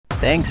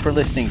Thanks for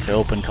listening to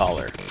Open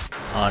Caller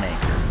on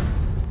Anchor.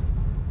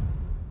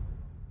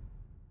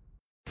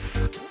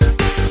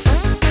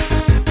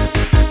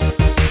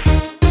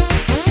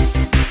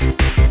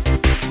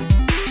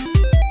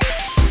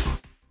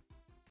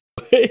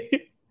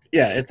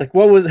 Yeah, it's like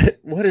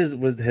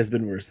has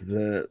been worse,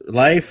 the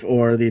life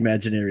or the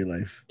imaginary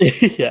life?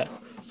 Yeah,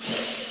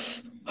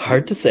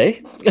 hard to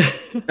say.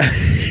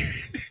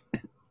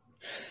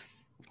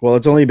 Well,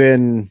 it's only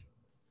been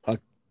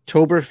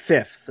October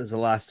 5th is the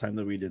last time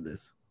that we did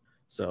this,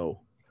 so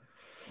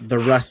the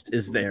rust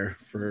is there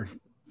for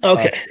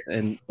Okay.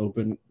 an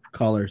Open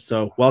Caller.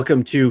 So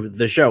welcome to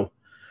the show.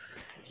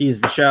 He's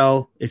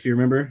Vishal, if you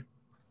remember.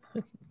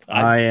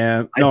 I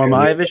am. No, am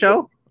I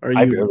Vishal? Are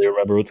I you? barely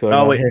remember what's going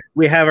on. Wait, here.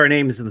 we have our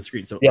names in the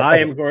screen. So Yes, I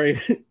okay. am Corey.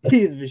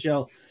 He's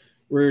Vishal.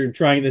 We're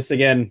trying this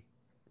again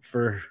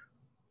for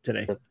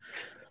today,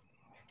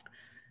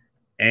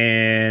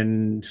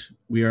 and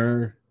we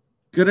are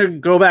gonna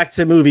go back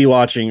to movie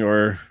watching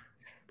or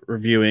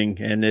reviewing,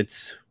 and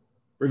it's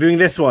reviewing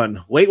this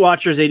one, Weight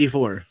Watchers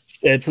 84.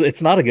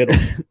 It's not a good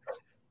one.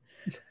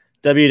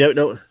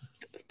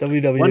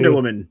 WW Wonder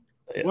Woman.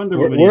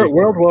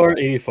 World War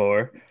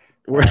 84.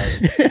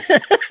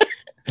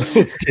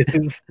 Which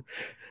is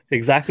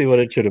exactly what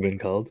it should have been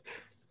called.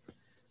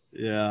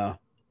 Yeah,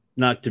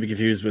 not to be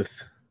confused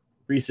with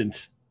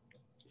recent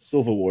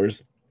Civil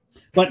Wars,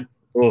 but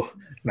oh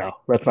no,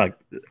 let's not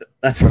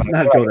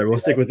go there. We'll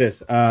stick with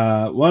this.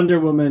 Wonder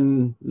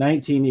Woman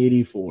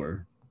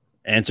 1984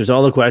 answers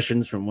all the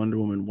questions from Wonder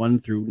Woman 1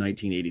 through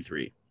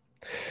 1983.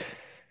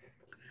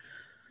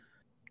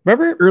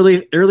 Remember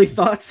early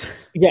thoughts?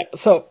 Yeah.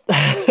 So,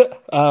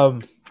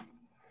 I'm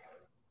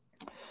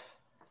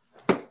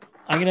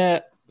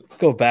gonna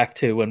go back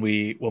to when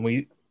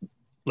we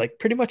like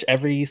pretty much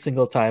every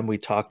single time we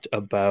talked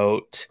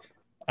about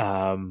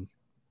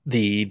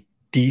the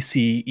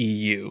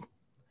DCEU.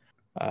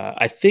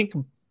 I think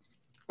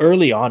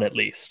early on, at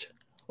least,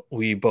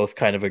 we both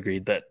kind of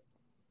agreed that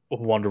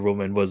Wonder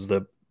Woman was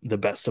the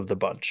best of the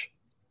bunch.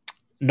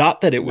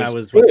 Not that it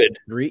was good.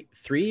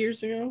 3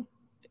 years ago.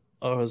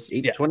 Oh, it was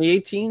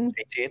 2018,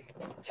 18,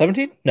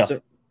 17?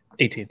 No,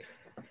 18.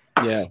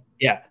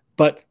 Yeah.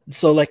 But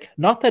so, like,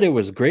 not that it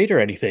was great or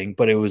anything,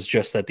 but it was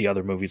just that the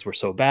other movies were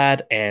so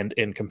bad, and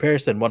in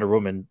comparison, Wonder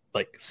Woman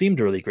like seemed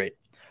really great.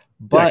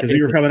 But because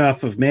we were coming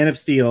off of Man of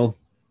Steel,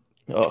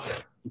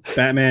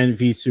 Batman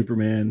v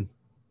Superman,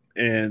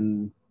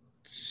 and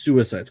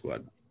Suicide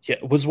Squad. Yeah,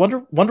 was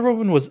Wonder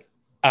Woman was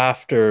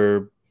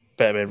after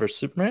Batman vs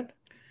Superman?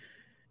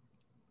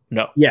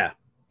 No. Yeah.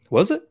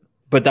 Was it?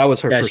 But that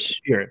was her first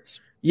appearance.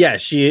 Yeah,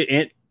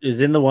 she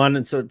is in the one,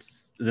 and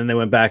then they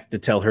went back to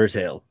tell her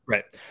tale.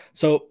 Right.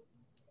 So,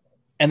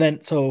 and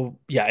then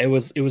it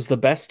was the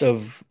best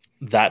of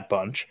that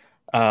bunch.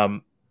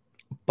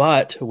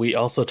 But we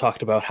also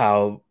talked about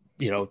how,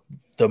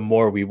 the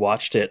more we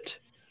watched it,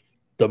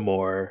 the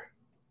more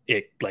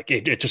it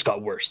just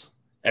got worse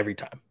every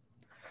time.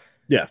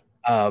 Yeah.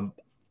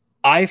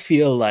 I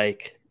feel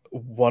like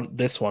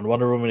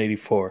Wonder Woman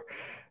 84,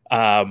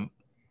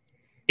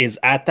 is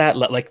at that,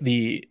 like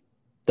the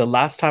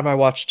last time I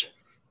watched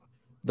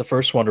the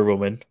first Wonder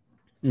Woman,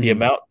 the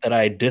amount that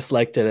I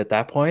disliked it at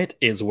that point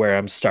is where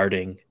I'm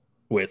starting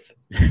with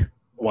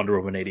Wonder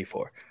Woman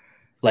 84.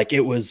 Like,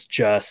 it was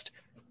just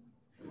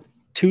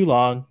too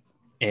long.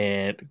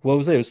 And what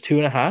was it? It was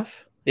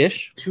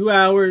 2.5-ish? 2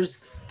 hours,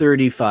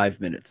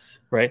 35 minutes.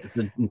 Right?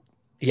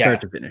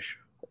 Start to finish.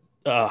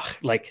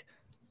 Like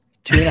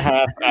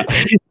 2.5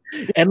 hours.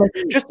 And like,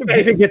 just to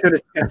even get to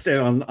discuss it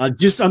on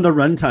just on the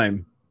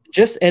runtime.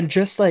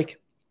 Just like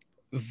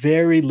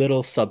very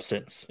little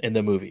substance in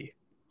the movie.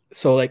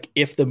 So like,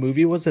 if the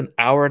movie was an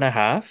hour and a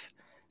half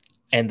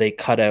and they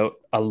cut out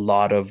a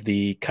lot of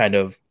the kind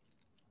of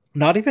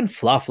not even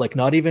fluff, like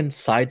not even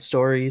side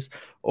stories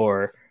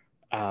or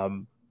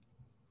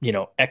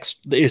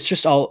it's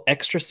just all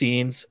extra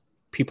scenes,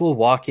 people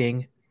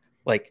walking,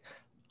 like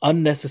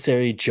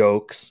unnecessary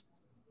jokes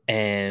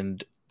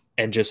and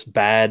just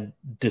bad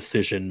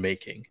decision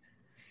making.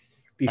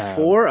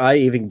 Before I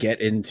even get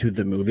into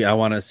the movie, I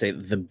want to say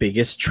the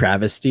biggest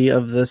travesty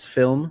of this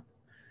film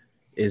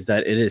is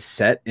that it is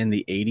set in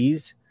the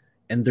 80s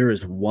and there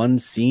is one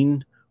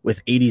scene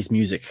with 80s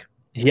music.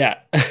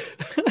 Yeah.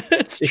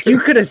 If you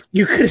could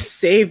have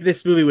saved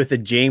this movie with a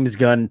James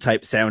Gunn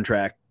type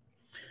soundtrack,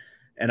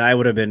 and I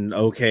would have been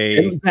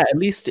okay. At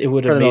least it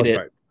would have made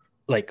it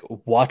like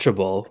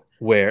watchable,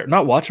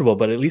 not watchable,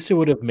 but at least it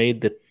would have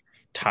made the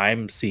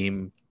time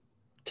seem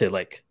to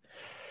like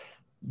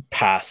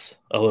pass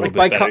a little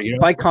bit better.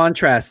 By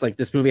contrast, like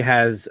this movie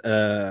has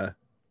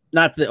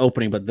not the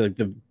opening, but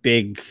the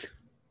big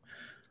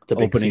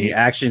opening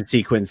action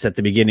sequence at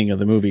the beginning of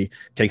the movie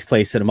takes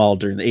place in a mall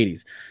during the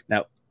 80s.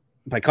 Now,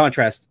 by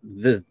contrast,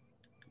 the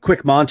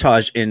quick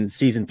montage in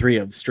season 3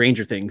 of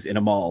Stranger Things in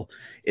a mall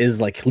is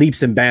like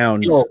leaps and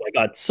bounds. Oh my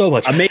god, so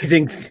much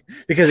amazing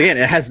because again,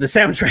 it has the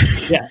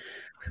soundtrack. Yeah.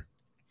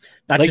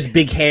 Not like, just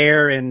big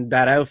hair and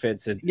bad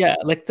outfits.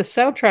 Like the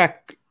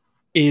soundtrack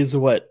is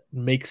what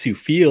makes you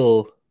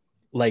feel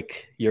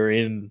like you're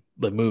in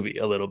the movie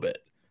a little bit.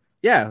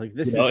 Yeah, like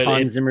this is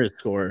Hans Zimmer's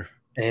score.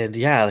 And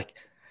yeah, like,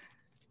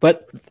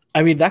 but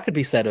I mean, that could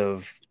be said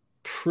of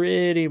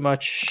pretty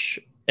much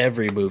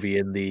every movie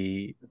in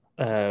the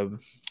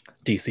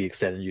DC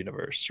extended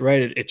universe,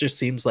 right? It just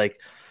seems like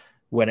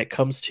when it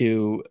comes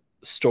to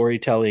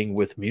storytelling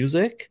with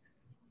music,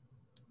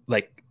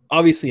 like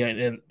obviously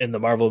in the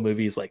Marvel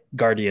movies, like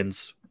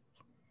Guardians,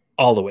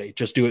 all the way,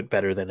 just do it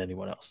better than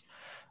anyone else.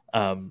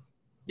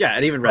 Yeah,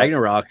 and even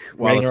Ragnarok,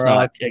 while it's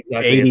not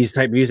exactly 80s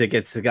type music,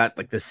 it's got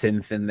like the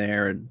synth in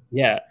there, and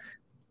yeah,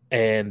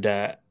 and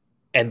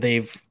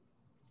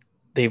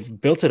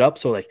they've built it up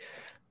so like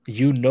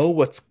you know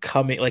what's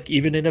coming. Like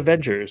even in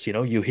Avengers, you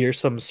know, you hear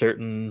some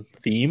certain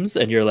themes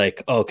and you're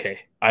like, okay,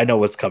 I know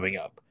what's coming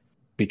up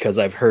because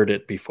I've heard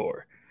it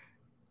before.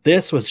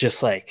 This was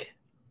just like,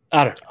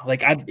 I don't know,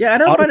 like I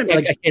don't find it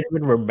like I can't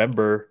even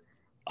remember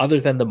other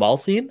than the mall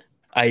scene.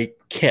 I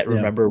can't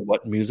remember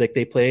what music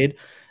they played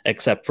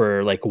except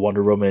for like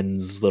Wonder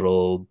Woman's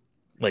little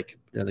like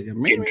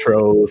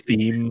intro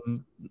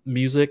theme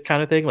music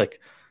kind of thing. Like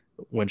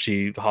when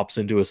she hops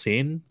into a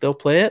scene, they'll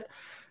play it.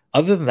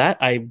 Other than that,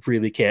 I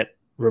really can't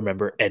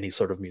remember any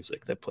sort of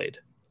music that played.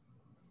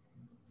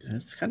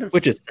 It's kind of,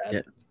 which is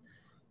sad.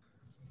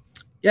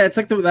 Yeah, it's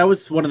like that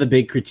was one of the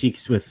big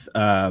critiques with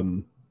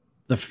the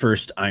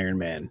first Iron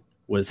Man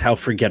was how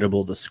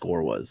forgettable the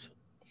score was,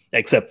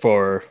 except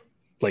for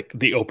like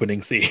the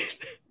opening scene.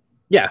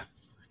 Yeah,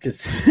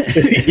 because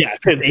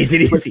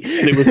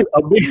it was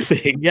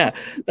amazing. Yeah,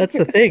 that's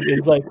the thing.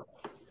 It's like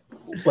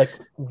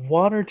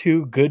one or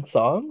two good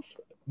songs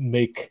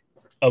make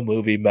a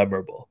movie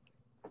memorable,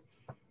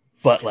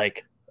 but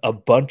like a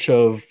bunch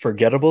of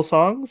forgettable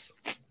songs,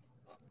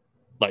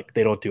 like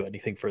they don't do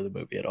anything for the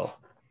movie at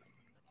all.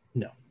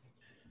 No.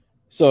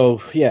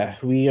 So yeah,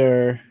 we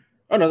are.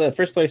 Oh no, the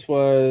first one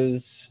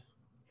was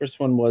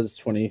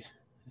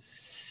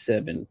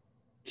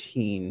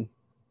 2017.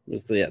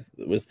 Was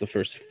the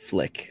first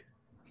flick.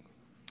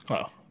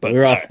 Oh, but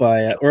we're off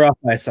by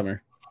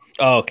summer.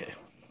 Oh, okay.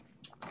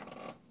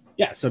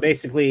 Yeah, so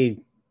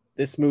basically,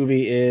 this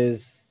movie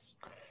is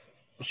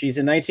she's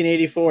in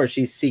 1984.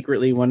 She's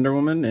secretly Wonder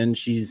Woman, and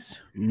she's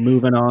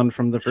moving on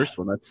from the first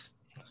one. That's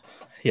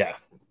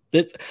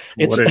it's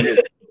what it is.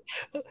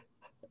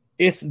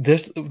 It's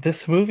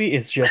this movie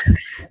is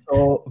just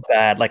so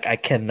bad. Like I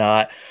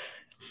cannot,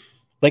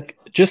 like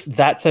just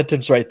that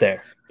sentence right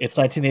there. It's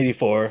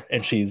 1984,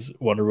 and she's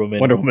Wonder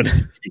Woman.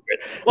 Secret.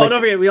 Well,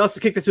 don't forget, we also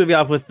kicked this movie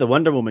off with the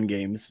Wonder Woman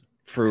games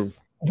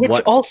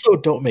which also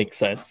don't make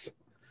sense.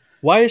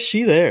 Why is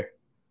she there?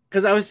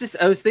 Because I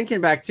was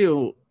thinking back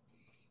too,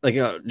 like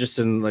just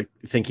in like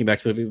thinking back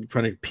to the movie,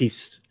 trying to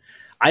piece.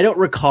 I don't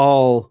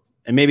recall,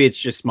 and maybe it's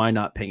just my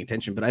not paying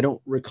attention, but I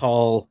don't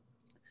recall.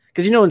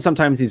 Because in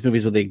sometimes these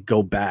movies where they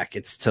go back,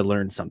 it's to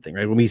learn something,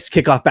 right? When we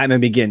kick off Batman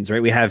Begins,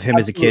 right? We have him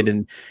as a kid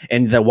and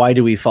the why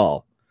do we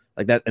fall?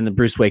 Like that, and the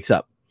Bruce wakes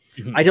up.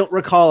 Mm-hmm. I don't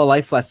recall a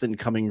life lesson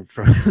coming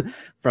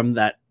from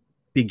that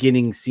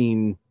beginning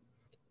scene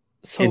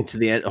into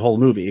the whole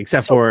movie,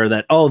 except for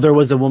that, there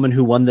was a woman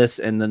who won this,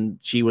 and then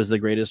she was the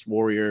greatest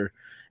warrior,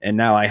 and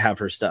now I have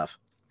her stuff.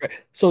 Right.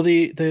 So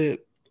the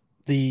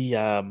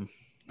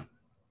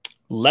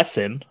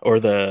lesson or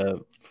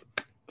the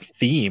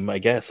theme, I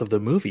guess, of the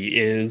movie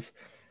is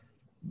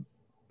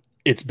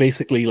it's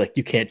basically like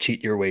you can't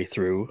cheat your way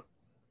through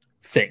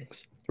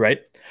things,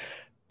 right?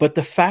 But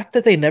the fact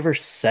that they never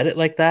said it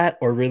like that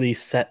or really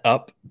set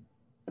up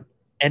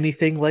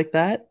anything like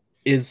that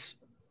is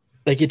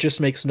like, it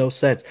just makes no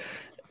sense.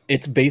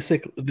 It's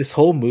this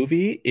whole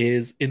movie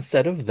is,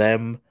 instead of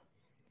them,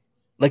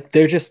 like,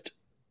 they're just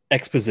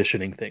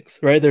expositioning things,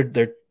 right?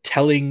 They're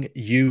telling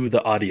you,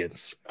 the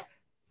audience,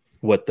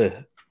 what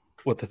the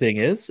thing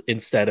is,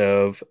 instead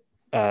of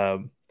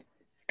kind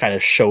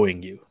of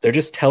showing you. They're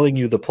just telling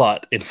you the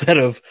plot instead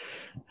of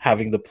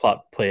having the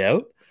plot play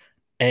out.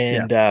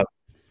 And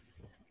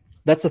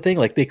that's the thing.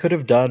 Like, they could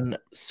have done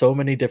so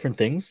many different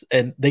things,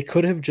 and they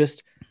could have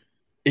just,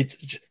 it's,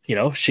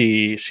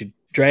 she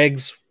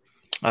drags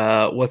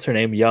what's her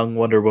name, young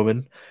Wonder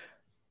Woman,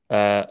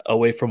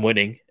 away from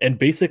winning, and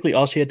basically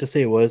all she had to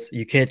say was,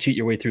 you can't cheat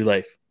your way through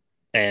life.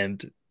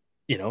 And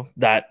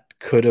that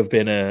could have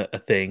been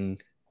a thing,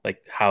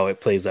 like how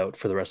it plays out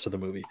for the rest of the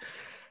movie.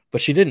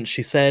 But she didn't.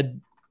 She said,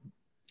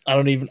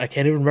 I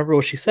can't even remember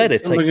what she said.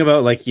 It's something like,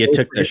 about like you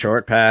took the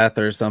short path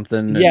or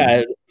something.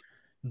 Yeah.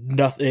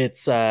 Nothing.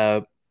 It's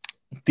the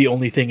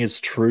only thing is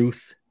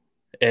truth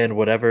and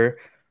whatever.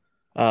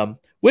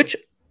 Which,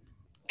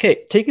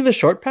 okay, taking the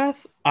short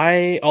path,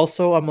 I'm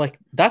like,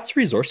 that's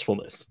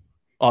resourcefulness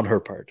on her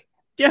part.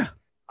 Yeah.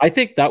 I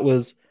think that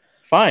was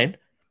fine.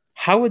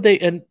 How would they,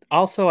 and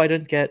also I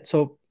didn't get,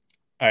 so,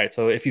 all right,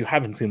 so if you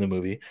haven't seen the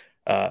movie,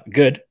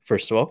 good,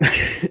 first of all.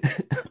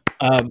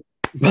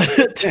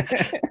 But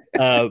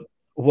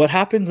what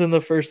happens in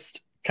the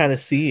first kind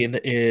of scene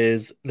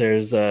is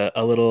there's a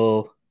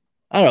little,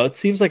 I don't know, it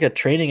seems like a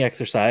training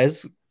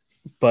exercise,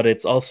 but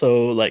it's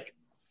also like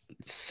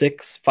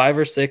 5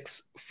 or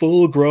 6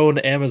 full-grown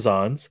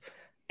Amazons,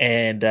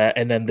 and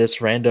then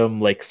this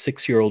random like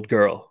 6-year-old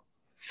girl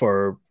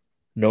for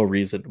no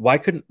reason. Why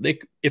couldn't they?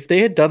 If they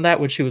had done that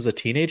when she was a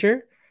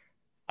teenager,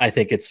 I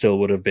think it still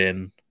would have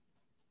been.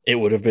 It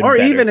would have been, or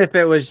better. even if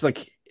it was like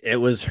it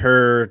was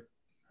her,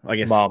 I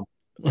guess, Mom,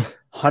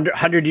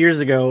 100 years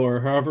ago or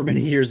however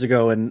many years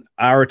ago in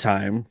our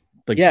time,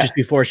 like just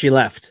before she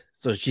left.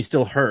 So she's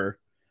still her.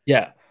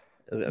 Yeah,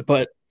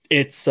 but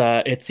it's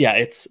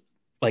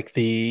like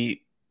the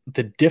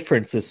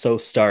difference is so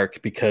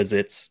stark because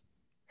it's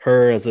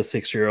her as a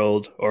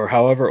 6-year-old or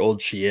however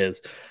old she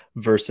is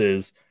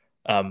versus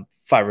 5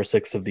 or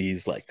 6 of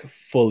these like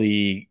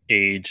fully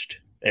aged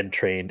and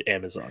trained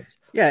Amazons.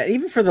 Yeah,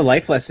 even for the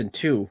life lesson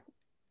too.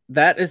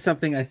 That is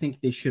something I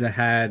think they should have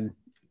had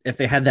if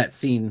they had that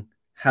scene,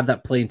 have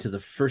that play into the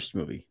first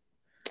movie.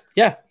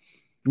 Yeah.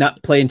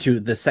 Not play into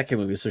the second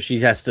movie. So she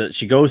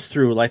goes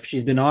through life.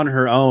 She's been on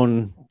her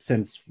own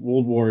since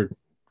World War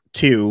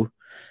II,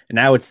 and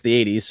now it's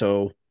the 80s.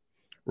 So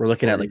we're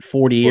looking at like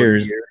 40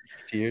 years.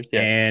 Yeah.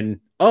 And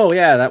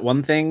that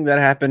one thing that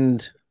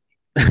happened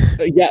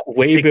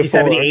way 60, before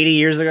 70, 80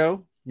 years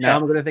ago. Now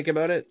I'm going to think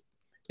about it.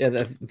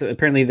 Yeah,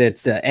 apparently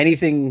that's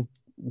anything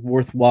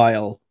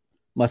worthwhile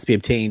must be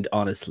obtained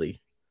honestly.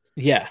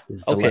 Yeah.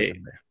 Is the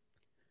lesson there.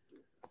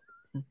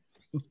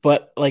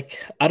 But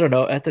like, I don't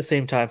know, at the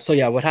same time. So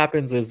yeah, what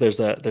happens is there's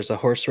a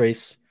horse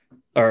race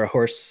or a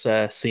horse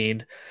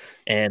scene,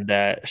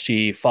 and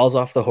she falls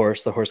off the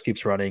horse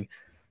keeps running,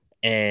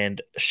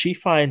 and she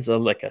finds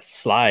a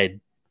slide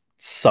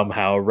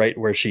somehow right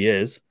where she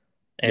is,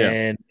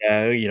 and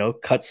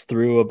cuts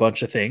through a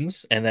bunch of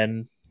things and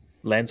then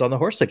lands on the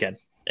horse again,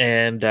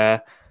 and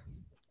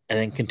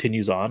then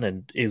continues on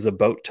and is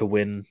about to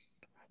win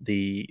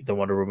the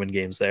Wonder Woman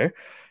games there.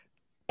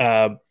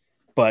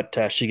 But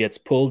she gets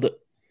pulled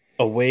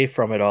away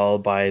from it all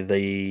by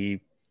the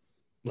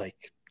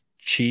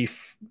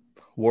chief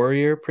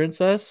warrior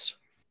princess,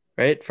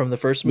 right, from the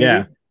first movie.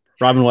 Yeah,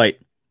 Robin Wright.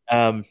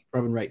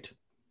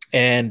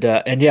 And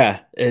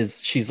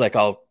she's like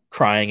all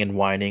crying and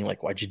whining,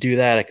 like, "Why'd you do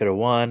that? I could have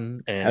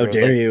won." And how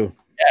dare you?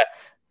 Yeah,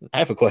 I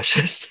have a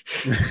question.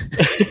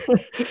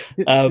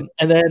 And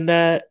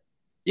then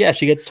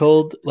she gets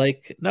told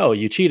like, "No,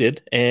 you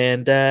cheated,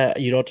 and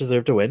you don't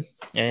deserve to win."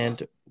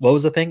 And what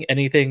was the thing?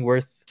 Anything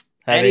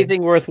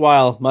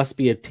worthwhile must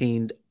be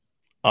obtained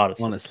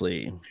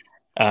honestly.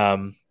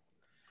 And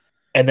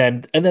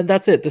then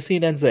that's it. The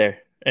scene ends there,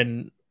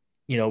 and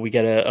we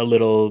get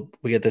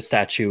we get the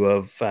statue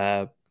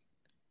of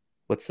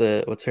what's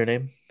her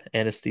name?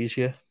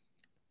 Anesthesia.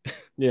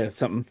 Yeah,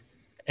 something.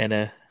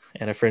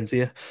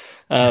 Anaphrensia.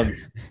 And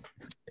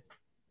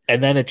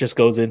then it just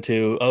goes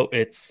into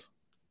it's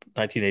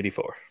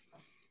 1984.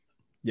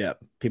 Yeah,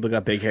 people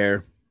got big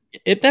hair.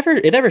 It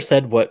never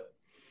said what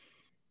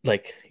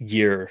like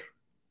year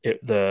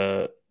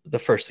the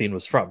first scene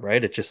was from,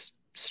 right? It just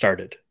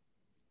started.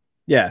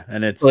 Yeah,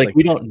 and it's like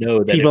we don't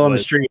know that people on the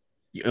street.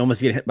 You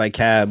almost get hit by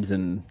cabs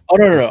and. Oh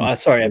no!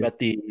 Sorry, I meant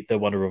the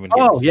Wonder Woman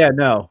games. Oh yeah,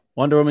 no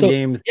Wonder Woman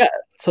games. Yeah,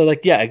 so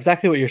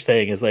exactly what you're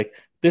saying is like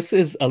this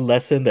is a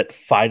lesson that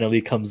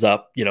finally comes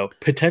up.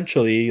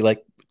 Potentially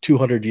like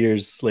 200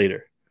 years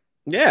later.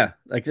 Yeah,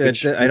 like I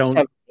don't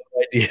have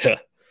no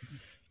idea.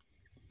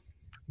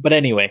 But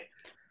anyway,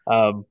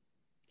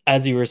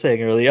 as you were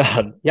saying early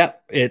on,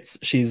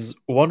 she's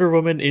Wonder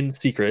Woman in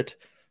secret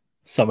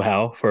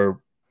somehow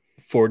for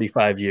 40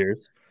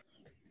 years.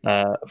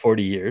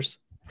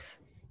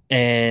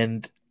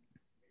 And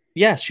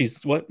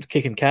she's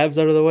kicking cabs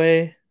out of the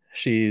way.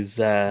 She's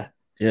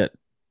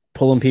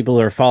pulling people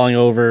who are falling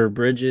over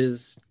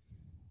bridges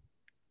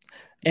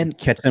and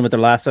catching them with their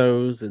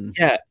lassos and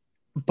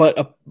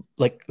but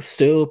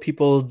still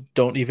people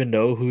don't even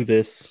know who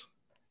this,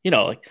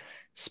 like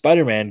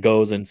Spider-Man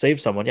goes and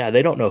saves someone. Yeah,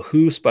 they don't know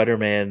who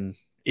Spider-Man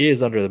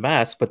is under the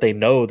mask, but they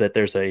know that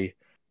there's a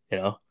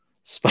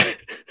Spider-Man.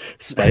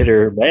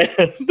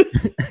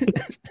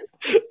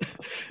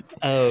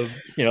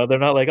 They're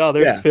not like, oh,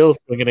 there's Phil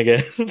swinging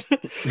again.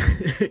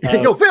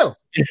 Yo, Phil.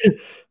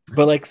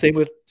 But like same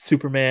with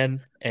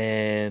Superman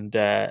and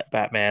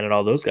Batman and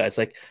all those guys.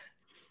 Like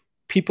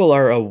people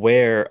are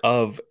aware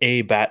of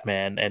a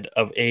Batman and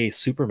of a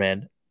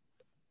Superman,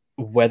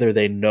 whether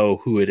they know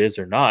who it is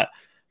or not.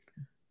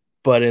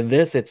 But in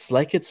this, it's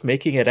like it's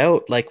making it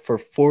out like for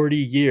 40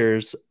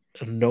 years,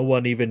 no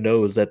one even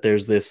knows that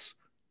there's this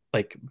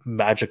like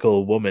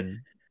magical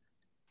woman.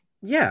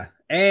 Yeah,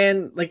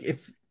 and like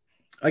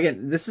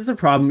this is the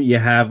problem you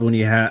have when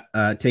you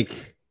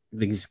take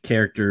these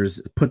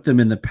characters, put them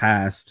in the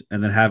past,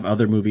 and then have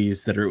other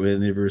movies that are within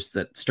the universe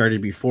that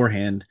started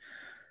beforehand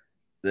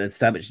that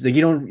established. Like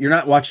you're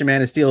not watching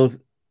Man of Steel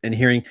and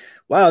hearing,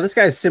 "Wow, this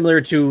guy's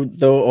similar to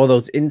all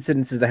those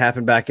incidences that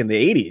happened back in the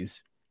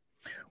 80s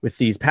with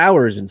these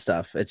powers and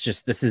stuff." It's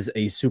just this is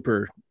a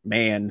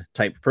Superman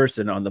type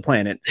person on the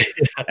planet,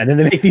 and then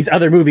they make these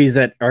other movies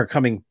that are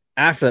coming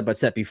after that but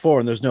set before,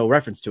 and there's no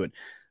reference to it.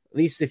 At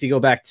least if you go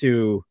back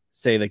to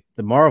say like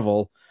the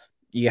Marvel,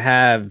 you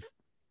have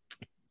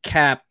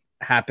Cap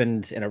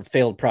happened in a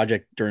failed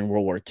project during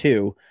World War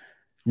II.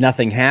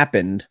 Nothing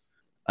happened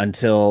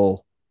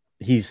until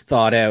he's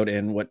thawed out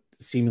in what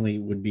seemingly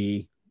would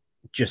be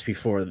just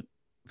before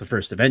the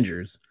first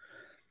Avengers.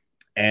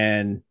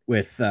 And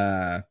with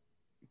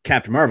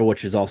Captain Marvel,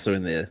 which is also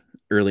in the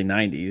early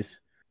 90s,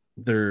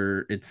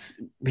 it's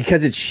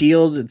because it's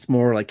Shield, it's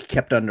more like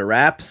kept under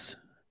wraps.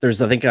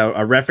 There's, I think,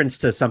 a reference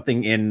to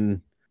something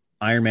in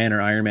Iron Man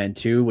or Iron Man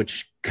 2,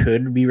 which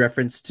could be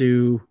referenced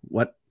to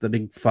what the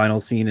big final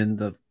scene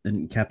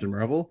in Captain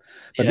Marvel.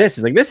 But this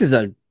is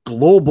a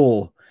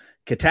global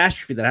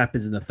catastrophe that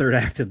happens in the third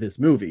act of this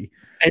movie.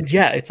 And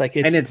yeah,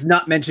 it's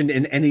not mentioned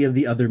in any of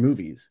the other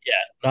movies. Yeah,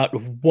 not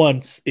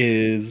once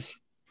is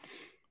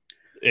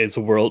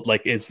world,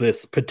 like, is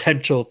this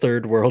potential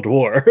third world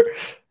war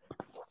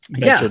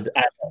mentioned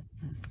at all.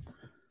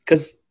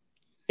 Because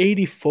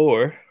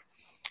 84,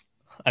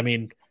 I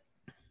mean,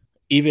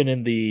 even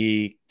in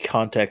the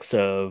context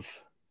of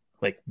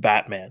like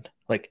Batman,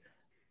 like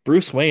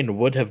Bruce Wayne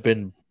would have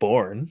been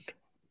born,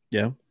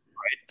 right,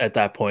 at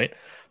that point.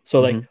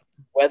 So like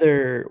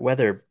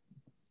whether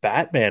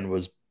Batman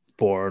was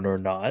born or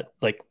not,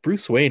 like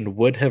Bruce Wayne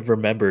would have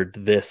remembered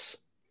this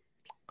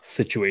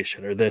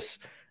situation or this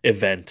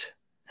event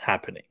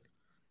happening.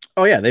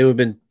 Oh yeah, they would have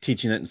been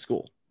teaching it in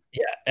school.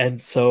 Yeah, and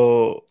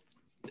so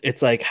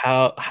it's like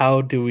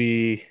how do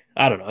we?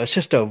 I don't know. It's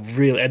just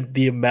and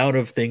the amount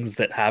of things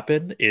that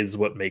happen is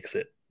what makes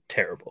it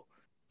terrible.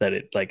 That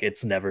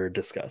it's never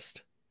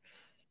discussed.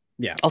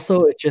 Yeah.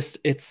 Also,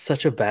 it's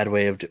such a bad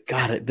way of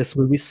God. This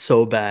movie's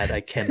so bad.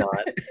 I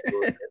cannot.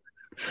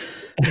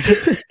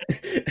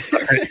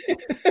 Sorry.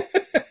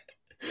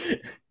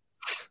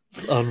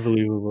 It's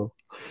unbelievable.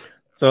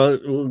 So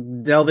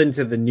we'll delve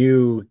into the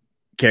new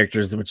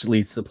characters, which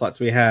leads to the plot.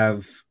 So we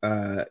have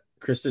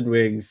Kristen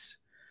Wiig's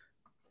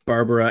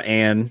Barbara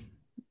Ann,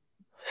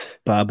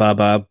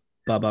 Minerva,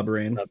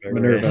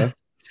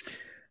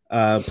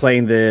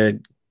 playing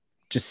the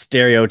just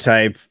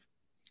stereotype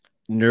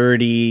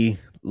nerdy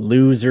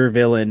loser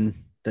villain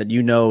that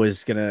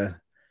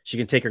she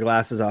can take her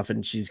glasses off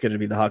and she's gonna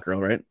be the hot girl,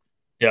 right?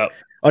 Yeah.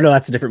 Oh no,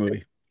 that's a different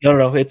movie.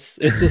 No, it's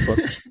this one.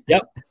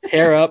 Yep,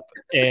 hair up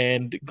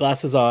and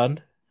glasses on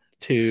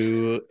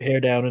to hair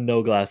down and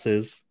no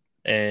glasses,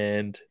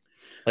 and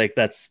like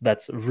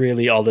that's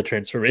really all the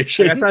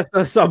transformation. I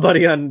saw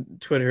somebody on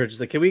Twitter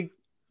just like, can we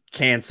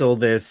cancel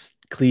this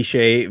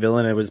cliche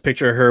villain? It was a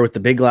picture of her with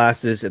the big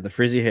glasses and the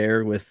frizzy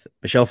hair with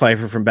Michelle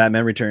Pfeiffer from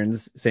Batman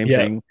Returns, same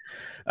thing.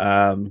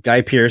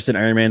 Guy Pearce in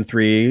Iron Man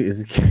 3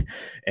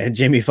 and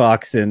Jamie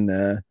Foxx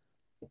in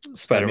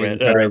Spider-Man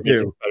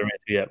 2.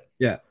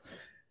 Yeah.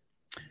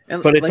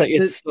 And but it's like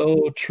it's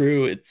so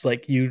true. It's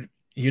like you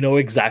know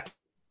exactly.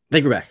 I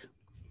think we're back.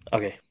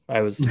 Okay,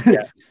 I was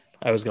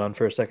gone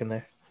for a second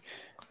there.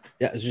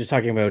 Yeah, I was just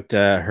talking about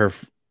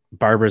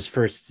Barbara's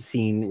first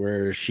scene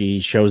where she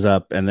shows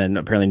up and then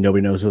apparently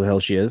nobody knows who the hell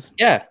she is.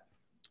 Yeah.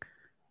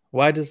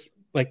 Why does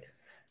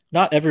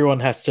not everyone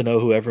has to know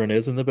who everyone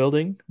is in the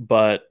building,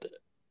 but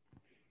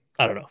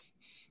I don't know.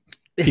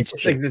 It's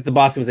just like the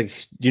boss was like,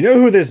 "Do you know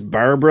who this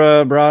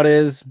Barbara Broad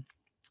is?" And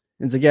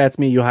it's like, "Yeah, it's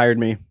me. You hired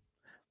me."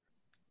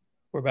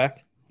 We're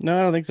back. No,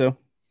 I don't think so.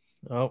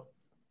 Oh,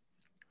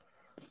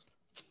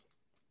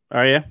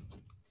 are you?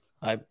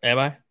 Am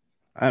I?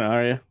 I don't know.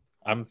 Are you?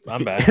 I'm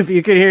back. If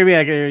you can hear me,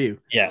 I can hear you.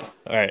 Yeah.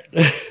 All right.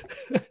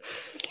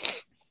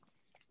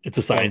 It's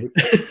a sign.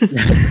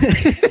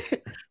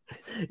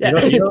 Yeah,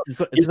 it's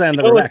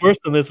what's worse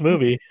than this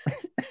movie?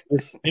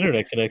 This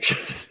internet connection.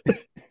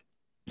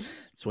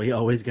 That's why you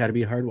always got to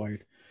be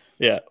hardwired.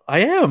 Yeah, I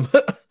am.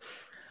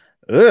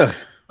 Ugh.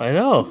 I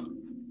know.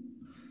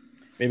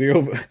 Maybe you're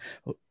over.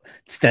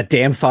 It's that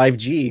damn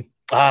 5G.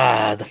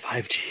 Ah, the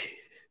 5G.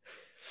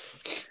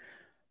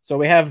 So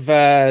we have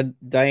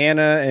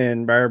Diana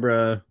and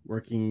Barbara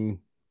working,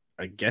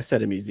 I guess,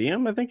 at a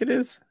museum, I think it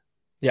is.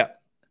 Yeah.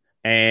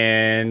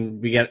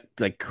 And we get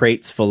like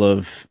crates full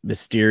of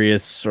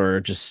mysterious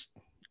or just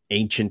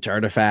ancient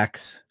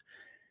artifacts.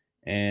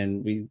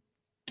 And we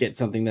get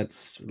something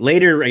that's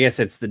later, I guess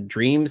it's the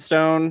Dream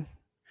Stone.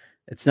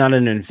 It's not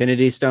an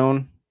Infinity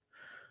Stone.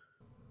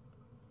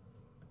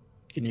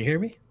 Can you hear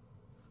me?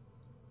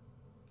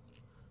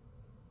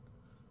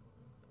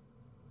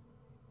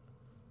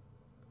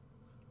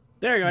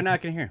 There you go. Now I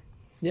can hear.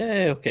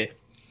 Yeah, okay.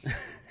 This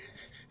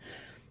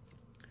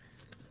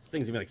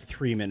thing's gonna be like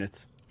 3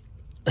 minutes.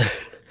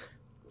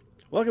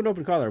 Welcome to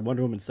Open Caller.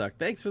 Wonder Woman sucked.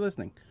 Thanks for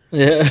listening.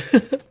 Yeah.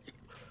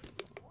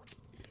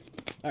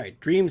 All right,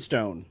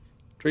 Dreamstone.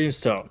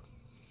 Dreamstone.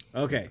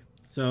 Okay,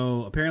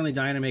 so apparently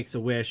Diana makes a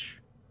wish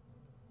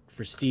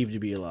for Steve to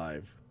be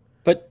alive.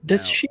 But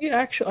does she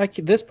actually?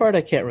 This part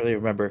I can't really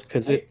remember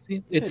because it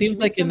seems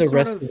like in the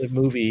rest of the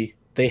movie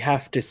they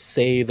have to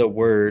say the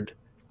word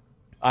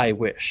 "I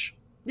wish."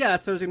 Yeah,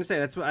 that's what I was gonna say.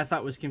 That's what I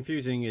thought was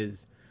confusing.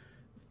 Is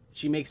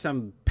she makes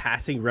some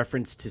passing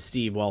reference to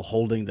Steve while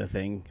holding the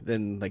thing,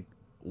 then like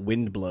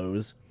wind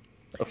blows.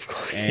 Of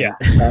course, and, yeah.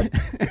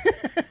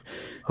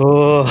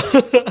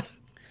 Oh.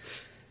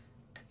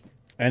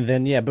 And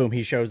then boom,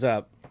 he shows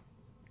up.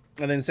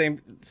 And then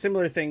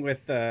similar thing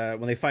with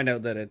when they find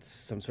out that it's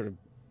some sort of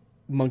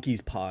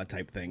monkey's paw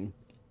type thing.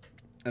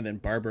 And then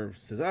Barbara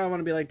says, "Oh, I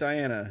want to be like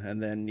Diana."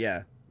 And then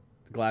the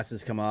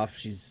glasses come off.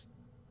 She's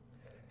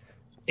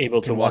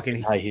able to walk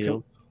in high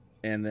heels.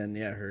 And then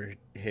her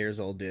hair's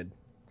all did.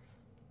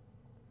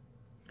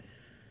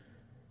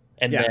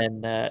 And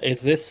then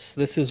is this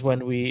is when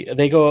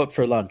they go out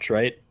for lunch,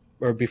 right?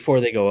 Or before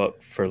they go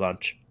out for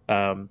lunch.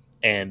 And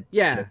and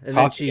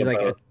then she's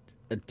like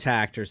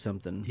attacked or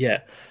something.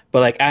 Yeah. But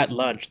like at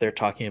lunch they're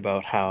talking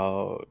about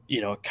how,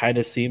 it kind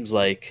of seems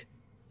like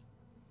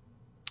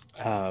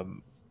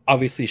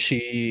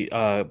obviously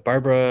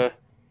Barbara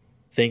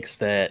thinks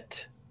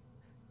that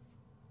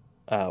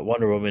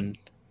Wonder Woman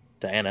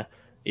Diana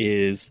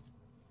is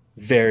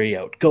very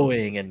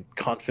outgoing and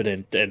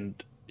confident,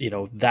 and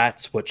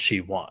that's what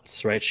she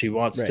wants, right? She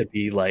wants to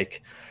be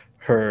like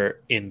her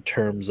in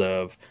terms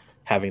of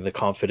having the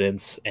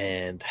confidence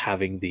and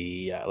having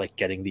the like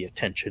getting the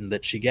attention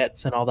that she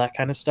gets and all that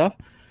kind of stuff.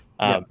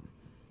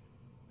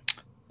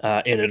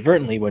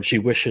 Inadvertently, when she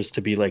wishes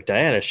to be like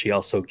Diana, she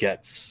also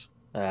gets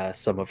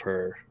some of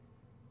her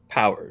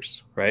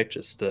powers, right?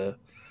 Just the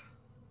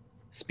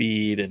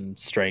speed and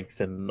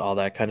strength and all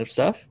that kind of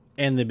stuff,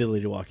 and the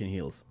ability to walk in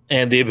heels,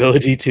 and the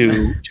ability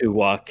to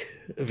walk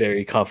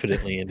very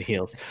confidently in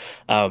heels,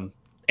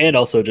 and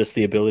also just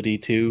the ability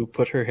to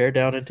put her hair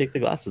down and take the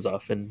glasses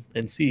off and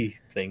see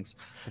things.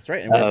 That's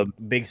right. And wear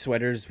big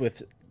sweaters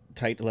with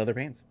tight leather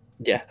pants.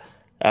 Yeah.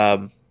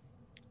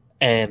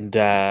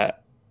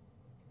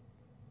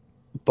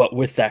 But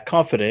with that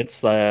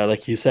confidence,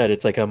 like you said,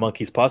 it's like a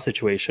monkey's paw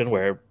situation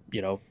where,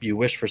 you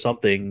wish for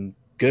something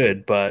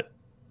good, but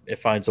it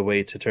finds a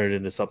way to turn it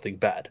into something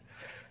bad.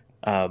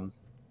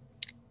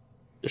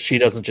 She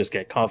doesn't just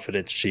get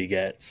confidence, she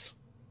gets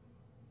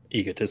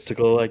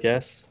egotistical, I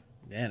guess.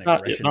 Yeah,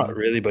 not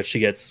really, but she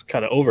gets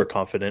kind of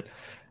overconfident.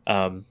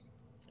 And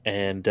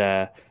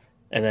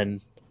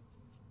then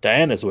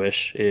Diana's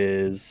wish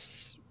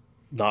is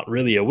not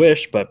really a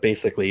wish, but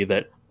basically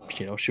that,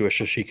 she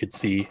wishes she could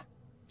see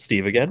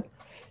Steve again.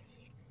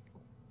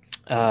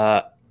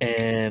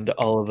 And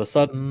all of a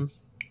sudden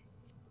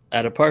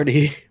at a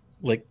party,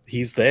 like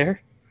he's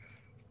there.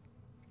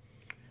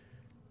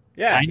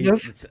 Yeah,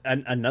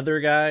 another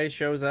guy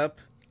shows up,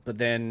 but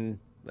then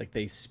like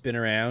they spin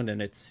around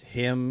and it's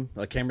him.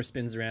 The camera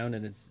spins around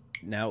and it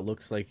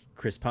looks like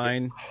Chris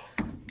Pine.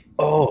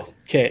 Oh,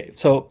 okay.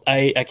 So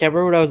I can't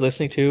remember what I was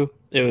listening to.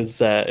 It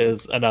was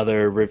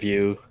another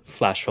review /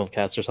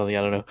 filmcast or something.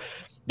 I don't know.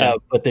 Yeah.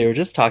 But they were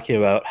just talking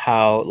about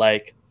how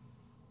like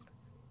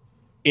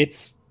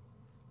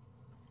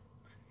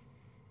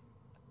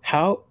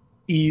how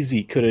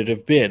easy could it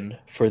have been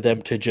for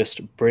them to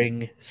just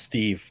bring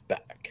Steve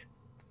back,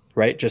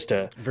 right? Just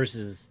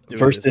versus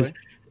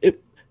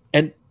it,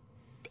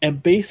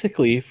 and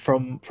basically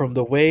from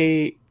the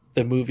way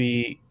the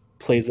movie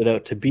plays it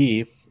out to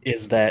be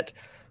is that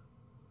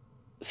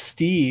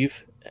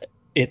Steve,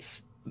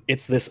 it's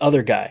this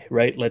other guy,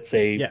 right? Let's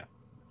say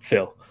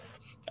Phil.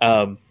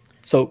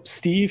 So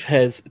Steve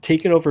has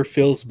taken over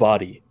Phil's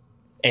body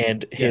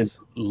and his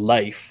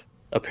life,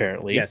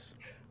 apparently. Yes.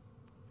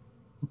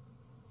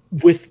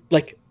 With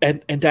like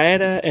and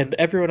Diana and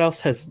everyone else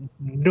has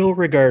no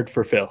regard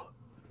for Phil.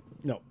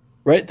 No.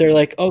 Right? They're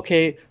like,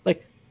 okay,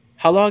 like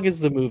how long is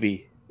the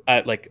movie?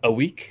 Like a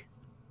week?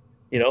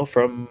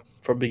 From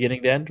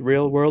beginning to end,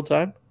 real world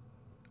time?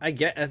 I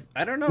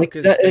don't know,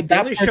 because they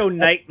only show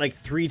night like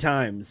 3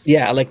 times.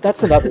 Yeah, like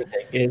that's another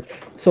thing is,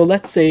 so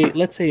let's say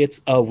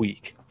it's a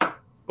week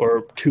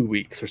or 2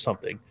 weeks or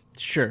something.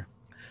 Sure.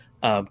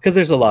 Because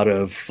there's a lot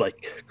of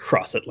like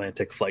cross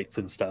Atlantic flights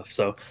and stuff.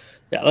 So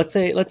yeah, let's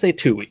say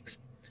 2 weeks.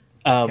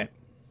 Okay.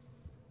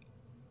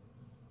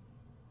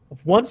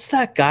 Once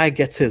that guy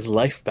gets his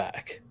life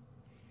back,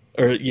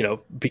 or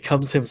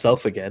becomes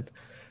himself again,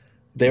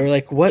 they were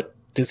like, what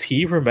does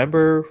he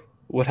remember?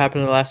 What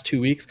happened in the last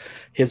 2 weeks?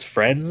 His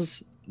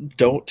friends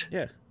don't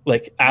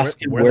like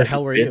ask him where the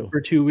hell were you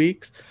for 2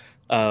 weeks,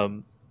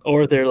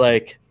 or they're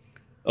like,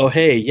 oh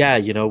hey, yeah,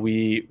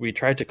 we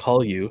tried to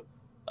call you,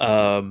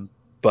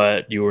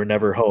 but you were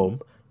never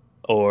home.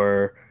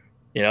 Or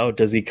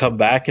does he come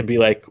back and be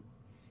like,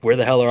 where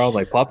the hell are all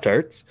my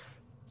Pop-Tarts?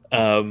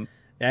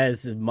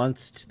 As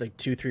months, like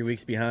 2-3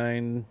 weeks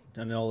behind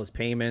on all his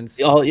payments.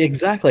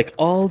 Exactly, like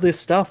all this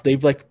stuff.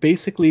 They've like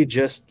basically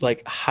just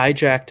like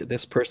hijacked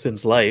this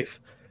person's life.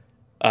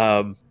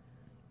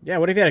 Yeah,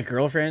 what if he had a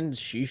girlfriend?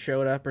 She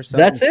showed up or something.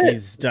 That's it.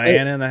 Sees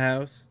Diana in the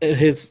house.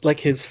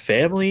 His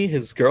family,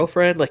 his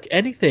girlfriend, like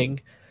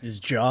anything. His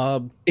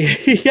job.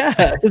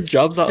 Yeah, his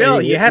job's not.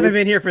 Phil, you haven't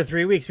been here for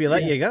 3 weeks. We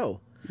let you go.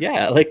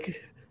 Yeah,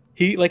 like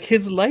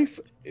his life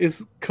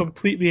is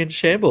completely in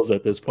shambles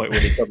at this point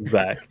when he comes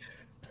back.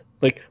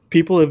 Like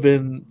people have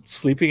been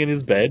sleeping in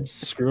his bed,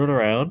 screwing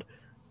around,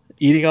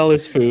 eating all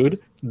his food,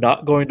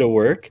 not going to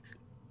work,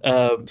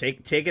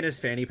 taking his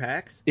fanny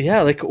packs.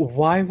 Yeah, like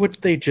why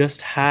wouldn't they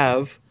just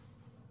have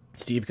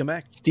Steve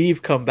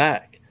come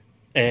back?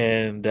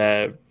 And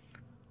it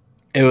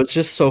was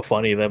just so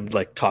funny them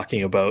like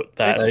talking about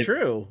that. It's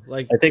true.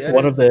 Like I think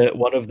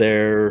one of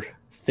their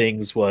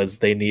things was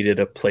they needed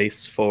a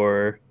place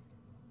for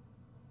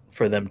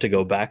them to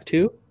go back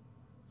to.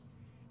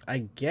 I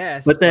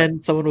guess. But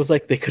then someone was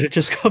like, they could have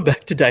just gone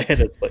back to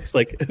Diana's place.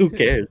 Like, who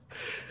cares?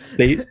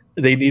 They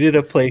needed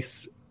a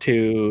place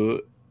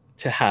to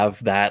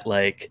have that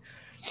like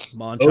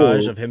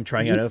montage of him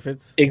trying out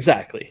outfits.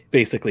 Exactly.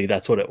 Basically,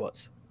 that's what it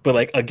was. But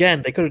like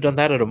again, they could have done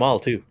that at a mall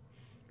too.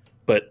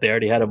 But they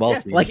already had a mall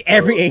scene. Like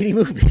every 80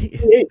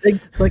 movie.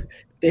 like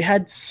they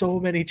had so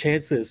many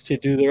chances to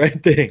do the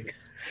right thing.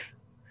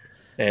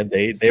 And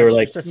they were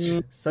like such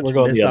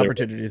missed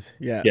opportunities.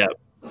 Yeah. Yeah.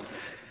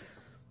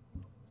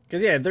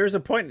 Because there's a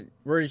point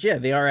where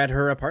they are at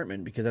her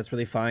apartment because that's where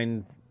they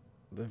find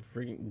the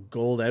freaking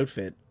gold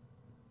outfit,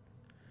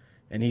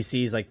 and he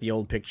sees like the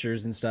old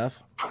pictures and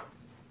stuff.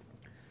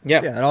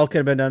 Yeah, it all could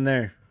have been done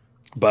there.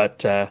 But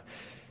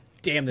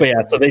damn. But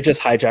yeah, so they just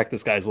hijacked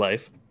this guy's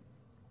life.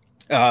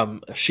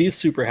 She's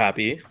super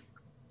happy.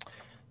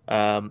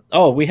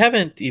 We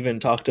haven't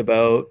even talked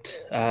about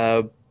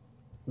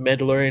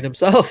Mandalorian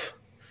himself.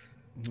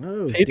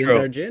 Oh,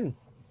 Pedro. Din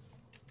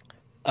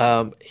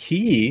Djarin.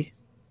 He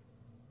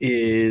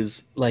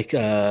is like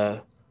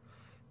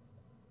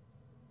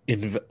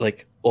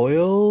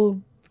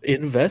oil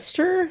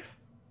investor.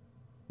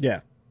 Yeah.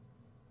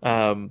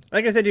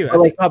 Like I said, dude,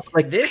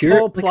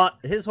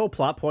 his whole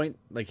plot point,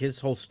 like his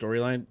whole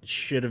storyline,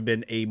 should have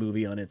been a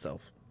movie on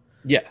itself.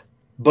 Yeah,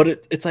 but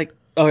it's like,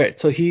 all right,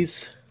 so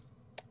he's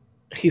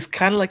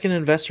kind of like an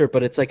investor,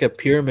 but it's like a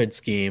pyramid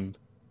scheme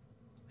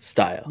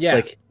style. Yeah,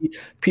 like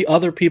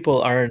other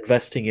people are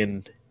investing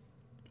in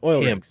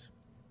oil rigs.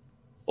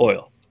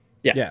 Oil.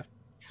 Yeah. Yeah.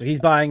 So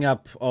he's buying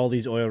up all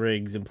these oil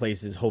rigs in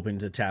places, hoping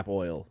to tap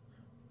oil,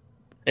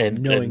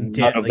 and knowing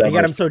he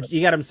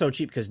got him so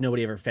cheap because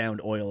nobody ever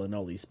found oil in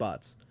all these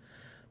spots.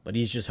 But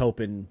he's just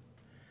hoping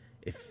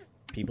if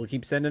people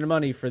keep sending him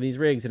money for these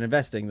rigs and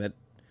investing, that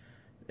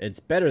it's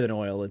better than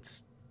oil.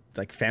 It's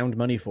like found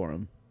money for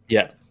him.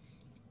 Yeah,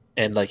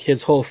 and like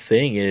his whole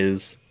thing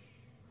is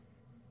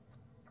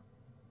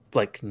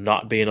like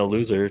not being a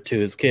loser to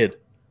his kid.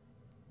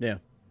 Yeah.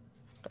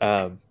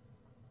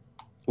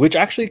 Which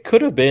actually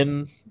could have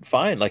been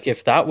fine. Like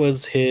if that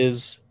was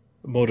his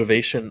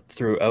motivation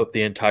throughout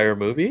the entire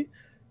movie,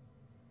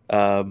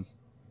 that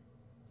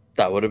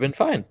would have been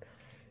fine.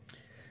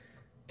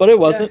 But it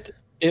wasn't.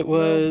 Yeah. It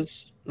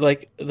was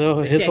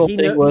his whole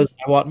thing was,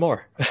 I want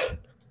more.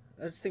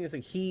 I just think it's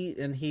like he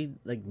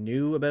like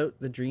knew about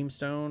the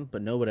Dreamstone,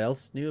 but nobody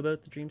else knew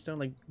about the Dreamstone.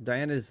 Like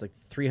Diana's like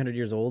 300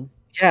 years old.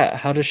 Yeah,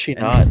 how does she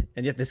not?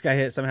 And yet this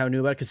guy somehow knew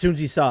about it. Because as soon as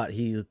he saw it,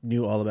 he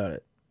knew all about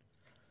it.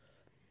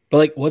 But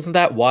like, wasn't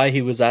that why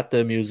he was at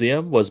the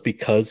museum? Was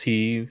because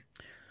he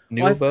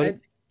knew about it?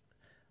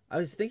 I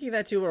was thinking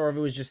that too, or if it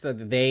was just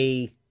that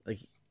they like,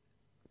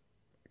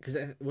 because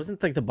it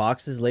wasn't like the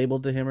boxes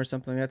labeled to him or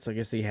something like that. So I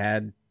guess he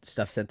had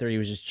stuff sent there. He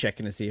was just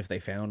checking to see if they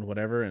found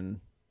whatever, and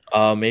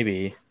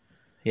maybe,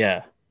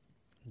 yeah,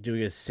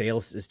 doing his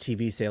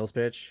TV sales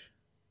pitch.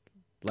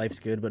 Life's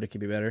good, but it could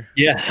be better.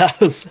 Yeah,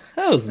 that was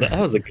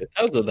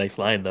a nice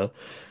line though.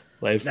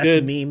 Life's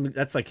good. Meme.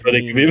 That's like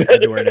memes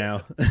everywhere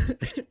now.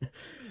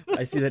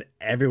 I see that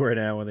everywhere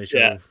now when they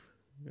show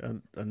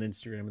on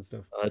Instagram and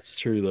stuff. That's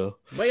true though.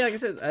 But yeah, like I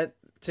said,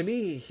 to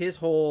me, his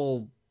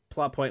whole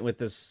plot point with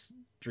this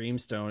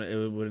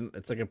Dreamstone,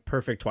 it's like a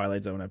perfect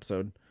Twilight Zone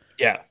episode.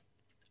 Yeah,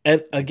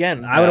 and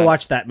again, I would have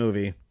watched that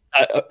movie.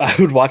 I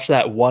would watch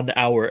that 1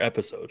 hour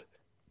episode.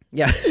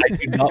 Yeah, I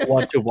do not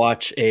want to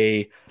watch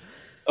a.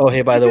 Oh,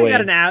 hey, by the way,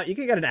 you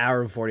could get an hour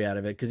and 40 out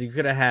of it because you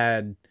could have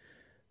had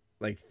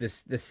like the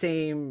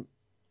same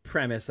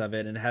premise of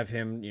it and have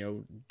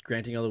him,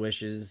 granting all the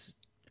wishes,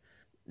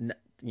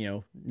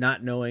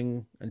 not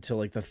knowing until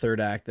like the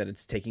third act that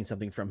it's taking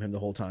something from him the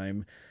whole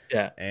time.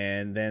 Yeah.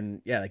 And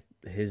then, like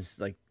his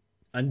like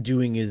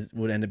undoing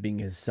would end up being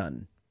his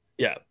son.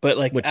 Yeah. But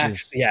like,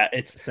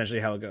 it's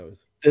essentially how it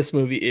goes. This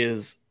movie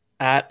is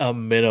at a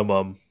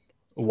minimum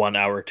 1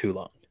 hour too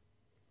long.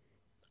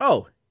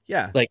 Oh,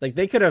 yeah. Like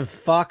they could have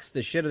foxed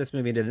the shit of this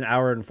movie and did an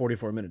hour and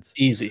 44 minutes.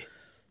 Easy.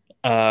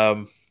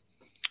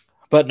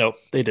 But no,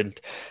 they didn't.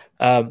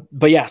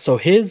 But yeah, so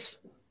his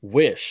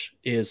wish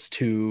is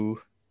to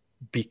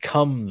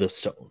become the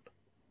stone.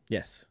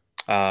 Yes.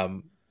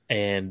 And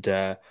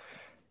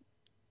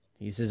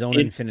he's his own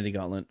Infinity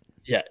Gauntlet.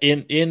 Yeah,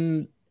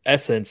 in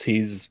essence,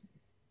 he's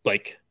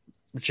like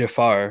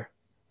Jafar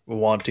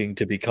wanting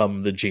to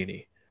become the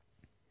genie.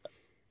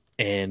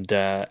 And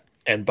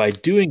by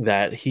doing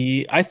that,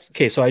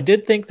 so I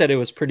did think that it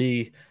was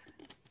pretty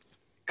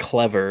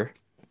clever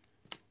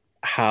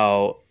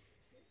how.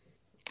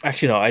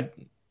 Actually, no, I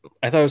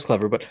thought it was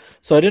clever, but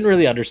so I didn't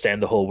really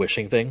understand the whole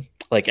wishing thing.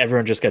 Like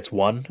everyone just gets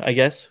one, I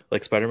guess,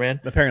 like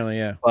Spider-Man. Apparently,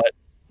 yeah. But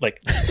like,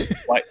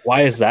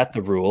 why is that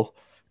the rule?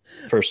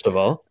 First of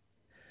all,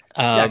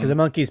 yeah, because a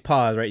monkey's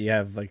paws, right? You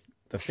have like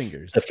the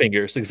fingers. The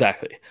fingers,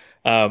 exactly.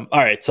 All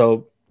right,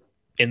 so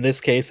in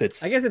this case,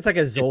 I guess it's like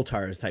a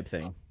Zoltar's type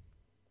thing.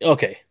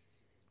 Okay,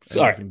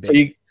 so, all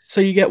right,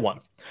 so you get one.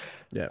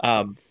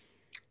 Yeah.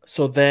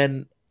 So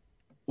then,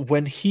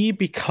 when he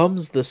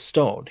becomes the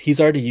stone, he's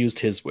already used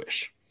his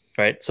wish,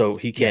 right? So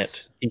he can't.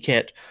 Yes. He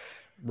can't.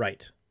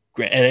 Right.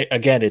 And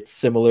again, it's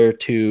similar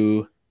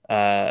to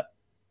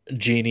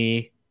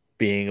Genie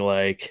being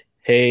like,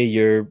 "Hey,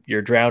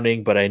 you're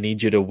drowning, but I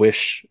need you to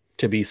wish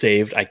to be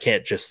saved. I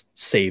can't just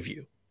save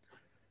you."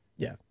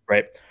 Yeah.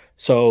 Right.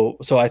 So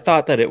I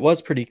thought that it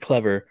was pretty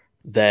clever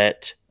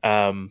that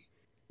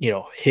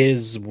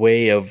his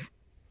way of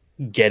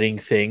getting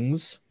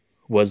things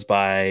was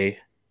by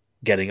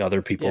getting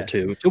other people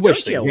to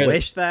wish. Don't you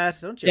wish that?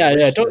 Don't you? Yeah,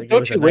 wish, yeah. like,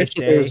 Don't you wish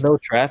that there was no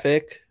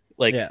traffic?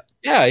 Like,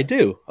 yeah, I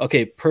do.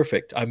 Okay,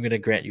 perfect. I'm gonna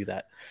grant you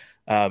that.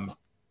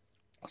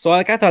 So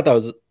like I thought that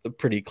was a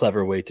pretty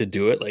clever way to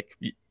do it, like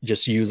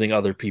just using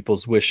other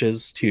people's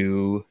wishes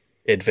to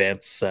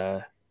advance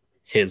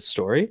his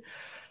story.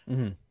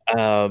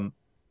 Mm-hmm.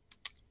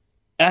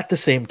 At the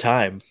same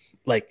time,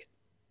 like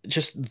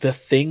just the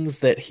things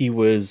that he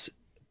was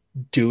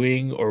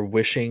doing or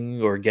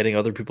wishing or getting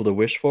other people to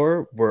wish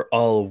for were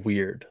all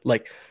weird.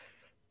 Like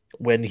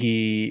when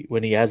he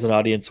has an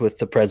audience with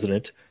the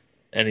president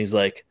and he's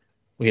like,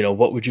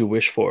 what would you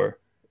wish for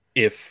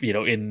if,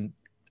 in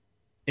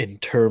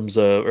terms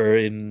of, or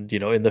in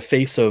the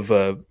face of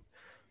a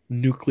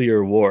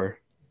nuclear war,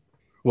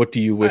 what do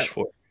you wish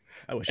for?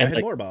 I wish I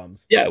had more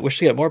bombs. Yeah, I wish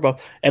to get more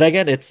bombs. And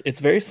again, it's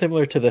very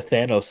similar to the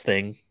Thanos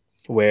thing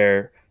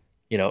where,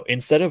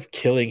 instead of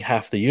killing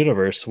half the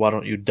universe, why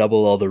don't you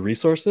double all the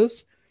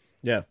resources?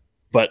 Yeah.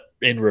 But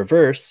in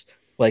reverse,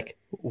 like,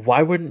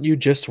 why wouldn't you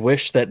just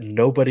wish that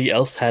nobody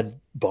else had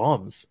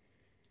bombs?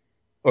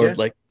 Or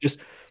like, just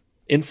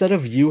instead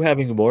of you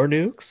having more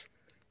nukes,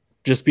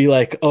 just be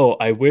like, oh,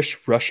 I wish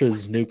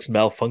Russia's nukes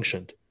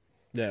malfunctioned.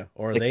 Yeah,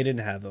 or they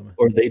didn't have them.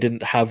 Or they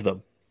didn't have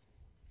them.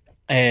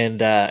 And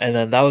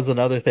then that was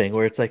another thing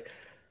where it's like,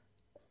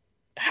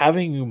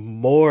 having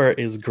more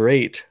is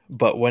great,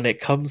 but when it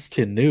comes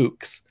to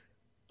nukes,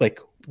 like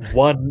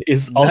one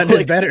is all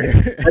is better.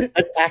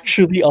 That's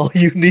actually all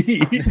you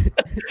need.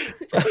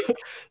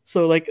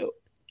 so like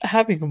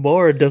having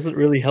more doesn't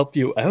really help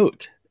you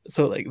out.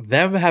 So like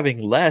them having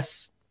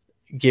less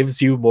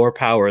gives you more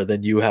power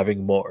than you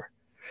having more.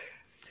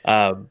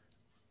 Yeah,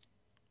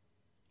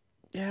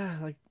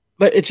 like,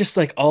 but it's just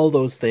like all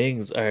those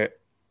things are.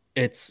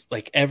 It's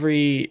like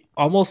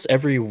almost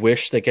every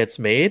wish that gets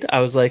made, I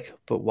was like,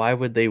 but why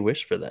would they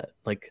wish for that?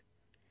 Like,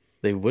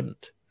 they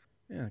wouldn't.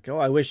 Yeah, like, oh,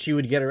 I wish you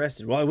would get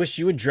arrested. Well, I wish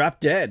you would drop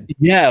dead.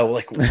 Yeah,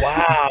 like,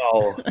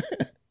 wow.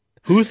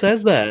 Who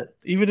says that?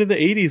 Even in the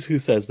 80s, who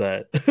says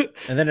that?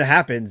 And then it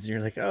happens, and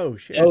you're like, oh,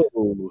 shit.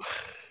 Oh,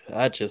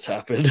 that just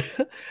happened.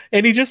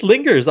 And he just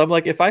lingers. I'm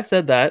like, if I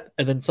said that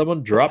and then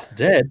someone dropped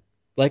dead,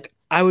 like,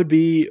 I would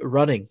be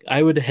running.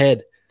 I would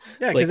head.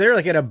 Yeah, because they're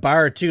like at a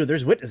bar too.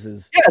 There's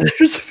witnesses. Yeah,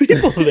 there's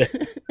people there.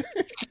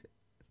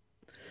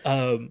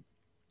 And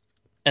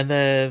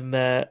then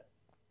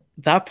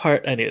that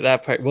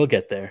part we'll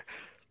get there.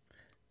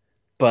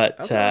 But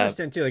I also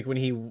understand too, like when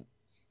he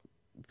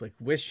like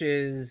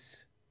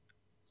wishes,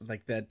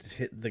 like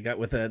that the guy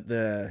with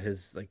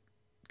his like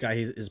guy,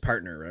 his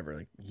partner or whatever,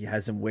 like he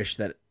has him wish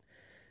that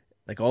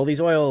like all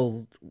these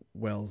oil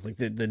wells, like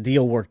the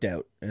deal worked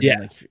out. And yeah.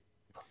 Then, like,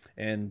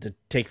 and to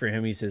take for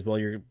him, he says, "Well,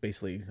 you're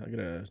basically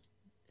you're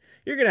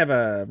gonna have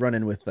a run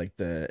in with like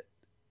the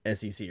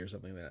SEC or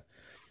something like that."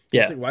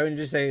 Yeah. Like, why wouldn't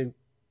you just say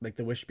like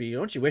the wish be?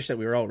 Don't you wish that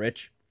we were all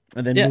rich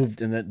and then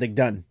moved and then they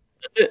done?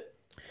 That's it.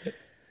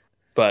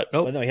 But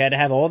nope. But no, he had to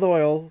have all the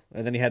oil,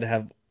 and then he had to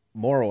have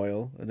more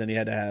oil, and then he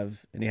had to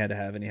have, and he had to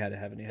have, and he had to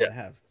have, and he had to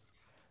have.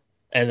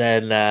 And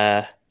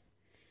then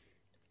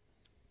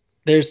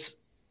there's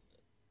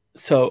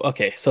so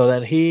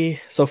then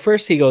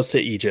first he goes to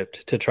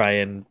Egypt to try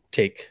and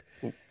take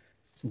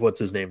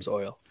what's his name's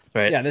oil,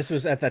 right? Yeah, this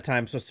was at that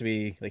time supposed to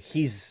be like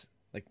he's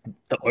like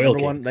the oil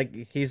king. One,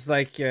 like he's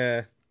like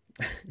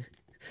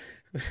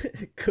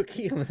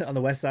Cookie on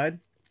the west side.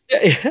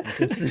 Yeah.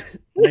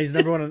 He's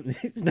number one.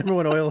 He's number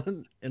one oil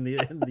in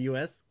the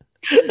U.S.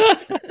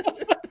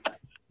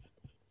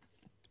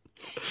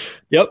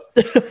 Yep.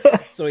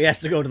 So he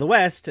has to go to the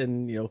west,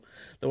 and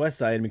the west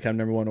side, and become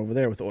number one over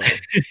there with oil.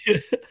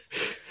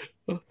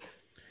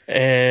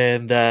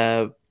 And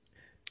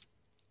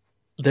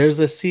there's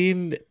a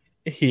scene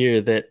here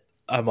that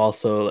I'm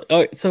also.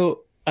 Oh,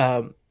 so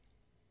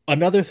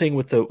another thing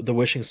with the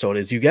wishing stone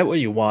is you get what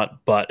you want,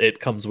 but it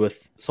comes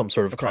with some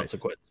sort of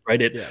consequence,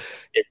 right? It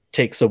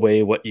takes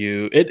away what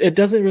you. It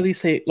doesn't really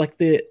say, like,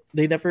 they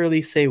never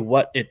really say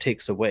what it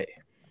takes away,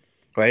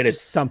 right? It's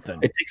something.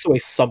 It takes away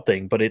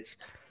something, but it's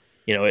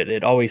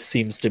it always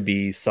seems to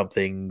be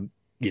something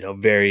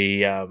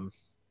very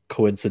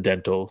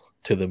coincidental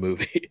to the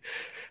movie.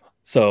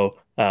 So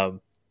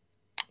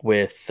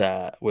with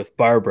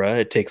Barbara,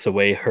 it takes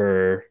away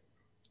her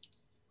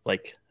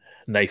like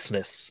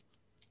niceness,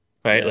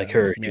 right? Like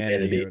her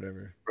humanity, or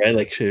whatever. Right?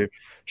 Like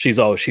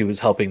she was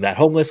helping that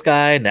homeless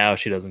guy. Now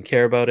she doesn't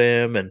care about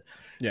him, and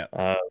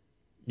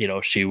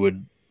she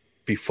would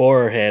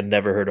beforehand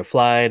never hurt a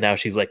fly. Now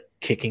she's like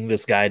kicking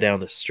this guy down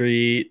the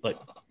street, like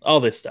all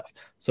this stuff.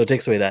 So it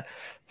takes away that.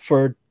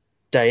 For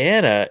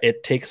Diana,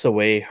 it takes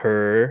away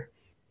her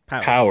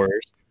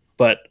powers,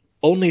 but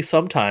only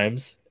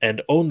sometimes,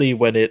 and only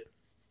when it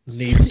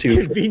needs to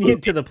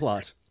convenient to the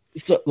plot.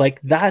 So like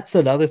that's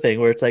another thing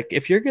where it's like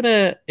if you're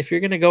gonna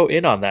go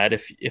in on that,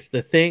 if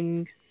the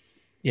thing,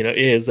 you know,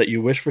 is that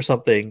you wish for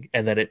something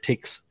and then it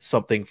takes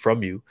something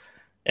from you,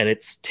 and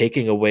it's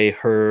taking away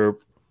her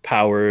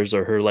powers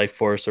or her life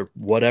force or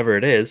whatever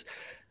it is,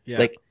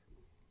 like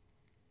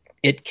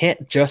it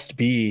can't just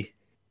be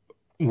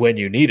when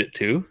you need it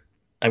to.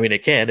 I mean,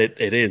 it can. It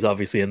is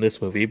obviously in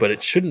this movie, but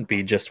it shouldn't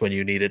be just when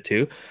you need it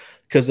to,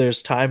 because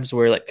there's times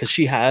where like because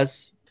she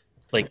has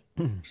like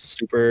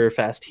super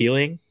fast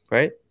healing,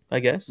 right? I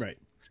guess. Right.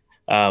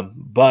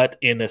 But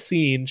in a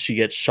scene, she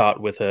gets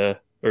shot with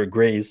or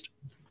grazed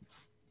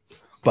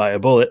by a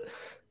bullet,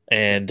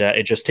 and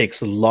it just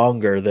takes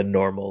longer than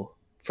normal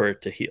for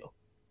it to heal.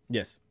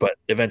 Yes. But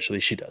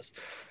eventually she does.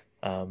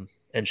 And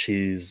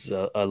she's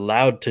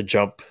allowed to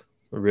jump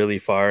really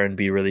far and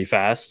be really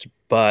fast,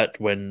 but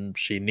when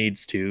she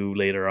needs to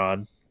later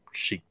on,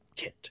 she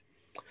can't.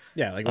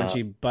 Yeah, like when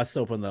she busts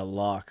open the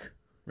lock,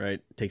 right?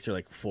 It takes her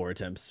like 4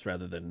 attempts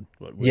rather than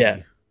what would yeah.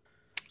 be.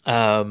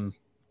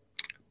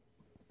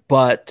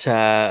 But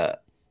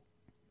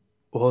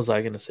what was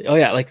I gonna say? Oh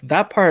yeah, like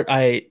that part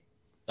I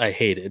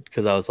hated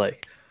because I was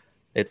like,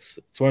 it's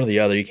one or the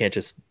other. You can't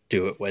just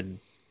do it when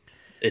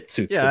it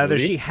suits. Yeah, the either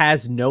movie. she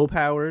has no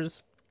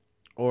powers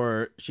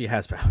or she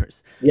has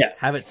powers. Yeah,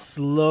 have it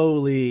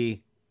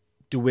slowly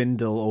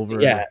dwindle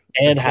over. Yeah,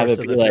 and have it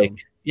be like, film.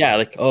 Yeah,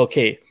 like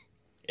okay,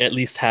 at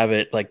least have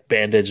it like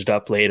bandaged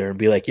up later and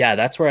be like, yeah,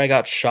 that's where I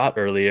got shot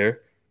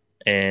earlier,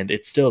 and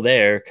it's still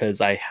there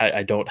because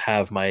I don't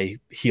have my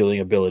healing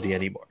ability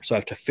anymore, so I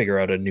have to figure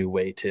out a new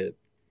way to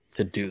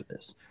do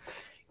this.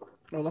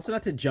 Well, also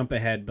not to jump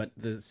ahead, but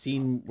the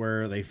scene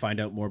where they find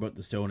out more about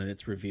the stone and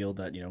it's revealed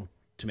that, you know,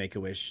 to make a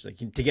wish, like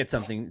to get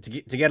something, to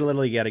get a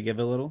little, you got to give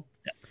a little.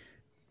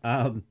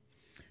 Yeah.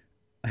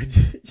 I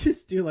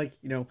just do like,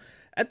 you know,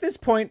 at this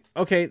point,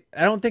 okay,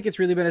 I don't think it's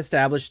really been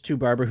established to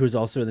Barbara, who's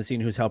also in the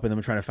scene, who's helping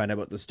them trying to find out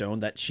about the stone,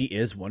 that she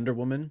is Wonder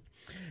Woman.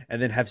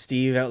 And then have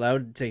Steve out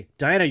loud say,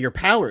 Diana, your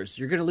powers,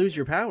 you're going to lose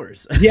your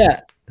powers.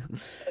 Yeah.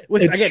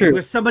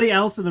 with somebody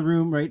else in the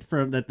room, right,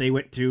 from that they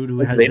went to who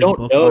has they this don't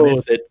book know on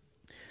it. That,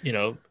 you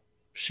know,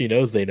 she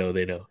knows they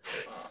know.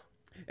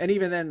 And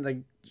even then, like,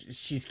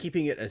 she's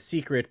keeping it a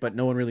secret, but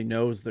no one really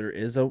knows there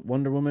is a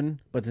Wonder Woman.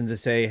 But then to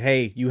say,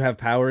 hey, you have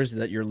powers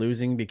that you're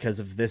losing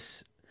because of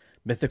this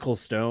mythical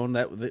stone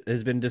that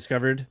has been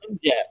discovered.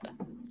 Yeah.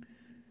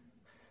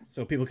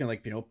 So people can,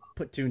 like, you know,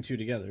 put 2 and 2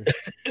 together.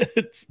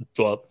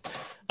 Well,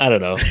 I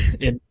don't know.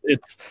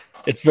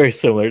 It's very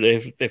similar.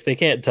 If they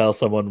can't tell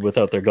someone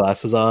without their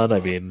glasses on, I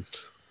mean,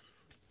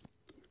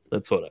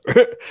 that's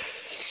whatever.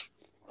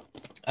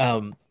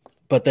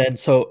 But then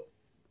so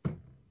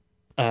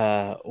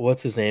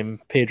what's his name?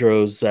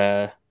 Pedro's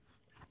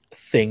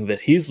thing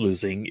that he's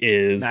losing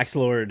is Max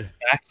Lord.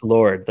 Max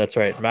Lord, that's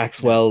right.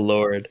 Maxwell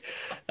Lord.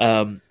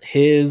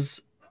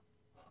 His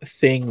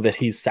thing that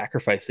he's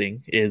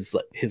sacrificing is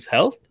like his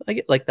health. I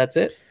get like that's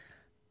it.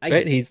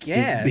 Right? He's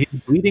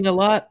bleeding a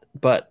lot,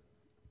 but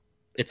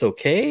it's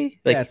okay.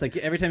 Like, yeah, it's like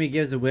every time he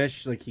gives a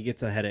wish, like he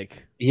gets a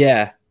headache.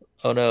 Yeah.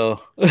 Oh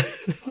no.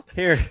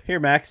 Here,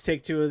 Max,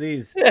 take 2 of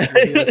these.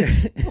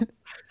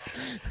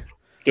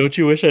 Don't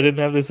you wish I didn't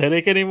have this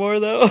headache anymore,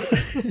 though?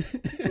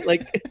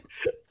 Like,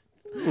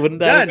 wouldn't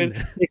that have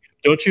been? Like,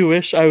 don't you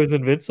wish I was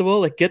invincible?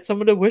 Like, get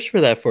someone to wish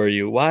for that for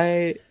you.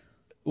 Why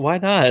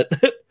not?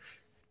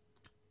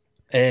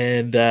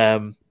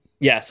 And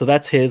yeah, so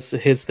that's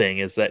his thing,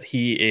 is that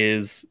he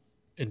is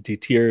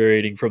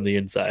deteriorating from the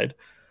inside.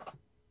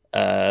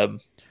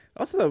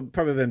 Also, that would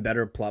probably been a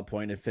better plot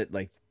point if it,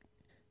 like,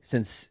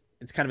 since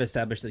it's kind of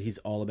established that he's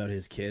all about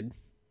his kid,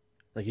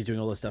 like he's doing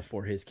all this stuff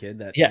for his kid,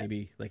 that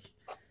maybe like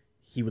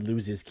he would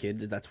lose his kid.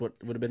 That's what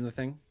would have been the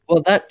thing.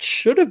 Well, that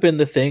should have been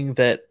the thing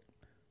that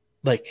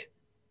like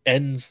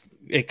ends.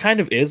 It kind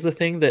of is the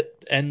thing that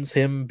ends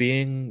him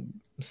being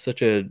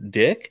such a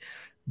dick,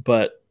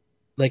 but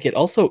like it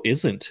also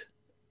isn't.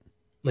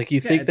 Like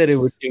you think that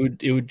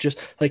it would just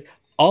like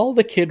all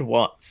the kid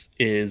wants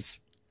is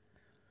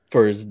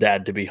for his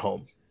dad to be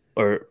home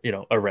or, you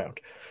know, around.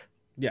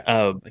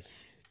 Yeah. Like,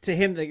 to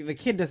him, the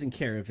kid doesn't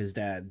care if his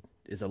dad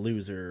is a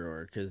loser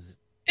or because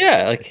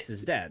like it's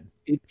his dad.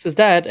 It's his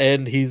dad,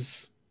 and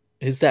he's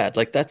his dad.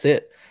 Like that's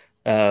it.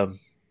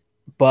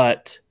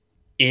 But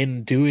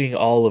in doing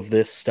all of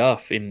this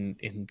stuff,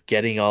 in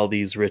getting all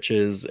these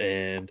riches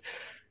and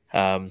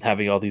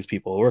having all these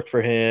people work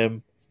for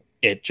him,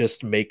 it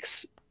just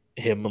makes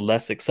him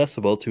less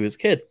accessible to his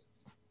kid.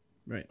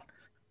 Right.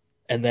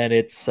 And then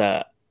it's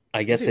I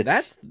guess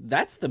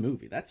that's the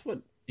movie. That's what.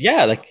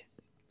 Yeah, like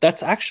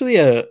that's actually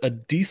a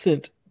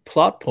decent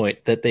plot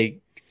point that they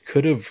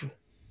could have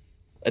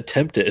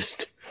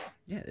attempted.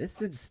 Yeah, it's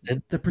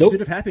the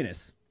pursuit of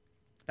happiness.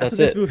 That's what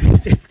this movie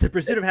is. It's the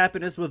pursuit of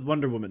happiness with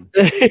Wonder Woman.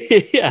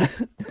 Yeah.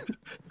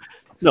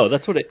 No,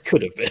 that's what it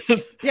could have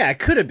been. Yeah, it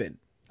could have been.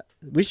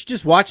 We should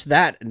just watch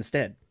that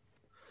instead.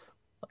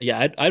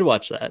 Yeah, I'd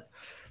watch that.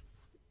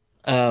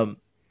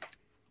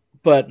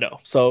 But no,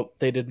 so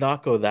they did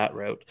not go that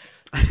route.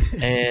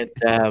 And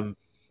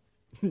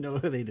no,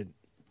 they didn't.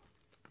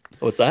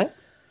 What's that?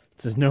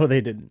 It says no,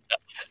 they didn't.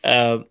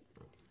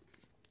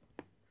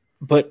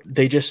 But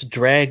they just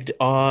dragged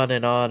on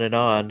and on and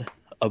on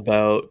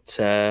about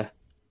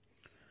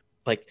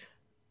like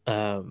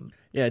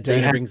yeah,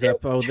 Diana brings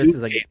up, oh, this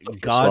is like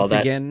gods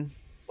again.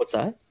 What's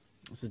that?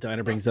 This is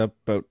Diana brings up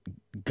about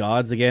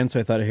gods again. So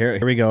I thought,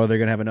 here we go. They're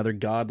gonna have another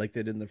god like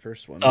they did in the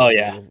first one. Oh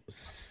yeah,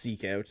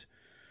 seek out.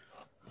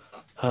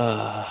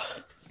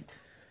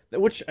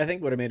 Which I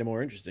think would have made it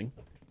more interesting.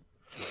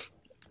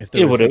 If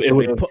there was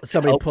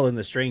somebody pulling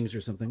the strings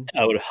or something,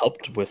 I would have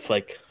helped with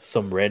like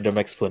some random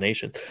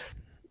explanation.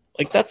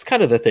 Like that's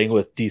kind of the thing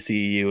with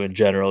DCEU in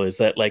general, is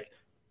that like,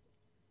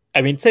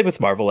 I mean, same with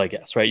Marvel, I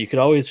guess, right? You could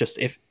always just,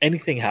 if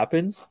anything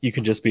happens, you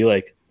can just be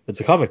like, it's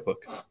a comic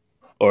book,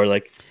 or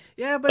like,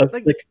 yeah, but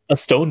like a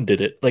stone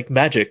did it, like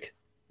magic.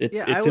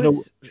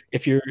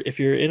 If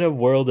you're in a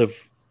world of,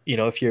 you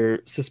know, if you're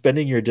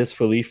suspending your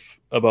disbelief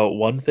about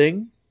one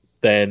thing,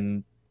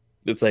 then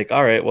it's like,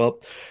 all right, well,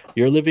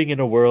 you're living in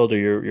a world, or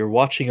you're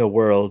watching a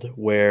world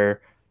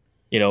where,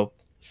 you know,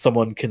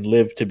 someone can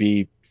live to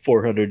be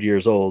 400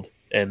 years old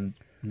and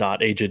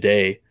not age a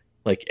day.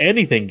 Like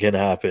anything can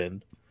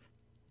happen.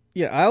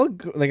 Yeah, I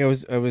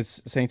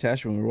was saying to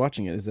Ash when we were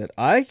watching it, is that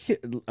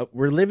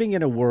we're living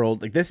in a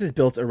world, like, this is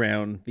built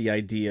around the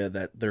idea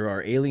that there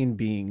are alien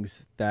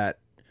beings that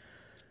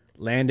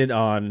landed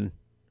on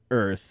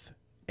Earth,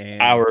 and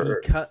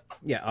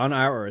on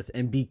our Earth,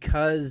 and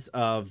because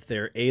of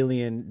their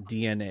alien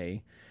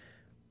DNA,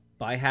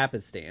 by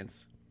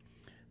happenstance,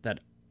 that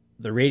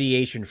the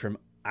radiation from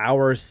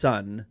our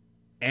sun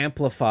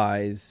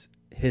amplifies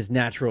his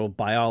natural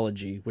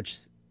biology, which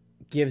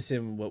gives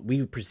him what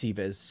we perceive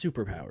as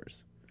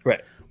superpowers.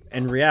 Right.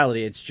 In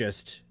reality, it's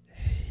just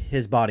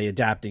his body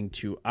adapting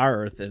to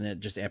our Earth, and it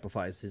just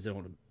amplifies his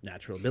own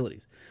natural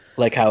abilities.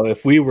 Like how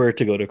if we were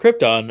to go to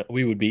Krypton,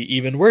 we would be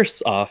even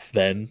worse off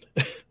than.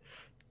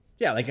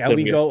 Yeah, like how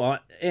we go on,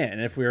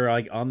 and if we were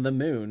like on the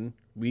moon,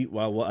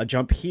 a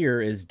jump here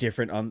is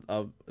different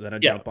than a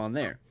jump on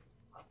there.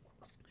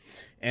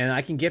 And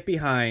I can get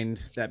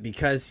behind that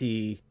because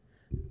he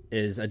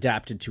is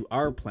adapted to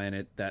our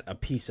planet, that a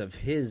piece of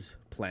his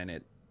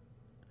planet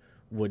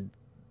would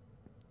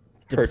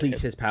deplete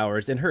his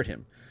powers and hurt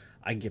him.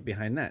 I can get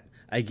behind that.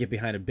 I get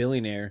behind a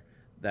billionaire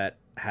that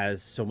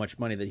has so much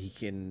money that he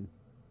can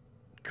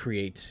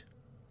create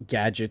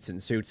gadgets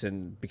and suits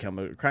and become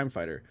a crime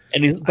fighter.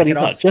 And he's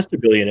not just a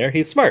billionaire;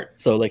 he's smart.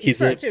 So like he's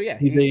smart too. Yeah,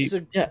 he's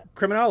a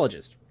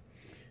criminologist.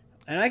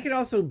 And I can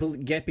also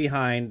get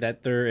behind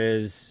that there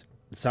is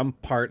some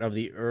part of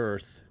the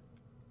Earth,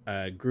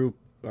 group,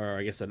 or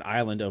I guess an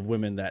island of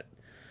women that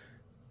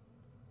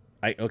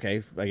I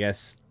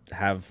guess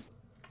have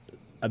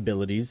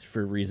abilities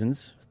for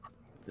reasons.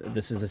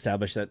 This is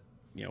established that,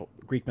 you know,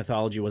 Greek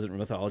mythology wasn't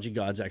mythology.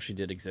 Gods actually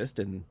did exist,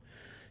 and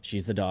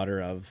she's the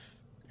daughter of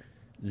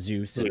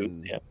Zeus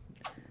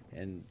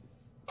and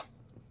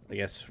I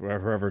guess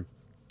whoever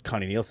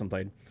Connie Nielsen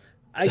played.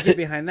 I get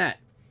behind that.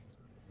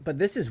 But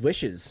this is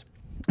wishes.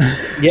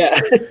 Yeah.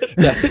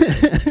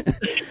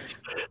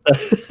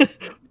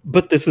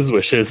 But this is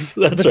wishes.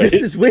 That's right.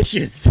 This is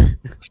wishes.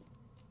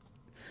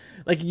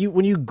 Like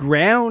when you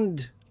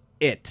ground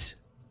it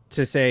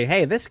to say,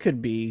 hey, this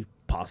could be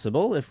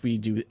possible if we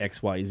do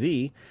X, Y,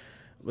 Z,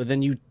 but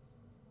then you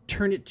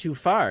turn it too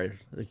far.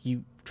 Like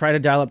you try to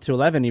dial up to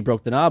 11, you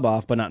broke the knob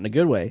off, but not in a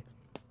good way.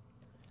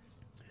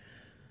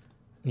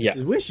 This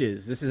is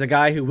wishes. This is a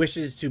guy who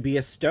wishes to be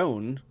a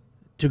stone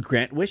to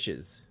grant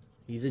wishes.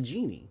 He's a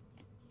genie.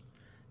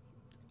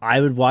 I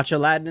would watch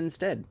Aladdin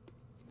instead.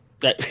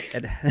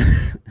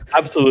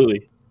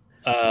 Absolutely.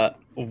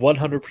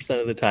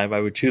 100% of the time, I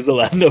would choose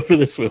Aladdin over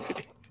this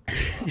movie.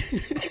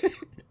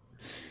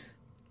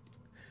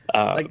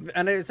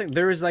 And I was saying,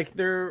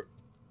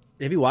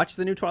 have you watched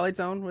the new Twilight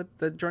Zone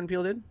that Jordan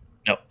Peele did?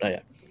 No, not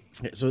yet.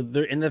 So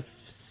they're in the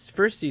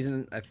first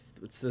season.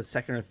 It's the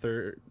second or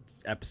third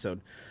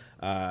episode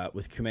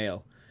with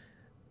Kumail.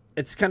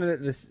 It's kind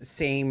of the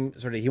same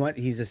sort of.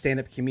 He's a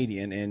stand-up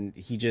comedian, and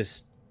he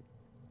just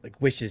like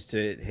wishes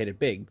to hit it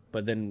big.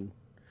 But then,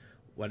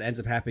 what ends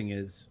up happening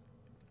is,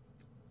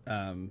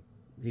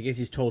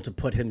 he's told to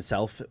put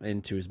himself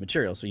into his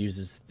material, so he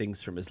uses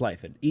things from his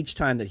life. And each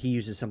time that he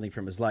uses something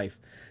from his life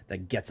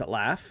that gets a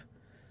laugh,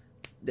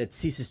 that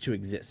ceases to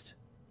exist.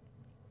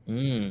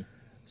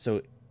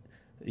 So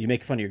you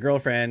make fun of your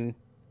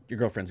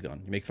girlfriend's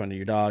gone. You make fun of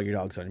your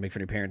dog's gone. You make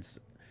fun of your parents.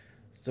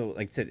 So,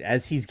 like I said,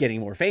 as he's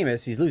getting more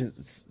famous, he's losing.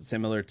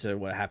 Similar to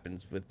what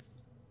happens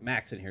with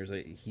Max in here. Is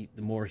like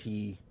the more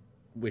he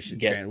wishes,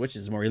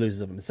 the more he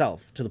loses of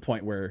himself, to the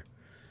point where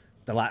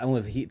the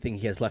only thing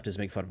he has left is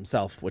make fun of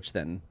himself, which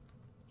then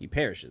he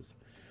perishes.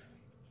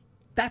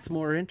 That's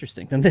more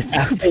interesting than this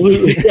movie.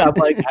 Absolutely. Yeah, I'm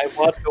like, I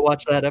want to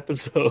watch that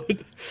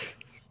episode.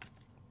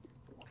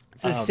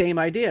 It's the same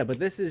idea, but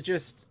this is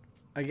just,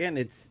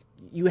 again,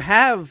 you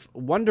have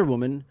Wonder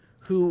Woman,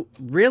 who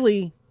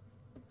really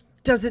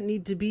doesn't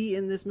need to be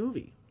in this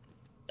movie.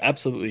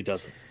 Absolutely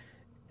doesn't.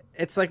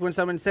 It's like when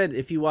someone said,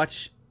 if you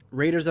watch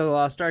Raiders of the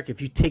Lost Ark,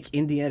 if you take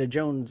Indiana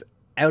Jones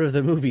out of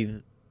the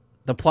movie,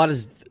 the plot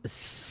is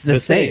the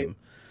same.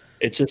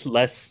 It's just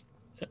less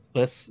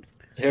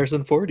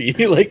Harrison Fordy.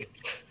 Like,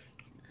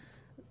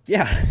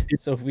 yeah.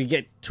 So if we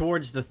get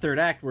towards the third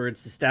act where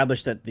it's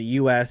established that the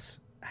U.S.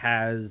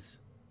 has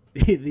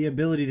the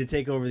ability to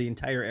take over the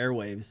entire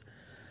airwaves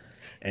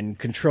and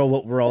control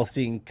what we're all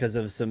seeing because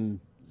of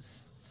some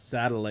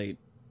satellite.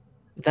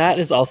 That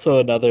is also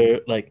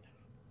another, like,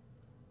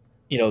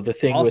 you know, the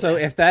thing. Also,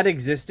 if that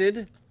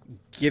existed,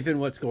 given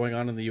what's going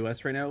on in the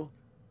U.S. right now,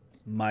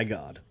 my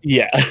God.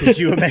 Yeah. Could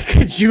you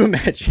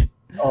imagine?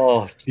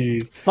 Oh,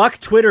 jeez. Fuck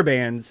Twitter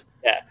bans.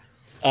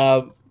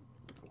 Yeah.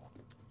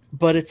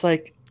 But it's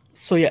like,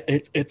 so yeah,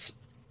 it's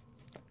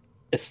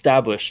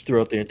established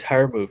throughout the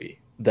entire movie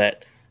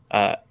that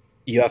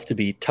you have to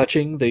be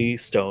touching the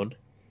stone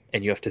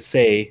and you have to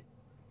say,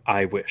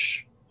 I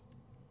wish.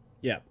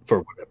 Yeah. For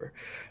whatever.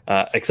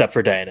 Except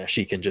for Diana.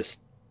 She can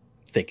just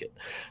think it.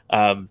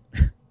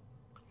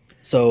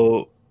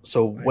 So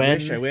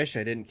when I wish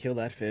I didn't kill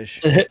that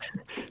fish.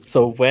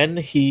 So when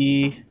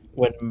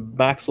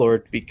Max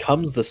Lord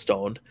becomes the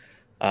stone,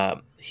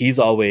 he's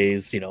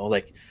always, you know,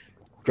 like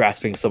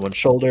grasping someone's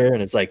shoulder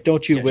and it's like,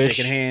 don't you wish,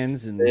 shaking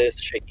hands and this,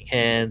 shaking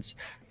hands,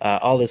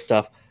 all this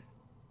stuff.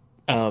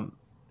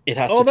 It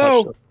has to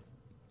Although touch them.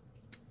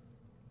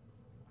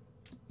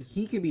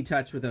 He can be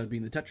touched without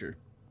being the toucher.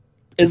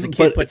 The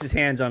kid puts his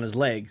hands on his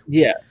leg.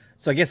 Yeah.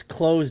 So I guess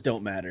clothes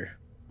don't matter.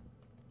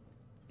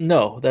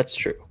 No, that's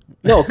true.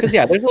 No, because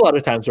yeah, there's a lot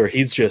of times where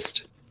he's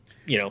just,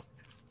 you know,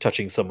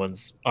 touching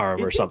someone's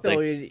arm or something.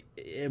 Though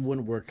it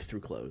wouldn't work through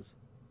clothes.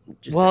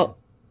 Just well,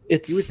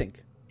 saying. You would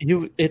think.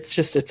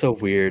 It's so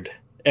weird.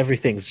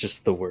 Everything's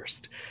just the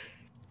worst.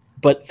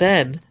 But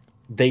then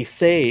they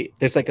say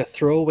there's like a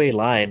throwaway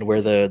line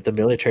where the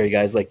military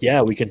guy's like,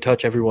 yeah, we can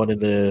touch everyone in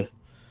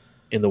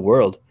the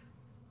world.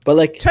 But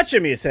like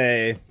touching me,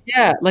 say.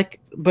 Yeah, like,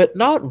 but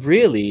not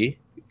really,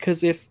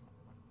 because if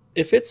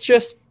it's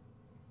just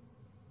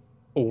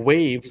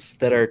waves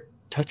that are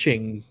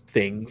touching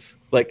things,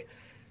 like,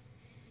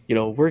 you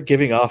know, we're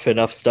giving off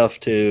enough stuff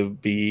to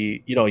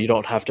be, you know, you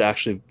don't have to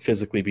actually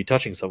physically be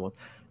touching someone.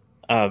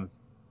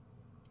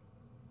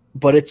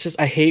 But it's just,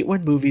 I hate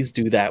when movies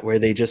do that where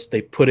they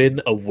put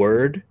in a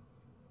word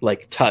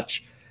like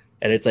touch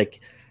and it's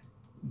like,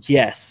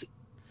 yes,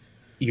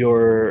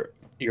 you're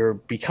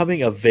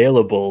becoming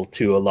available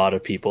to a lot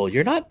of people.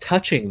 You're not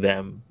touching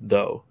them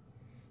though.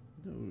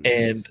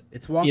 And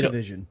it's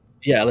WonkaVision.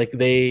 Yeah, like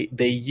they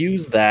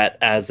use that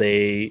as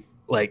a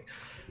like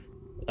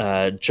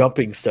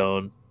stepping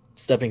stone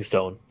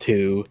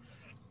to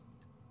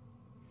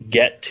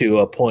get to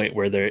a point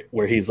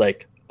where he's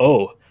like,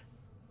 oh,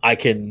 I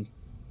can,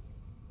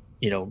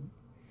 you know,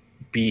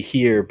 be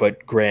here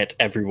but grant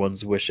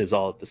everyone's wishes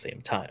all at the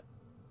same time.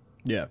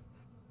 Yeah.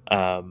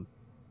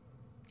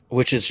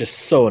 Which is just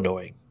so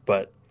annoying,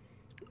 but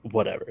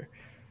whatever.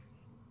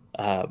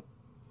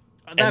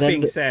 That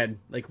being said,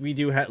 like we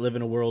do live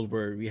in a world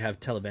where we have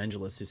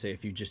televangelists who say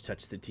if you just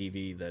touch the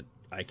TV that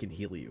I can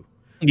heal you.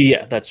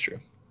 Yeah, that's true.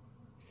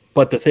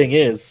 But the thing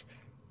is,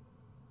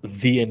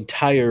 the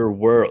entire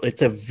world,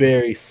 it's a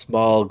very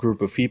small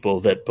group of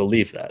people that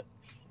believe that.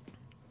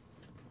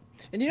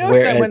 And you notice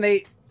that when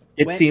they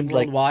went seemed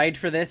worldwide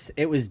for this,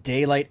 it was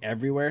daylight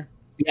everywhere.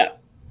 Yeah.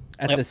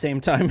 At the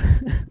same time.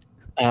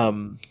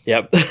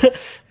 Yep.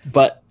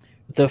 But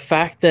the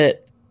fact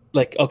that,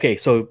 like, okay,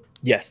 so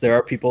yes, there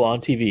are people on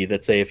TV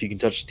that say if you can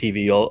touch the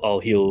TV, I'll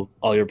heal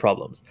all your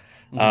problems.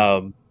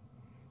 Mm-hmm.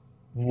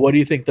 What do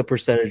you think the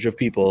percentage of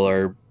people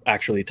are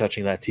actually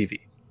touching that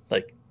TV?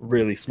 Like,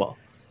 really small.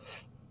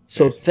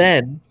 So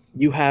then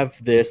you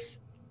have this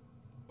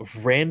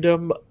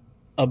random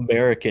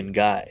American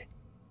guy,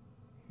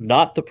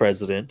 not the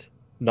president,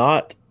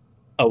 not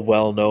a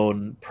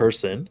well-known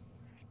person,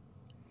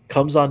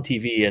 comes on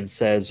TV and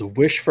says,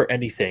 wish for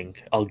anything,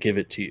 I'll give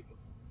it to you.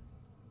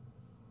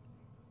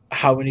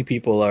 How many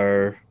people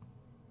are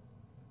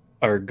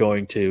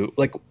going to,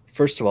 like,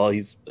 first of all,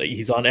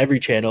 he's on every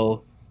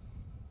channel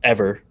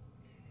ever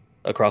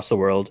across the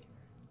world,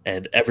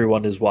 and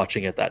everyone is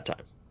watching at that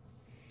time.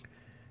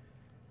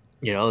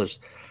 You know, there's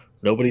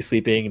nobody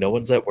sleeping, no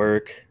one's at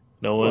work,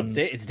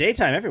 it's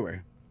daytime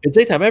everywhere. It's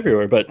daytime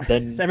everywhere, but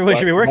then everyone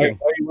should be working.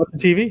 Why are you watching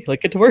TV?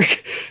 Like, get to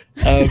work.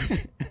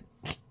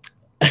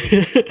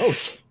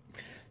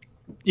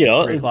 You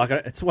know,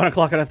 it's 1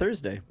 o'clock on a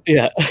Thursday.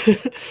 Yeah.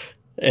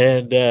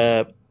 And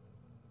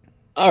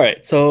all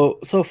right, so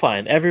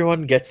fine,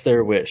 everyone gets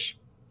their wish.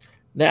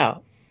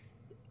 Now,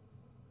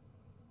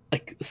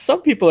 like,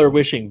 some people are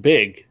wishing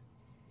big,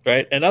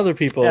 right? And other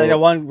people, yeah,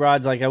 one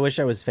Rod's like, I wish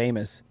I was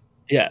famous.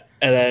 Yeah,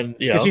 and then,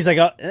 you know, she's like,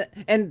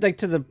 and like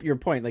to your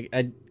point, like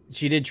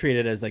she did treat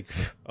it as like,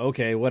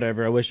 okay,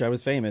 whatever. I wish I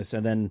was famous,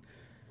 and then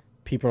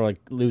people are like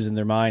losing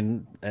their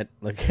mind at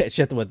like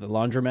she had to, the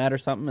laundromat or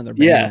something, and they're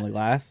banging on the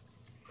glass.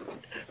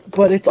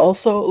 But it's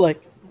also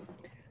like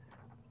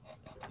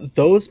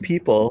those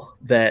people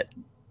that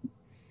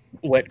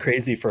went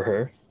crazy for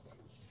her,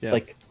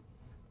 like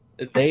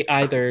they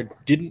either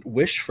didn't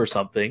wish for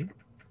something.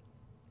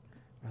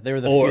 They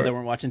were the few that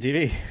weren't watching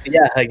TV.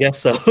 Yeah, I guess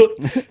so.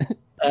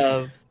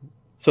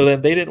 So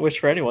then they didn't wish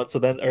for anyone. So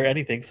then, or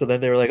anything. So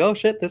then they were like, "Oh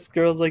shit, this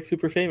girl's like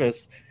super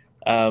famous."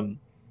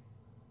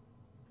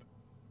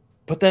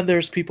 But then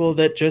there's people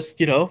that just,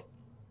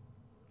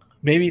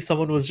 maybe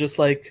someone was just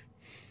like,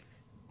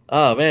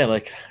 oh man,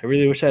 like I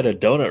really wish I had a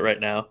donut right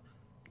now.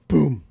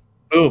 Boom.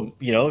 Boom,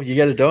 you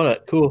get a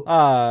donut, cool.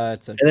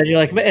 It's and then you're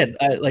like, man,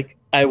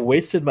 I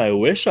wasted my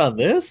wish on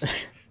this.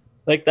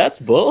 Like that's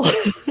bull.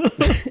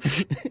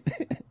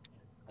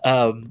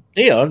 And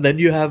then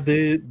you have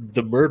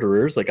the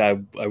murderers. Like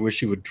I wish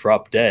he would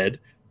drop dead.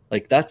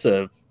 Like that's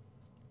a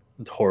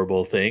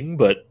horrible thing,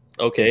 but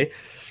okay.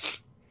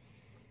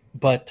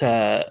 But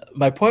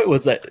my point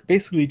was that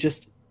basically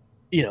just,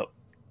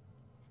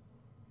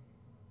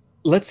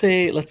 let's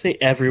say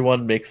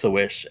everyone makes a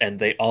wish and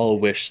they all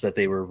wish that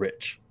they were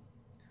rich.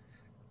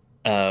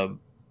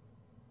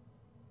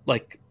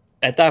 Like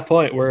at that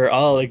point we're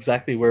all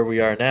exactly where we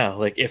are now.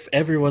 Like if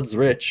everyone's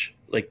rich,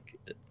 like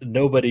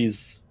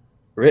nobody's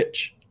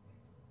rich.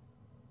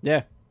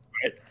 Yeah.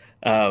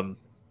 Right.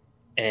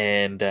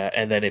 And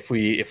then if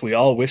we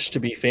all wish to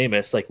be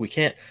famous, like we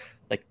can't,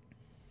 like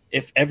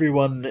if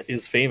everyone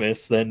is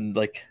famous, then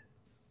like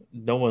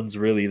no one's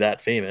really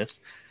that famous.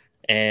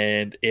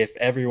 And if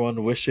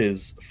everyone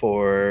wishes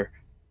for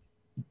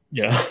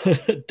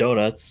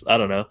donuts, I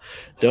don't know,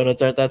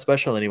 donuts aren't that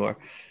special anymore.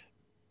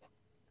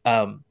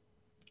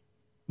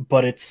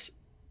 But it's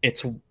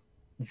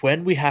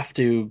when we have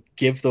to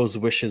give those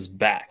wishes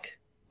back,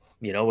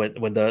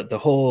 when the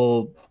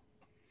whole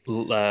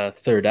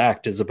third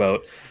act is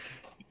about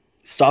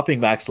stopping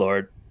Max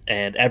Lord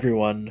and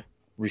everyone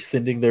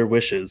rescinding their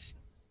wishes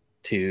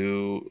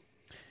to,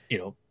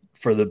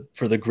 for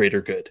the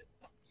greater good.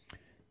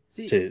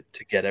 See, to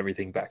get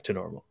everything back to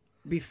normal.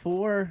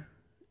 Before,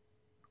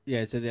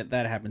 so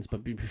that happens,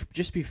 but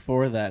just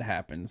before that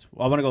happens,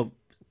 I want to go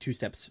 2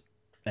 steps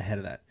ahead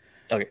of that.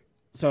 Okay.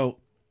 So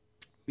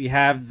we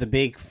have the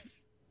big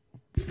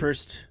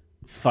first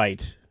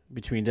fight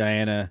between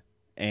Diana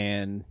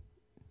and,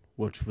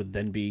 which would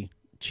then be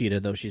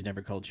Cheetah, though she's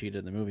never called Cheetah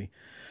in the movie,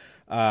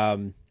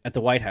 at the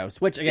White House.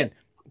 Which again,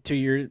 to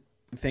your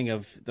thing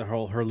of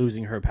her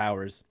losing her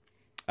powers,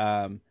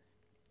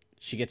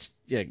 she gets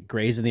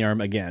grazed in the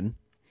arm again.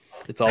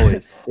 It's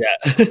always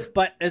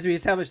But as we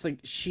established, like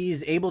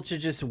she's able to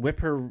just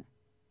whip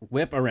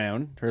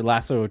around her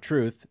lasso of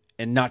truth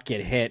and not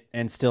get hit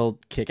and still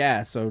kick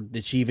ass. So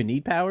did she even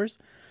need powers?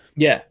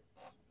 Yeah.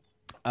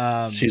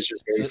 She's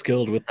just very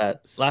skilled with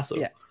that lasso.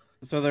 Yeah.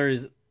 So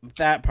there's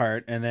that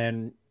part, and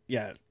then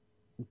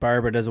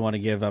Barbara doesn't want to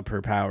give up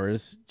her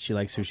powers. She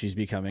likes who she's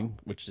becoming,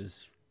 which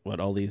is what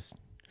all these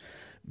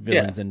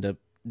villains end up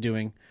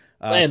doing.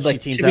 And like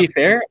to be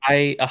fair,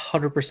 I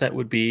 100%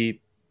 would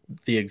be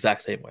the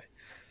exact same way.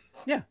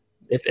 Yeah.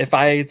 If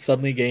I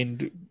suddenly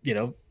gained,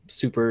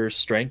 super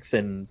strength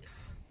and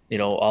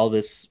all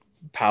this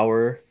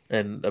power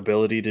and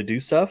ability to do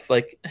stuff,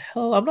 like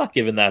hell, I'm not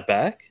giving that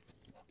back.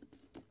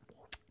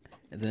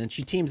 And then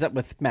she teams up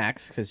with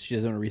Max because she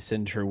doesn't want to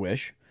rescind her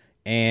wish,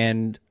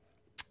 and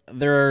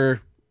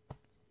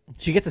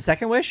she gets a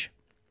second wish.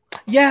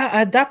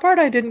 Yeah, that part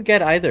I didn't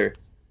get either.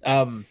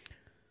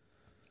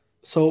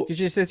 So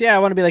she says, "Yeah, I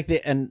want to be like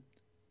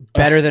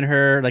better than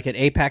her, like an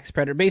apex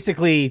predator,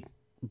 basically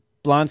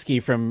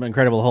Blonsky from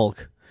Incredible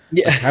Hulk."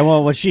 Yeah, like, I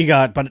want what she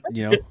got, but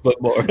but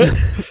more,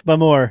 but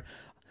more.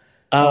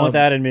 I want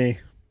that in me.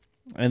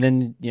 And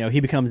then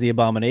he becomes the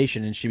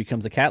Abomination, and she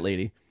becomes a cat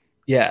lady.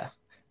 Yeah,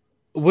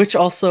 which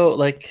also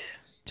like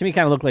to me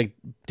kind of looked like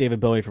David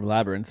Bowie from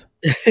Labyrinth.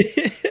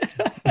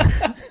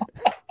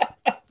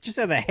 Just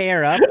have the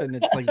hair up, and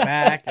it's like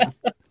back.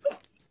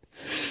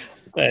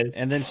 Nice.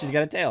 And then she's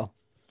got a tail.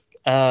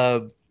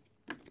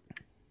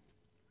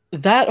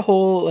 That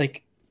whole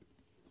like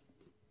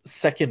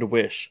second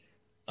wish,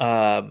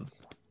 it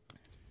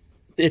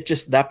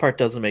just, that part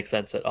doesn't make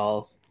sense at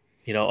all,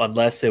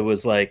 unless it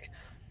was like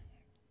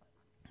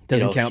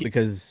doesn't count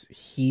because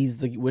he's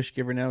the wish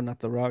giver now, not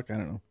the Rock. I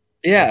don't know.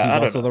 Yeah, he's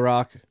also the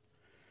Rock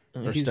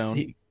or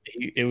Stone.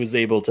 It was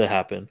able to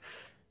happen.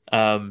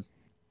 What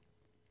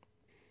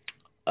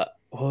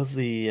was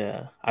the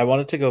I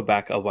wanted to go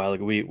back a while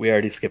ago. We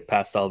already skipped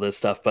past all this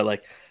stuff, but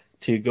like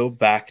to go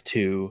back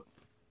to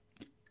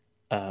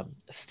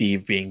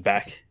Steve being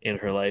back in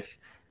her life,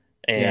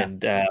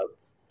 and I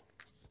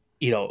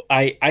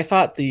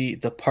thought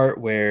the part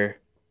where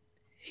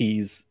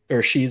she's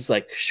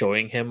like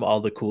showing him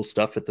all the cool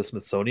stuff at the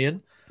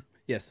Smithsonian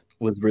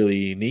was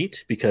really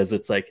neat, because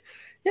it's like,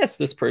 yes,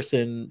 this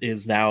person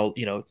is now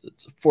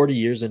 40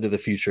 years into the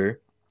future.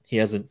 He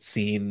hasn't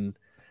seen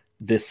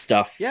this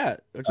stuff. Yeah,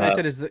 which I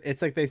said is,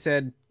 it's like they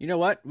said, you know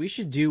what, we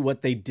should do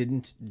what they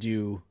didn't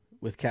do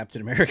with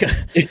Captain America.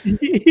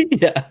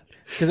 Yeah,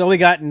 because all we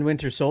got in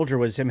Winter Soldier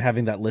was him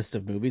having that list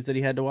of movies that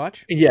he had to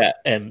watch. Yeah,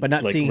 but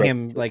not like, seeing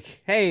him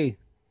like, hey,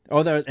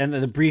 and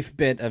the brief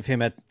bit of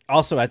him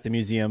also at the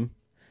museum,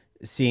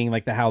 seeing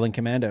like the Howling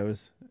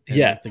Commandos.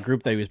 Like, the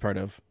group that he was part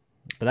of.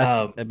 But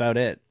that's about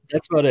it.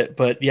 That's about it.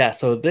 But yeah,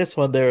 so this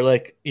one, they're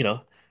like,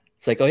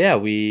 it's like, oh yeah,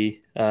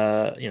 we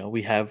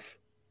we have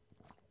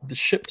the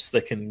ships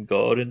that can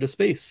go out into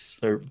space,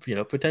 or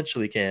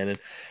potentially can, and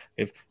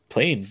we have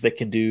planes that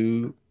can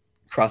do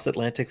cross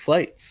Atlantic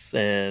flights,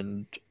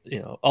 and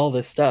all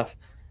this stuff.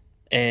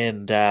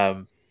 And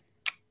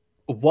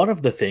one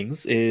of the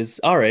things is,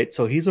 all right,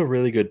 so he's a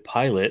really good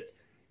pilot,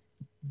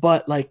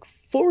 but like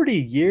 40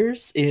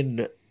 years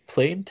in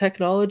plane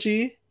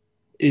technology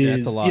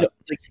it's a is, lot.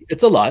 like,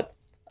 it's a lot.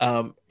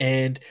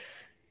 And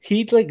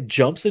he like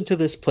jumps into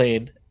this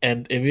plane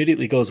and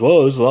immediately goes,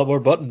 whoa, there's a lot more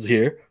buttons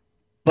here.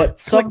 But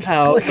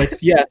somehow, click. like,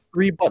 yeah,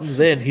 3 buttons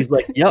in, he's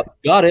like, yep,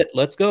 got it,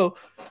 let's go.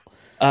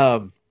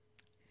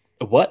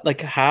 What?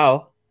 Like,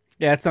 how?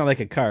 Yeah, it's not like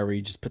a car where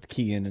you just put the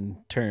key in and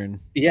turn.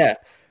 Yeah.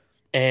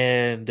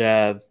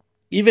 And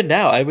even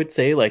now, I would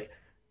say, like,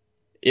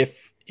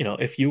 if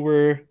you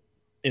were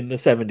in the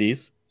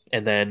 70s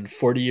and then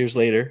 40 years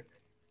later,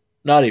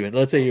 not even,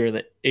 let's say you're in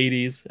the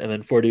 80s and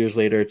then 40 years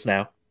later it's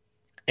now,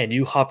 and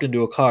you hopped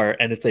into a car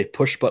and it's a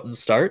push button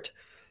start,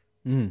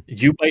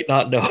 you might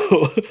not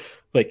know.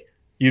 Like,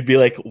 you'd be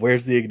like,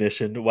 where's the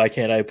ignition? Why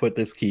can't I put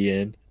this key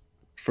in?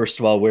 First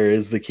of all, where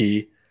is the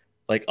key?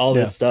 Like, all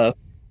this stuff.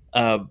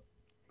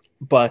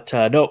 But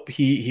no,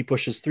 he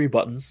pushes 3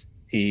 buttons.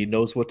 He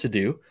knows what to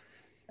do.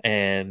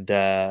 And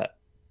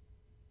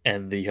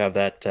you have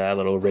that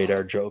little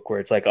radar joke where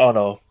it's like, oh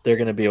no, they're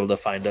going to be able to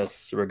find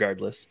us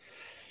regardless.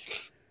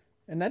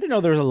 And I didn't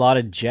know there was a lot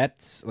of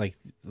jets, like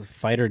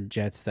fighter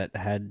jets, that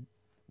had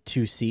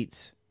 2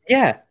 seats.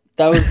 Yeah,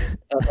 that was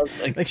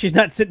like she's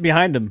not sitting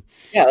behind him.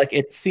 Yeah, like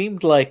it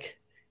seemed like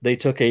they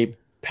took a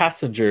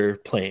passenger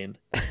plane,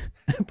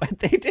 but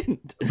they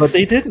didn't.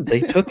 They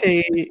took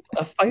a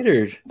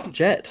fighter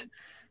jet.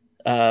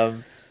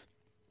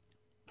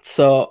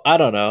 So I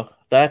don't know.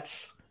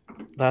 That's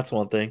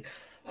one thing.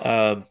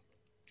 And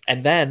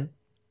then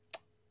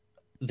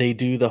they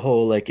do the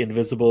whole like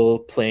invisible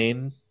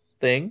plane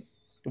thing,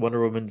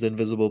 Wonder Woman's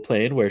invisible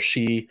plane, where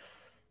she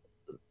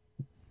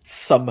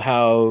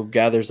somehow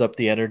gathers up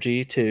the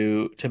energy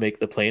to make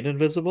the plane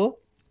invisible.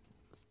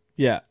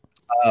 Yeah.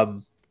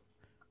 Which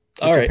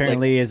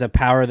apparently is a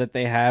power that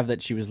they have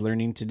that she was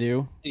learning to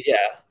do. Yeah,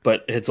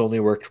 but it's only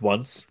worked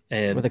once,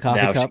 and with a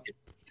coffee cup.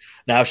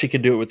 Now she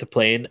can do it with the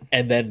plane,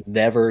 and then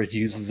never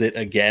uses it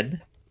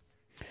again.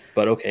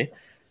 But okay.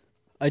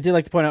 I did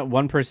like to point out,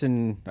 one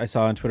person I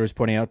saw on Twitter was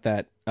pointing out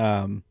that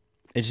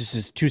it's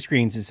just 2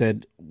 screens. It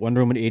said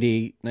Wonder Woman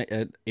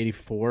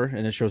 84,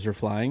 and it shows her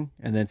flying,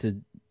 and then it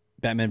said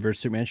Batman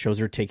vs Superman, shows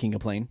her taking a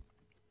plane.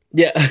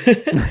 Yeah. So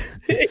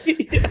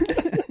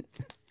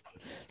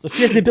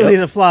she has the ability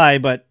to fly,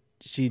 but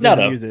she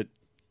doesn't use it.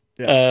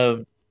 Yeah.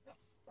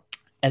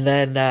 And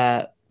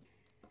then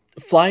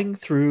flying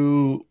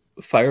through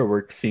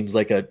fireworks seems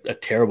like a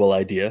terrible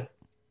idea.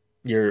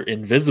 You're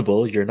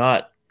invisible. You're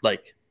not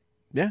like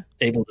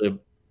able to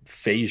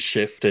phase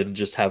shift and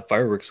just have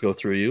fireworks go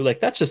through you.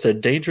 Like, that's just a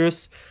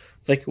dangerous.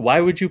 Like,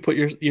 why would you put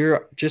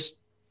you're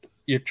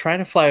trying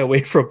to fly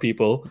away from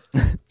people?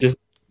 Just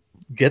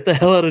get the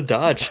hell out of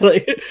Dodge.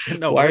 Like,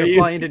 no, why are you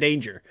flying into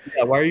danger?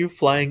 Yeah, why are you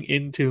flying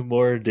into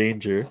more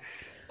danger?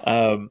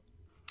 And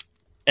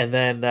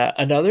then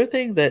another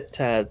thing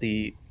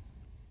that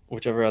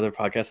whichever other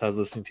podcast I was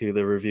listening to,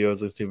 the review I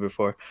was listening to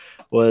before,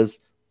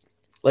 was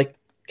like,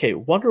 okay,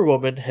 Wonder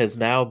Woman has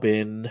now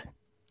been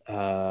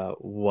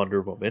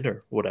Wonder Woman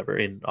or whatever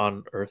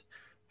on Earth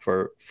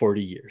for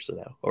 40 years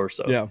now or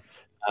so.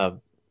 Yeah.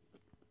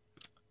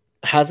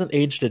 Hasn't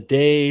aged a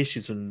day.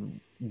 She's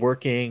been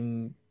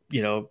working,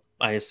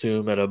 I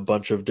assume, at a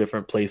bunch of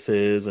different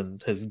places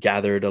and has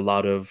gathered a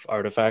lot of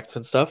artifacts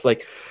and stuff.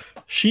 Like,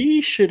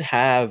 she should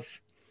have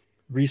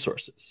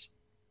resources.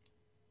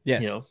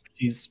 Yes.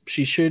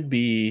 She should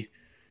be,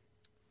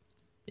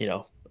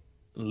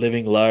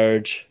 living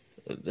large,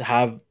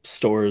 have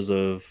stores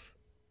of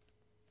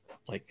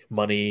like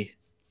money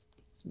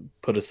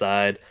put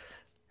aside,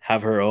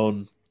 have her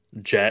own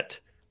jet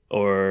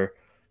or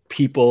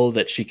people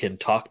that she can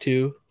talk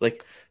to.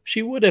 Like,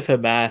 she would have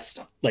amassed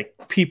like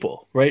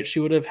people, right? She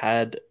would have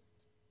had,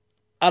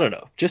 I don't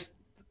know, just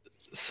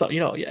so,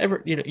 you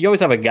always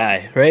have a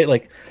guy, right?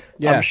 Like,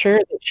 yeah. I'm sure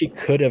that she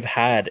could have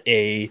had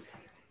a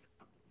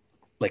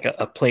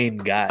plain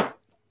guy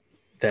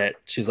that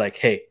she's like,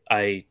 hey,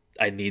 I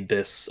need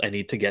this. I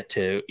need to get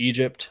to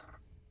Egypt.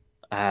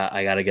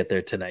 I got to get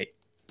there tonight.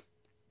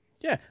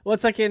 Yeah. Well,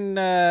 it's like in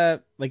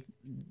like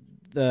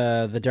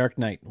the Dark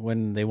Knight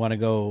when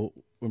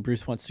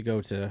Bruce wants to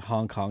go to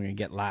Hong Kong and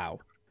get Lau,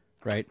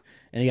 right?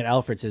 And you get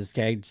Alfred says,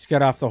 okay, just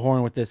got off the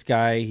horn with this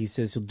guy. He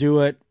says he'll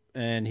do it,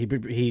 and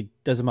he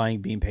doesn't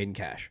mind being paid in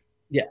cash.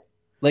 Yeah.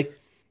 Like,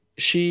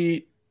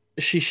 she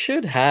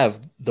should have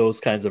those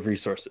kinds of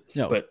resources.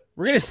 No, but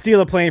we're going to steal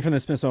a plane from the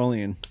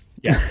Smithsonian.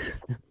 Yeah.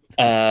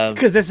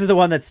 Because this is the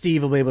one that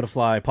Steve will be able to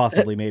fly,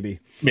 possibly, maybe.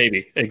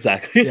 Maybe,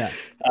 exactly. Yeah.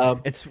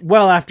 It's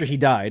well after he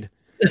died.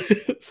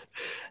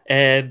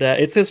 And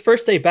it's his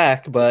first day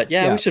back, but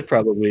we should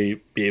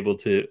probably be able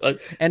to.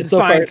 And it's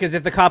fine, because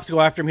if the cops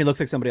go after him, he looks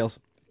like somebody else.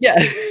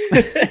 Yeah.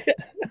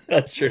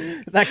 That's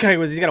true. That guy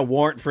he's got a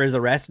warrant for his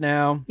arrest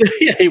now.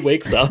 Yeah, he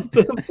wakes up.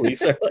 The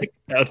police are like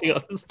pounding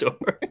on his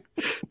door.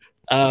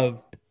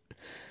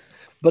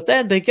 But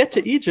then they get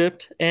to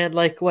Egypt, and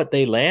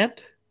they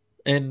land,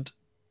 and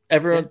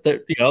everyone,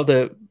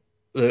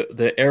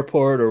 the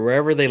airport or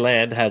wherever they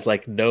land has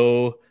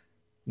no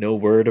no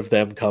word of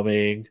them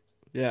coming.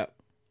 Yeah.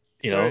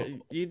 You So know,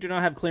 you do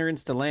not have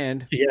clearance to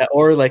land. yeah,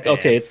 or like, Yeah,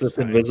 okay, it's this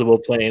fine. invisible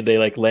plane. They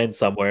like land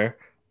somewhere.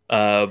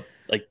 Like,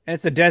 And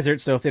it's a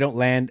desert, so if they don't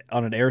land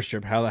on an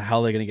airstrip, how the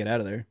hell are they going to get out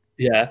of there?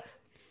 yeah,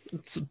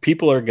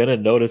 people are gonna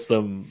notice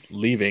them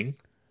leaving.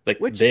 Like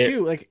Which they,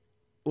 too, like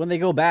when they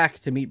go back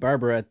to meet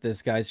Barbara at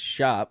this guy's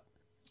shop,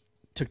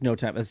 took no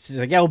time. It's just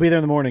like, yeah, we'll be there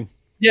in the morning.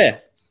 yeah.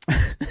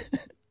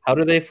 How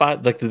do they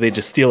find? Like, did they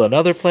just steal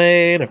another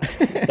plane? Or,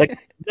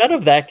 like, none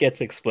of that gets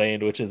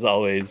explained, which is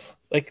always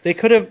like they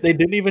could have. They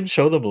didn't even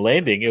show them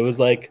landing. It was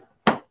like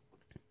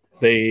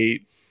they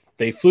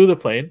flew the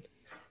plane,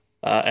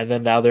 and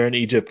then now they're in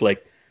Egypt,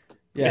 like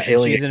Yeah,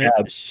 hailing she's a in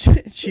cab.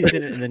 it. She's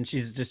in it, and then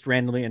she's just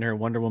randomly in her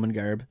Wonder Woman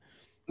garb.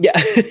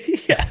 Yeah,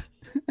 yeah.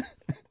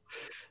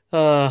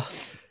 Uh,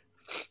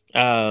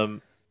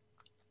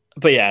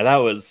 but yeah, that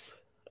was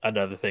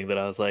another thing that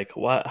I was like,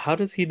 "What? How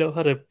does he know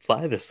how to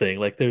fly this thing?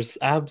 Like, there's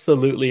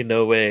absolutely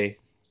no way.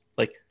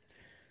 Like,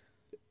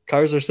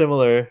 cars are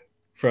similar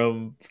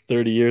from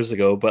 30 years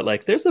ago, but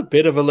like, there's a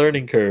bit of a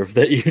learning curve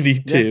that you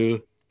need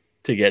to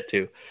get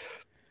to.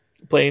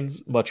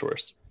 Planes, much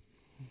worse.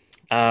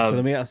 So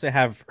then we also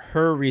have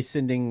her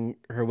rescinding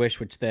her wish,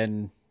 which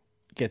then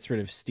gets rid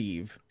of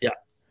Steve. Yeah.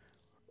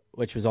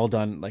 Which was all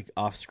done like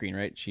off screen,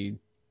 right? She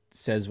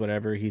says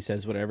whatever, he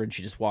says whatever, and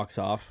she just walks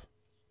off.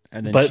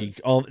 And then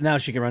now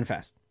she can run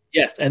fast.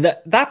 Yes, and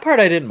that part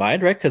I didn't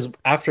mind, right? Because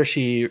after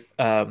she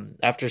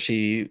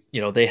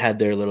you know, they had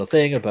their little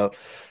thing about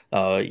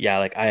yeah,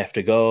 like I have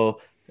to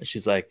go. And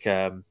she's like,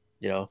 you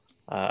know,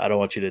 I don't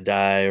want you to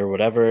die or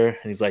whatever. And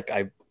he's like,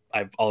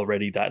 I've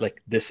already died.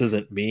 Like, this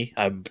isn't me.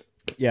 I'm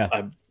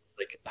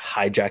like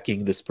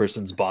hijacking this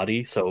person's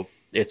body, so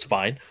it's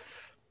fine.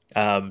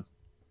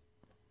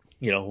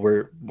 You know,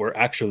 we're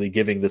actually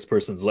giving this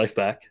person's life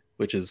back,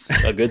 which is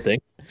a good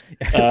thing.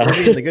 We're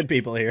being the good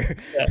people here.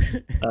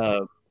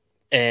 Yeah.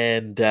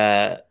 And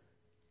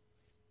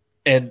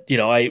you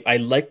know, I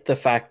like the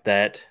fact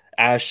that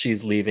as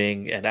she's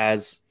leaving and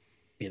as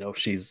you know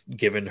she's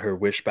given her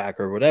wish back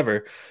or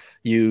whatever,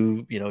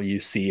 you know you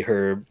see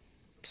her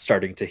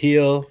starting to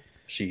heal.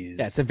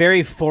 It's a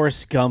very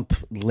Forrest Gump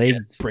leg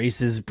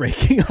braces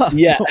breaking off.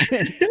 Yeah.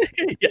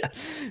 Yeah.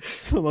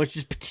 So much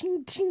just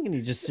ting, ting, and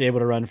he's just able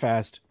to run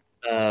fast.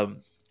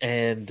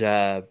 It's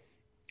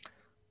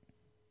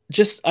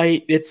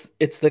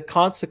the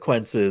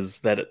consequences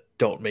that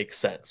don't make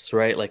sense,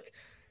 right? Like,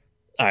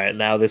 all right,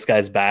 now this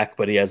guy's back,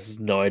 but he has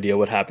no idea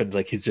what happened.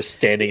 Like, he's just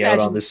standing out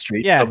on the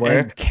street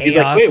somewhere. He's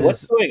like, wait,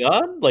 what's going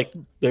on? Like,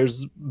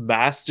 there's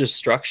mass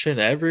destruction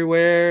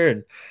everywhere,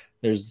 and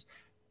there's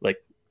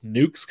like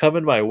nukes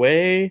coming my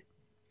way.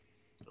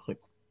 Like,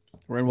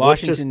 we're in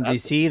Washington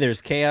D.C.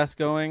 There's chaos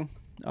going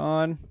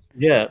on.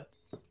 Yeah,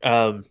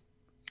 and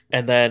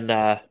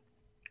then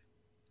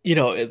you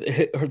know,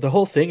 the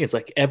whole thing is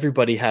like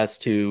everybody has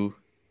to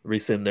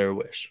rescind their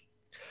wish.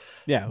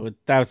 Yeah,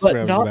 that's what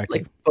I was going back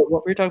to. But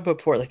what we were talking about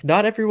before, like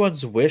not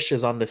everyone's wish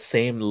is on the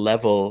same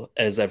level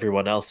as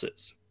everyone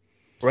else's,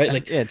 right?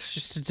 Like it's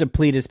just to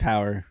deplete his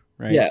power,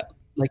 right? Yeah,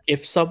 like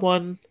if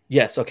someone,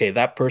 yes, okay,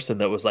 that person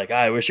that was like,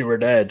 I wish you were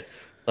dead,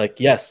 like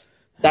yes,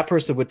 that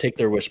person would take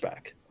their wish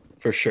back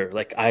for sure.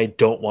 Like I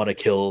don't want to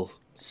kill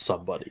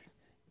somebody.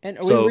 And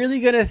are we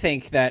really gonna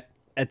think that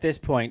at this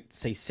point,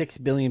 say 6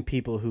 billion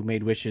people who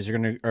made wishes are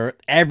gonna, or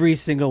every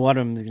single one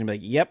of them is gonna be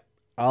like, "Yep,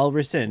 I'll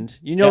rescind."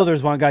 You know,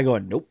 there's one guy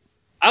going, "Nope."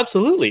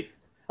 Absolutely.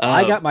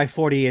 I got my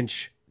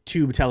 40-inch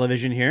tube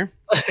television here.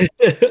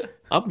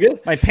 I'm good.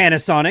 My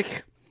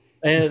Panasonic.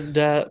 And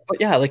but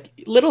yeah, like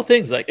little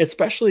things, like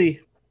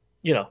especially,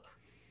 you know,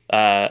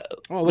 I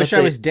wish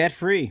I was debt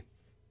free.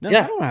 No,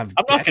 yeah, I don't have.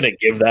 I'm not gonna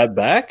give that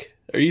back.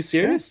 Are you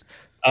serious?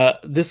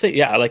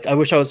 Yeah. Like I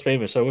wish I was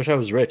famous. I wish I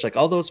was rich. Like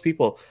all those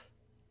people,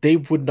 they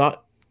would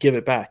not give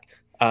it back.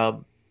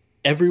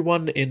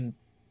 Everyone in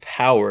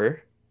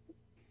power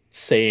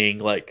saying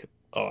like,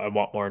 oh, I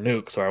want more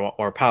nukes or I want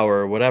more power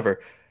or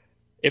whatever.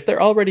 If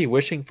they're already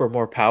wishing for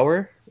more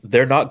power,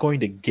 they're not going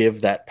to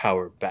give that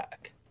power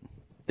back.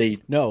 And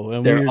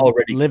they're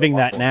already living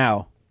that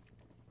now.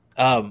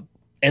 And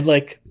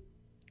like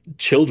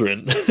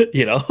children,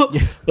 you know,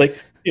 like,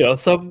 you know,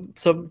 some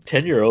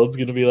 10-year-old's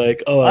going to be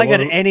like, oh, I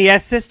got an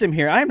NES system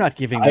here. I'm not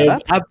giving that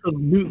up.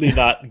 Absolutely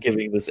not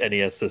giving this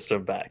NES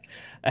system back.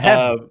 I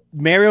have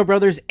Mario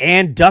Brothers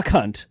and Duck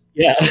Hunt.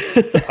 Yeah.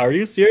 Are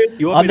you serious?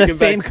 You want on me to the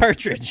same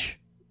cartridge?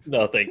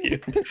 No, thank you.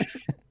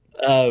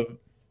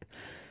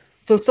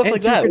 So stuff and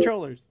like two that.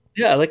 Controllers.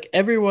 Yeah, like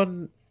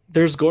everyone,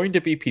 there's going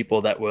to be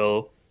people that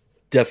will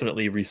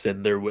definitely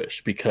rescind their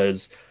wish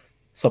because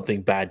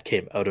something bad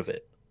came out of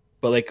it.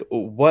 But like,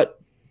 what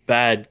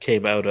bad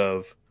came out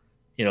of,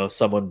 you know,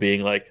 someone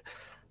being like,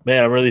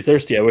 man, I'm really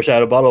thirsty. I wish I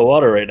had a bottle of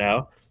water right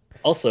now.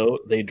 Also,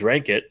 they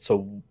drank it.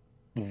 So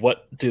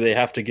what do they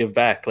have to give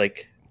back?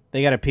 Like,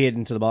 they got to pee it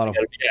into the bottle.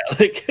 Yeah,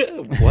 like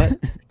what?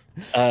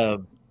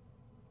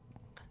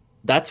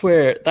 That's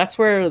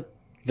where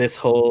this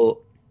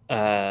whole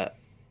I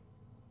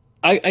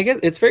guess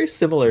it's very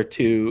similar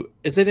to,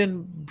 is it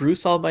in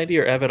Bruce Almighty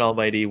or Evan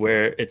Almighty,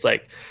 where it's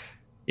like,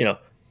 you know,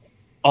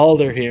 all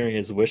they're hearing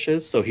is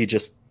wishes, so he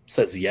just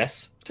says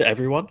yes to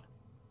everyone,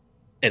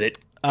 and it.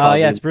 Oh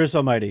yeah, it's Bruce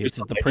Almighty. It's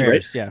the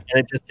prayers, right? Yeah,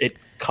 and it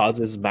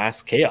causes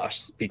mass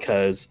chaos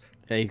because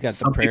he got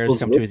the prayers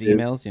come to his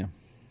emails, yeah,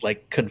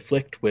 like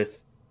conflict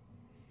with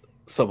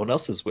someone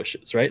else's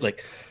wishes, right?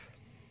 Like,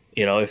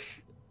 you know,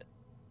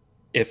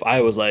 if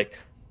I was like,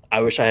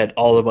 I wish I had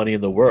all the money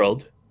in the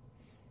world,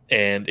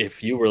 and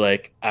if you were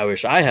like, I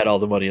wish I had all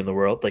the money in the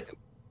world, like,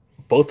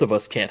 both of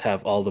us can't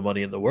have all the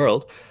money in the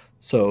world,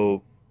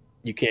 so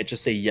you can't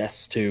just say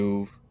yes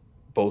to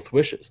both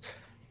wishes.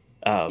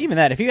 Even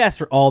that, if you ask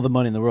for all the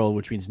money in the world,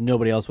 which means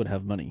nobody else would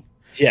have money,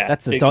 yeah,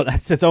 that's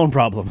its own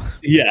problem.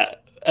 Yeah,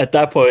 at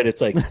that point,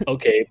 it's like,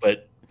 okay,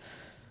 but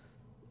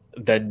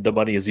then the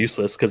money is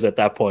useless because at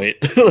that point,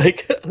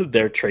 like,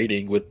 they're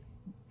trading with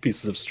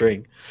pieces of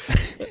string.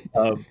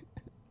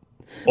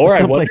 Or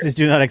some places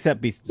do not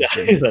accept pieces of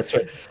string. That's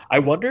right. I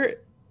wonder,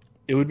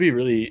 it would be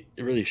really,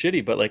 really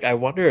shitty, but like, I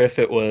wonder if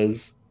it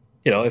was,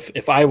 you know,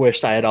 if I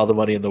wished I had all the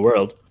money in the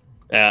world,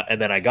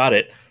 and then I got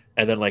it,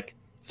 and then like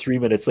 3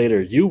 minutes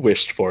later you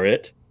wished for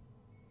it,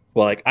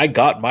 well, like, I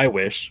got my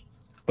wish,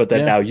 but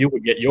then now you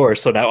would get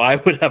yours, so now I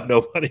would have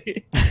no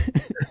money.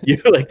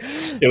 You like,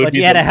 it would. But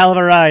you had a hell of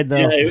a ride, though.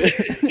 Yeah,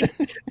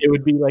 it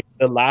would be like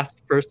the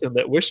last person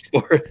that wished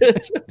for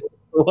it,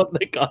 the one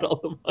that got all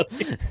the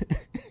money.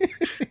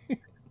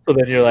 So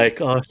then you're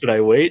like, oh, should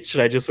I wait? Should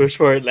I just wish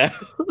for it now?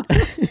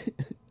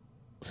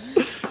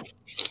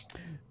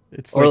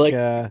 It's like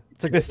the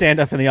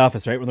standoff in The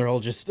Office, right? When they're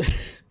all just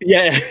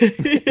yeah.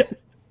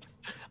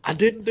 I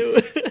didn't do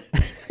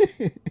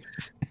it.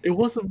 It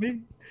wasn't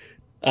me.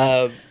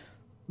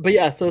 But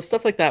yeah, so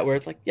stuff like that where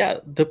it's like, yeah,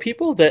 the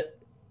people that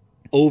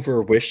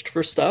over wished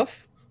for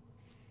stuff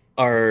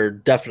are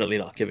definitely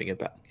not giving it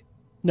back.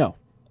 No.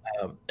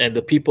 And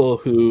the people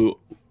who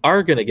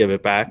are going to give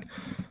it back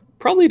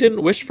probably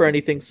didn't wish for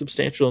anything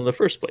substantial in the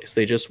first place.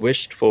 They just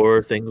wished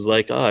for things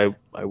like, oh,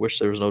 I wish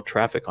there was no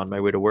traffic on my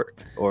way to work.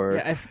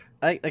 Or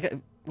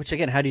which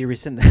again, how do you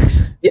rescind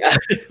that? Yeah,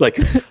 like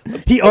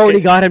he already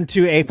got him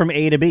from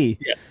A to B.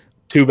 Yeah,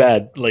 too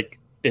bad. Like,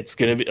 it's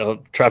gonna be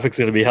traffic's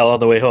gonna be hell on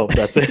the way home.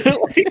 That's it.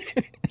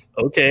 Like,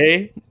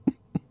 okay,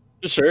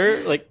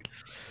 sure. Like,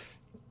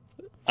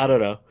 I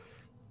don't know.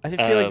 I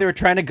feel like they were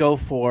trying to go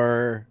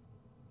for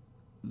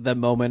the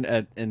moment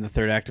in the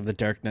third act of The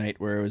Dark Knight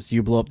where it was,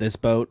 you blow up this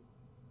boat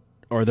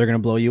or they're going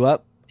to blow you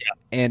up. Yeah.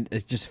 And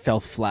it just fell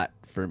flat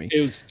for me.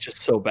 It was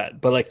just so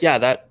bad. But like,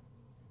 yeah,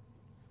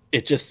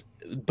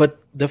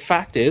 but the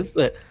fact is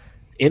that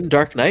in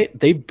Dark Knight,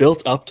 they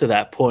built up to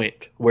that point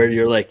where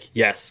you're like,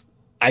 yes,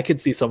 I could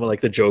see someone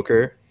like the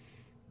Joker,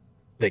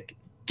 like,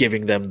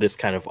 giving them this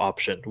kind of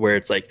option where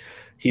it's like,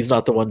 he's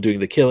not the one doing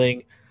the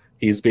killing.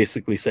 He's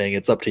basically saying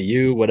it's up to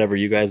you, whatever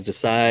you guys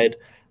decide.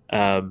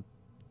 And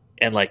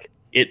like,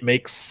 it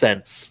makes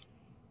sense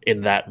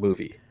in that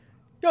movie.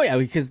 Oh yeah,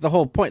 because the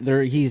whole point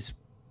there, he's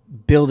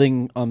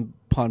building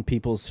upon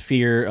people's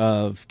fear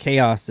of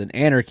chaos and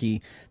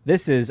anarchy.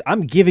 This is,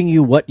 I'm giving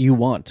you what you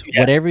want,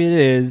 whatever it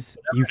is,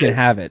 you can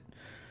have it.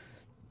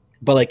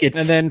 But like, it's,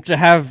 and then to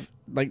have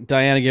like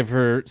Diana give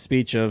her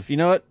speech of, you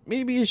know what,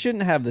 maybe you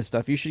shouldn't have this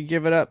stuff. You should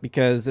give it up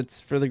because it's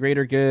for the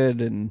greater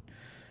good and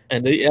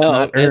it's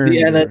not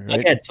earned. Right?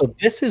 Again, so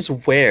this is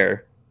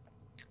where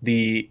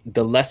the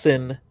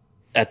lesson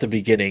at the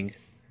beginning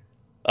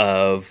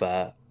of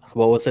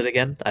what was it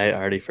again? I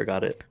already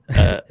forgot it.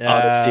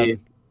 Honesty,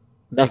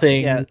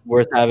 nothing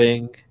worth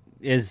having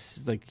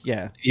is like,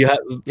 you have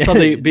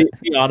something. Be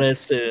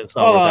honest. It's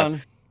not worth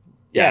having.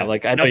 Yeah,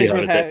 like, I know you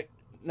have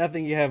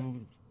nothing you have.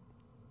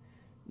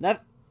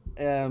 Not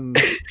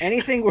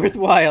anything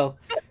worthwhile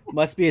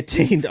must be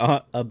obtained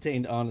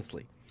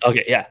honestly.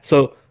 Okay, yeah.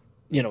 So,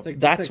 you know,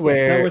 that's where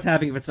it's not worth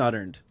having if it's not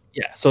earned.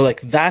 Yeah. So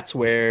like, that's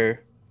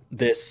where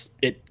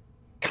it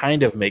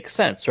kind of makes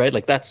sense, right?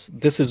 Like, this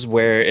is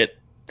where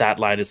that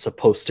line is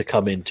supposed to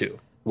come into.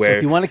 Where, so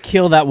if you want to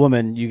kill that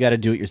woman, you got to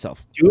do it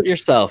yourself. Do it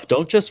yourself.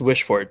 Don't just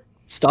wish for it.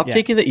 Stop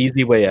taking the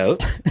easy way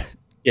out.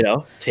 You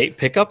know,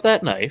 pick up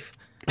that knife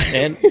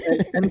and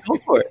go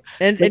for it.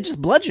 And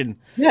just bludgeon.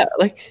 Yeah,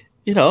 like,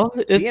 you know,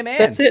 be a man.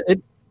 That's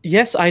it.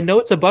 Yes, I know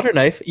it's a butter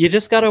knife. You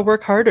just got to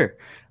work harder.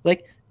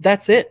 Like,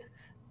 that's it.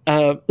 Be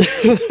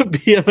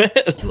a man.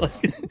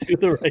 Like, do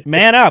the right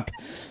man thing. Up.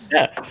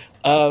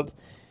 Yeah.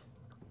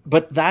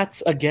 But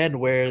that's, again,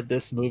 where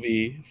this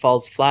movie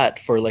falls flat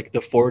for like the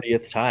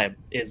 40th time,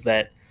 is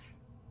that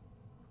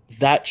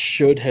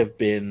should have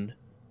been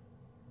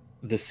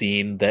the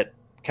scene that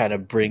kind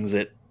of brings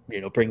the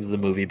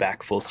movie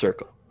back full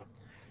circle.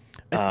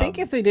 I think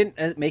if they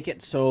didn't make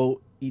it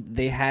so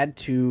they had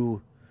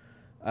to,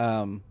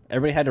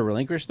 everybody had to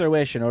relinquish their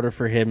wish in order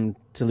for him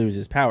to lose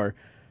his power,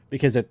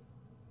 because at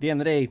the end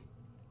of the day,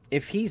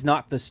 if he's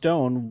not the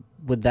stone,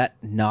 would that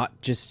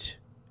not just...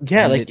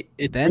 Yeah, like,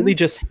 it's really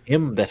just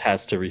him that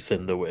has to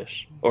rescind the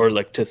wish, or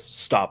like to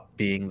stop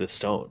being the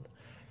stone.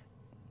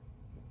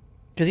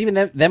 Because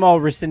even them all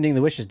rescinding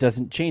the wishes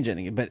doesn't change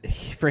anything. But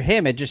for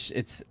him,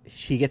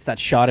 he gets that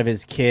shot of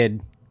his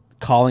kid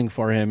calling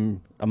for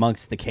him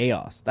amongst the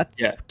chaos. That's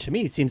to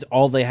me, it seems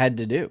all they had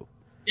to do.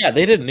 Yeah,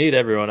 they didn't need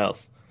everyone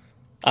else.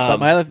 But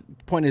my other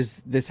point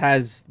is, this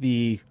has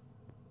the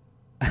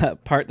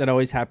part that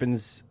always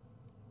happens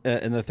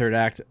in the third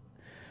act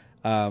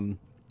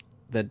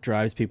that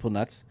drives people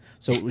nuts.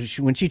 So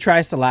when she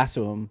tries to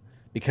lasso him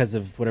because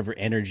of whatever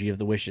energy of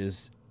the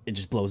wishes, it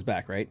just blows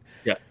back, right?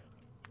 Yeah.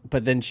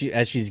 But then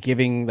as she's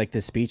giving like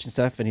this speech and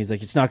stuff, and he's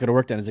like, "It's not going to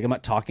work." Then he's like, "I'm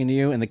not talking to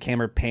you," and the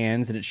camera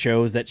pans and it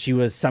shows that she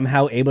was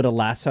somehow able to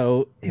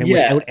lasso him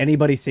without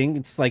anybody seeing.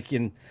 It's like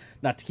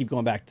not to keep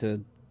going back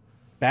to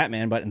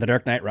Batman, but in The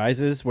Dark Knight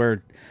Rises,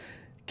 where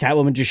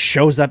Catwoman just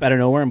shows up out of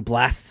nowhere and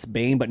blasts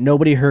Bane, but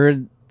nobody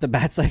heard the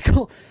bat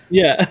cycle.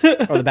 Yeah.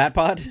 Or the bat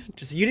pod.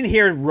 Just you didn't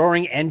hear a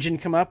roaring engine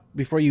come up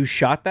before you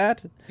shot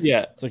that.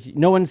 Yeah. So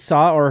no one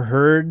saw or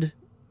heard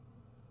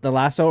the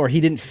lasso, or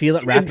he didn't feel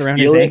it wrapped around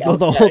his ankle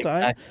the whole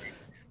time.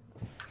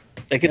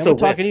 Exactly. Like it's I'm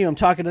talking to you. I'm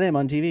talking to them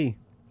on TV.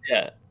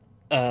 Yeah.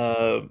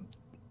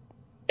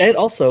 And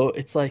also,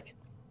 it's like,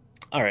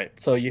 all right,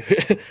 so you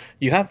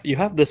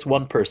have this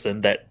one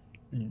person that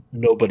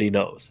nobody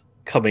knows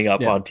coming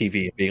up on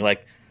TV and being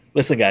like,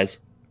 "Listen, guys,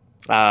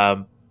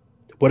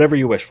 whatever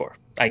you wish for,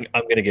 I'm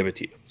going to give it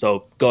to you.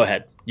 So go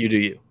ahead, you do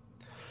you."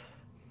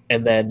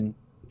 And then,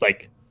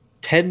 like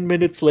 10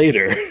 minutes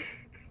later,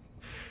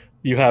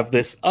 you have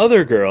this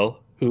other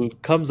girl who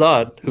comes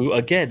on, who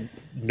again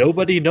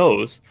nobody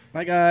knows.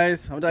 Hi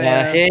guys, I'm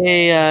Diana.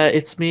 Hey,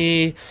 it's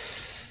me.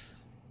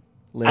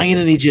 Listen. I'm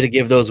gonna need you to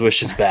give those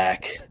wishes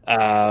back.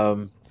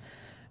 I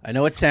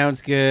know it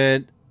sounds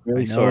good.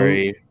 Really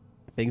sorry.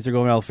 Things are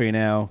going well for you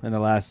now in the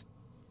last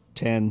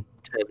 12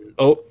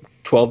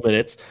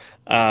 minutes.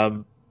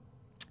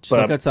 Just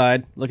look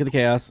outside. Look at the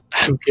chaos.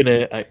 I'm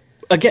gonna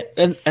again,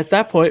 and at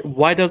that point,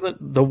 why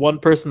doesn't the one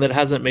person that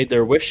hasn't made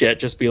their wish yet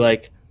just be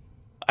like,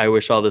 "I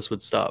wish all this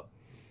would stop"?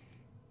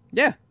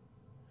 Yeah.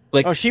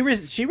 Like, oh, she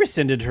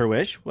rescinded her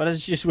wish. Why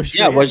doesn't she just wish?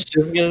 Yeah, why she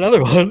doesn't get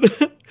another one?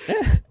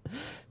 Yeah.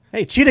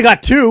 Hey, Cheetah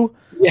got 2.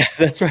 Yeah,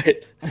 that's right.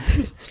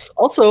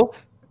 Also,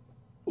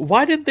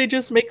 why didn't they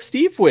just make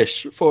Steve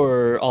wish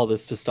for all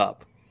this to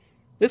stop?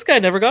 This guy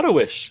never got a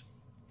wish.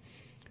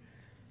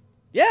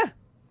 Yeah.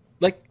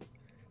 Like,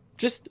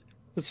 just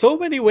so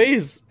many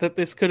ways that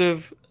this could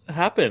have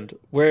happened.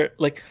 Where,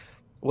 like,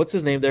 what's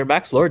his name there?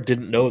 Max Lord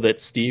didn't know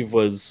that Steve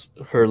was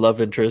her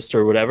love interest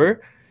or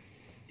whatever.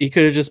 He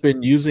could have just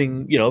been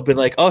using, been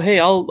like, "Oh, hey,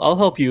 I'll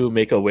help you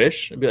make a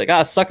wish," and be like,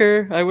 "Ah,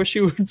 sucker, I wish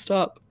you would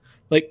stop."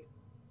 Like,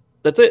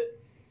 that's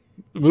it.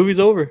 The movie's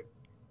over.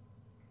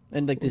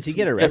 And like, does he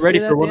get arrested? Ready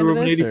for Wonder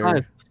Woman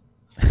 85.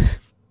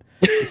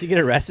 Does he get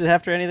arrested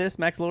after any of this,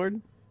 Max Lord?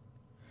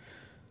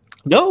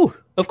 No,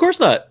 of course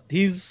not.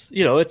 He's,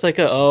 it's like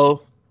because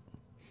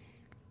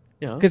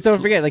don't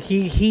forget, like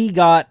he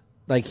got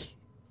like,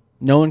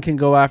 no one can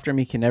go after him.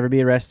 He can never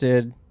be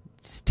arrested.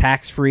 It's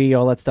tax free,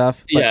 all that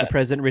stuff. But the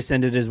president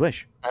rescinded his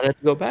wish. I'd have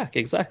to go back.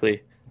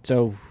 Exactly.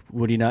 So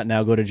would he not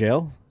now go to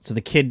jail? So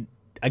the kid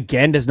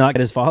again does not get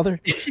his father.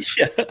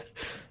 Yeah.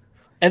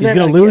 And he's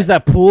going to lose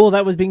that pool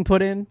that was being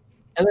put in.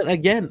 And then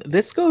again,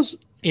 this goes,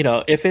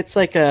 if it's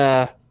like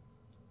go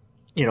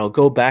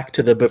back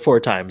to the before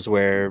times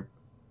where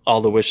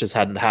all the wishes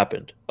hadn't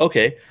happened.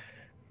 Okay.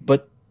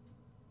 But,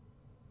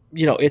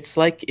 it's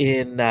like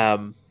in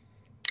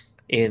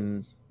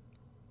Endgame,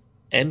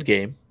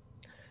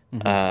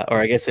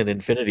 or I guess in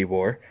Infinity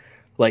War,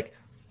 like,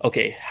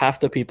 okay, half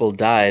the people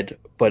died,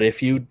 but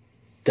if you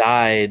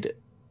died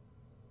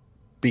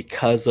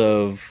because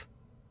of,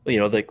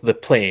 the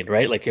plane,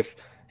 right? Like if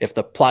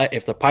the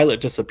pilot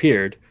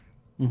disappeared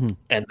and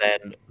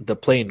then the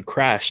plane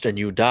crashed and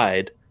you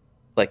died,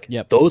 like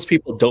those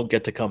people don't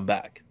get to come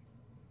back,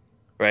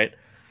 right?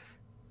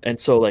 And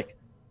so, like,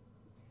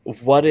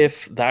 what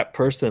if that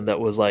person that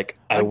was like,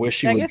 I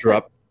wish you would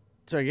drop.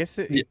 So I guess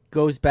it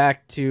goes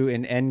back to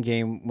an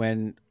Endgame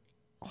when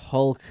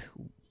Hulk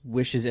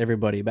wishes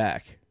everybody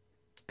back,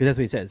 because that's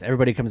what he says.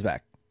 Everybody comes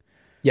back.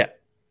 Yeah.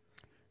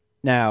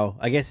 Now,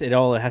 I guess it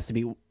all has to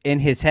be in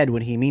his head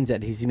when he means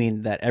that. He's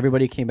mean that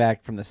everybody came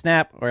back from the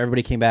snap, or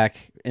everybody came back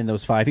in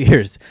those 5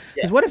 years.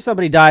 Because what if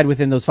somebody died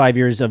within those 5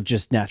 years of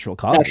just natural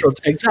causes?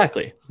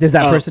 Exactly. Does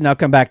that person now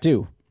come back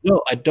too?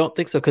 No, I don't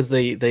think so. Because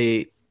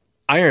they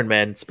Iron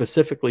Man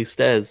specifically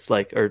says,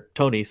 like, or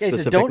Tony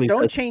specifically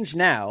don't change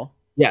now.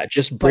 Yeah,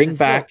 just bring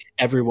back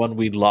everyone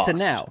we lost to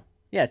now.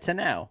 Yeah, to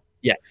now.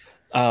 Yeah.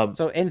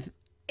 So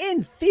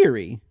in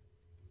theory,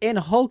 in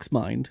Hulk's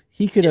mind,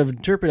 he could have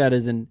interpreted that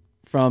as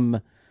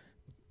from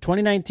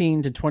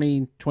 2019 to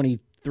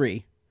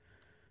 2023,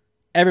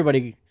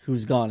 everybody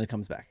who's gone and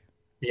comes back.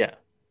 Yeah.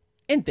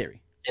 In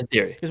theory.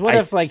 Because what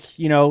if, like,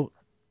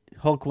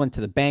 Hulk went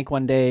to the bank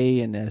one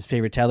day and his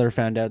favorite teller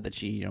found out that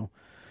she,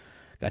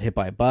 got hit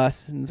by a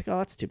bus, and it's like, oh,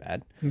 that's too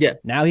bad. Yeah.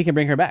 Now he can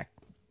bring her back.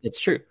 It's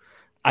true.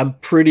 I'm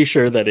pretty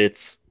sure that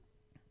it's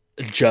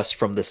just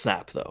from the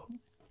snap, though.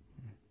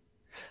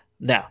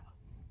 Now,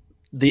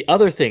 the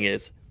other thing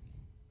is,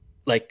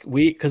 like,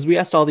 because we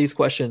asked all these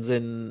questions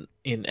in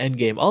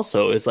Endgame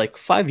also, is like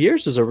 5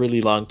 years is a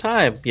really long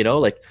time,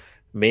 like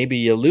maybe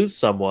you lose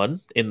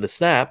someone in the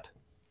snap,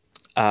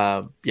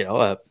 a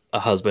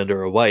husband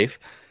or a wife,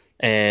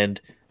 and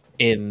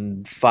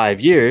in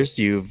 5 years,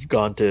 you've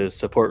gone to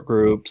support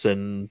groups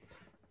and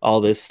all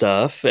this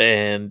stuff,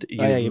 and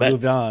you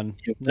moved on.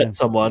 You've met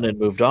someone and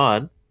moved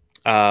on,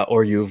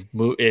 or you've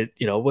moved.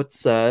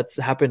 It's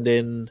happened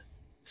in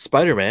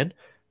Spider-Man,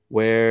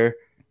 where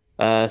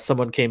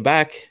someone came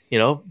back.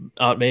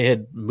 Aunt May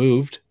had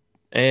moved,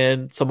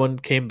 and someone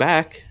came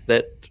back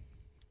that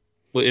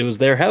it was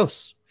their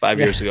house 5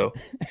 years ago.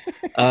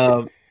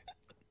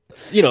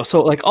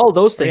 So like all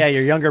those things. Yeah,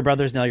 your younger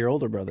brother's now your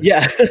older brother.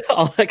 Yeah,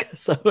 all that kind of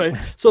stuff.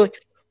 So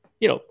like,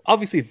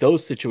 obviously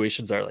those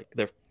situations are like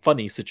they're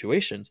funny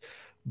situations,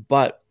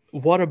 but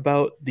what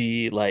about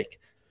the like?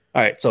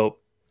 All right, so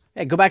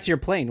hey, go back to your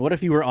plane. What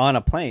if you were on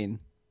a plane?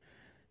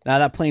 Now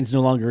that plane's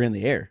no longer in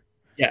the air.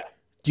 Yeah.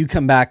 Do you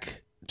come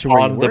back to where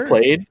on you were? The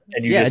plane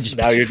and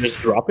now you're just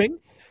dropping?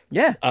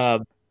 Yeah.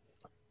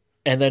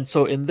 And then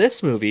so in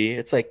this movie,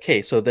 it's like,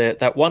 okay, so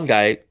that one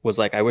guy was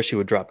like, I wish he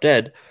would drop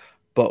dead.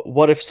 But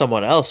what if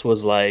someone else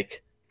was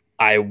like,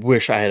 I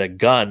wish I had a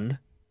gun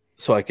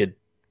so I could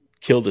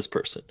kill this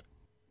person,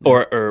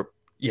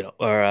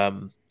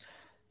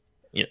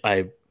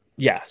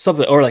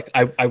 something, or like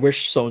I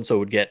wish so and so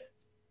would get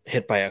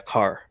hit by a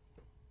car.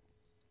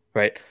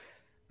 Right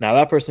now,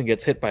 that person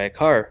gets hit by a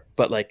car,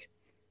 but like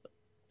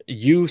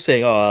you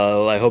saying,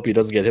 "Oh, I hope he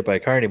doesn't get hit by a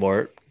car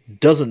anymore,"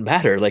 doesn't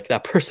matter. Like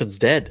that person's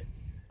dead.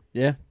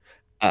 Yeah.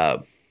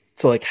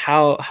 So like,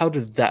 how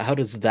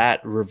does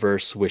that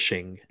reverse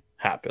wishing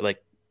happen?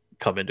 Like,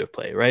 come into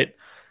play, right?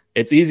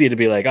 It's easy to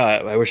be like, oh,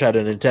 I wish I had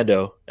a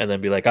Nintendo, and then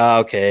be like,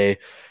 okay,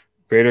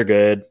 greater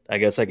good. I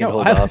guess I can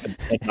hold off and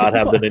not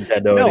have the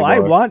Nintendo anymore. I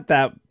want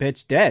that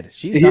bitch dead.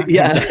 She's not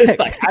back.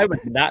 Like, I'm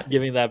not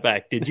giving that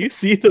back. Did you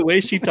see the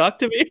way she talked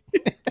to me?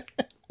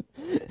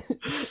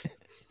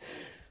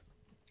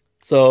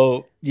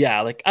 So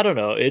yeah, like I don't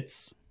know.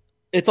 It's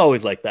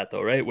always like that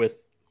though, right? With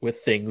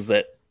things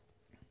that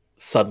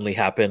suddenly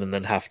happen and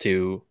then have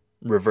to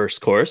reverse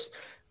course.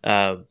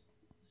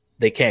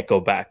 They can't go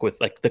back with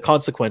like the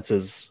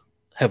consequences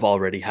have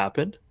already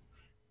happened.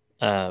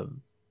 But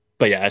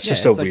yeah, it's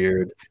just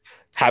weird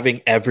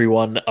having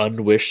everyone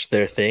unwish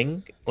their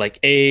thing.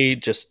 Like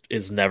just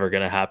is never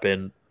going to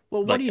happen.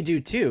 Well, what do you do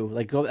too?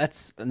 Like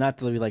that's not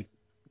to like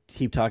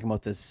keep talking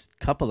about this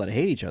couple that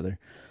hate each other,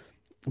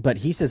 but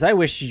he says, I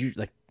wish you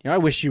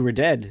were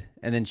dead.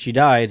 And then she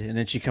died and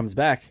then she comes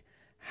back.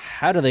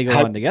 How do they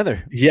go on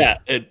together? Yeah.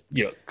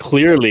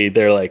 Clearly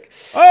they're like,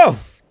 oh,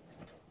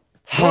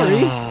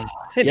 sorry.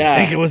 I didn't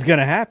think it was going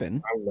to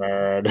happen.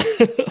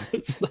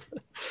 It's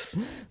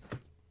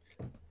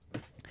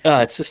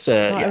just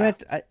I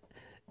meant,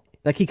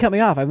 he cut me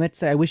off. I meant to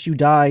say, I wish you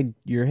dyed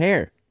your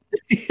hair.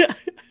 I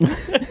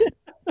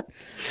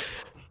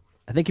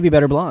think you'd be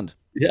better blonde.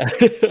 Yeah.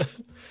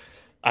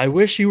 I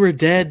wish you were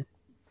dead.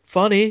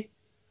 Funny.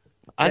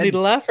 I need to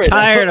laugh right now.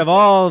 Tired of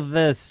all of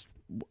this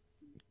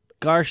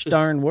gosh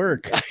darn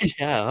work.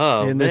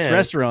 Yeah. In this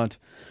restaurant.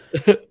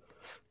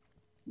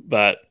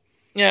 But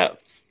yeah.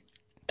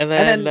 And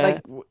then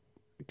like,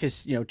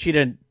 because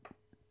cheated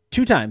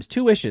 2 times,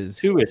 2 wishes,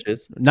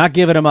 not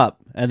giving him up,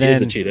 and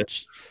then cheetah.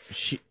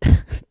 She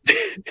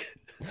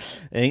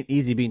ain't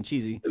easy being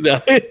cheesy.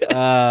 No.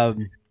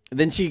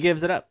 Then she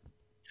gives it up.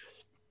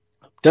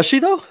 Does she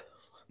though?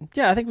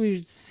 Yeah, I think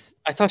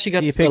I thought she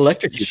got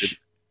electrocuted.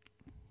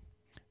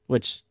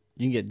 Which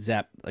you can get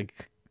zapped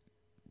like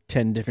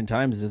 10 different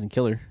times. It doesn't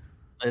kill her.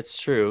 It's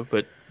true,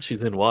 but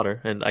she's in water,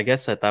 and I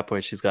guess at that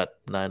point she's got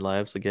 9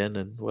 lives again,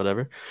 and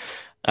whatever.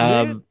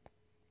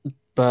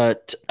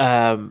 But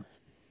well,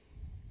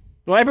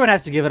 everyone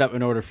has to give it up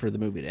in order for the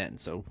movie to end.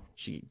 So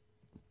she,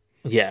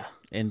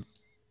 in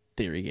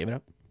theory, gave it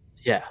up.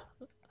 Yeah,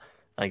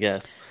 I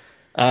guess.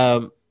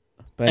 But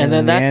and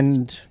then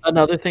that's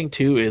another thing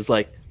too is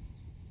like,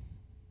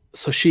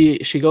 so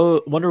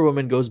Wonder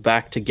Woman goes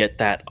back to get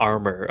that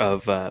armor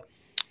of.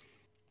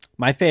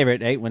 My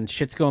favorite, when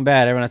shit's going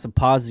bad, everyone has to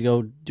pause to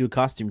go do a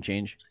costume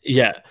change.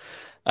 Yeah.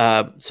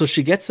 So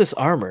she gets this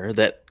armor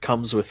that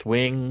comes with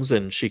wings,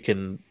 and she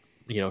can,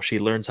 she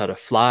learns how to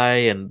fly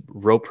and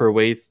rope her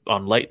way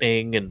on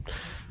lightning and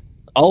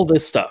all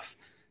this stuff.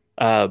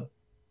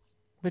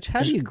 Which,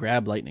 how do you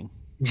grab lightning?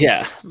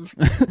 Yeah,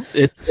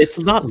 it's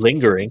not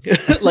lingering.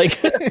 Like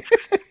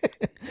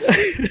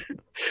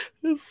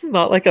it's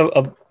not like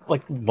a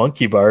like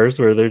monkey bars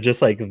where they're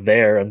just like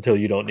there until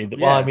you don't need them.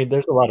 Yeah. Well, I mean,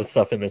 there's a lot of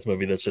stuff in this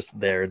movie that's just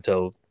there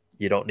until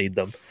you don't need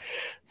them.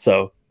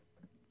 So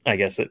I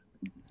guess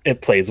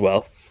it plays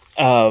well.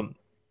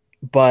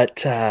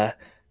 But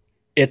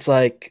it's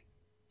like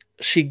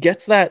she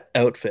gets that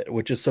outfit,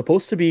 which is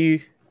supposed to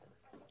be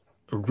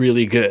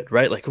really good,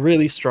 right? Like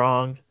really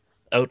strong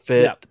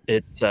outfit. Yeah.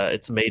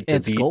 It's made to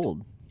beat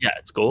gold. Yeah,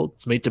 it's gold.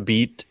 It's made to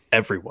beat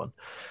everyone.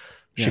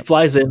 She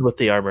flies in with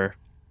the armor,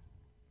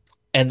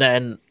 and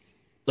then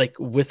like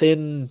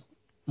within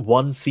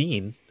one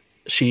scene,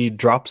 she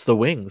drops the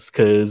wings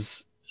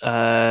because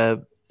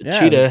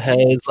Cheetah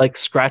has like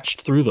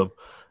scratched through them,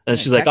 and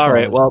she's like, "All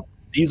right, well,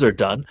 these are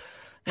done."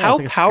 How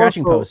like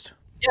powerful? Post.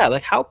 Yeah,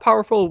 like how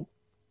powerful,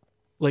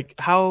 like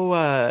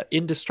how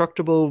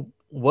indestructible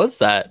was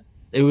that?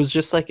 It was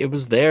just like it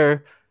was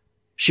there.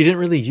 she didn't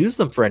really use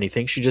them for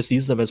anything. She just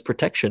used them as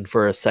protection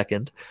for a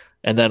second,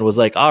 and then was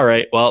like, "All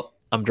right, well,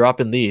 I'm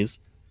dropping these."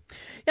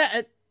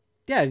 Yeah,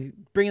 yeah.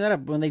 Bringing that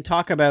up when they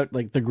talk about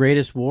like the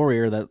greatest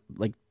warrior that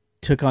like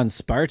took on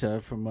Sparta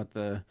from what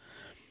the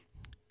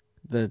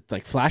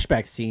like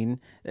flashback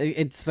scene,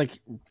 it's like,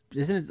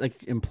 isn't it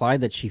like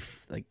implied that she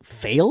like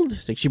failed?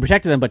 Like she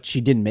protected them, but she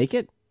didn't make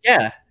it.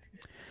 Yeah,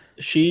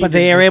 but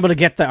they are able to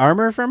get the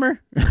armor from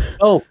her.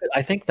 Oh,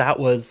 I think that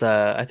was.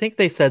 I think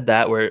they said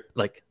that where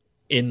like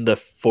in the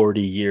 40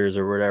 years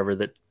or whatever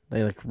that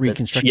they like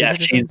reconstructed. Yeah,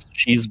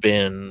 she's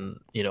been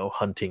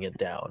hunting it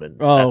down, and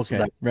that's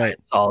right.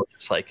 It's all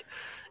just like.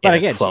 But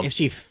again, if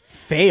she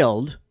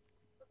failed,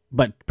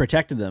 but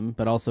protected them,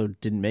 but also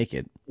didn't make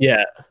it.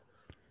 Yeah.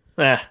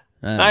 It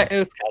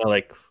was kind of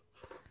like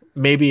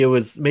maybe it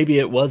was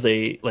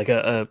a like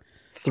a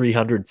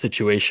 300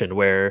 situation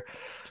where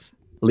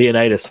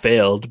Leonidas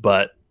failed,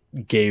 but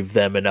gave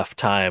them enough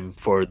time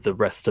for the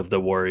rest of the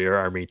warrior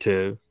army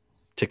to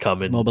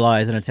come and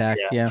mobilize and attack.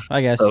 Yeah,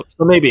 I guess. So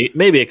maybe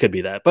it could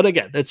be that, but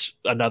again, it's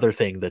another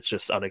thing that's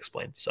just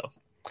unexplained. So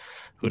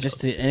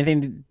just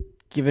anything to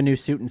give a new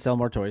suit and sell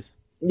more toys.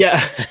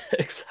 Yeah,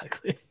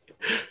 exactly.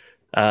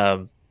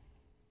 And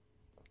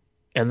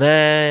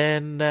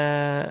then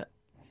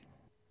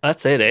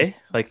that's it, eh?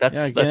 Like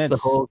that's the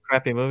whole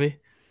crappy movie,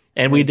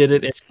 and we did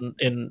it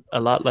in a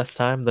lot less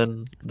time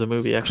than the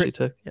movie actually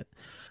took. Yeah.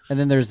 And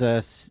then there's a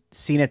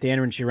scene at the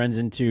end when she runs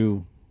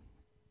into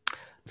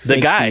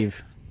the guy.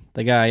 Steve.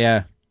 The guy,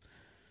 yeah.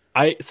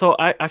 I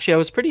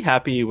was pretty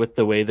happy with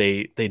the way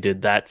they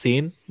did that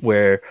scene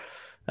where,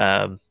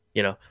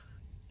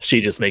 she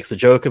just makes a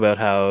joke about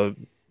how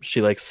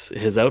she likes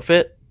his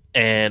outfit,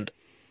 and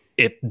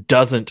it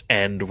doesn't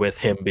end with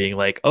him being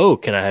like, "Oh,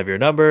 can I have your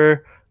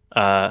number?"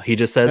 He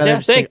just says, "Yeah,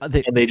 thanks,"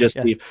 and they just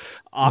leave.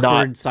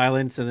 Awkward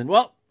silence, and then,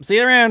 well, see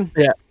you around.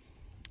 Yeah,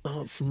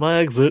 that's my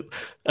exit.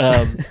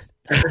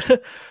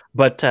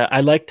 But I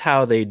liked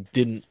how they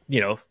didn't,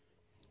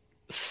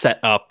 set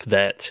up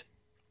that,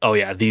 oh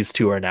yeah, these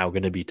two are now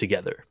going to be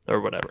together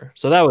or whatever.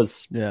 So that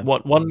was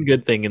one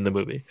good thing in the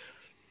movie.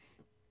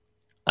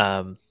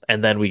 And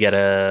then we get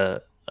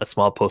a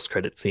small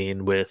post-credit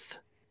scene with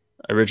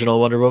original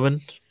Wonder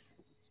Woman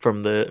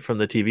from the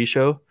TV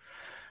show,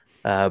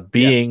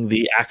 being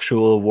the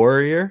actual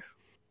warrior.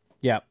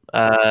 Yeah.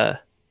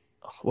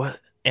 What?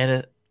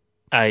 And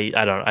I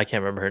don't know. I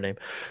can't remember her name.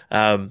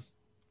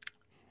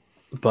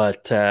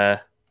 But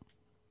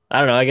I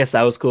don't know. I guess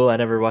that was cool. I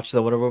never watched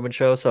the Wonder Woman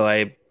show, so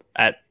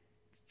at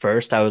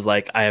first I was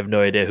like, I have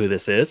no idea who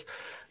this is.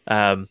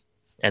 And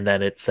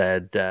then it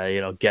said,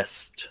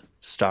 guest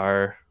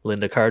star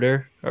Linda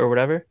Carter or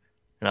whatever,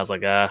 and I was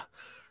like,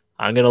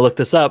 I'm gonna look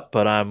this up,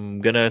 but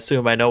I'm gonna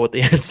assume I know what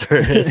the answer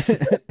is.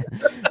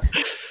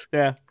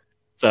 Yeah.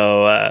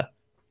 So I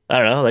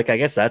don't know. Like, I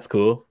guess that's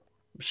cool.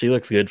 She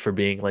looks good for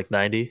being like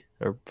 90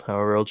 or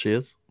however old she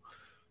is.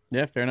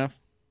 Yeah, fair enough.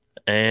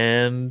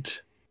 And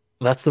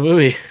that's the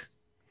movie.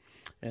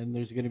 And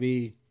there's going to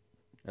be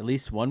at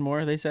least one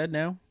more, they said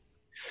now.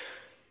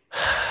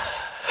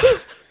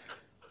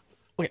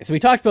 Okay, so we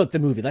talked about the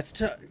movie.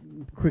 Let's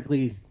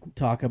quickly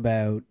talk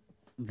about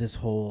this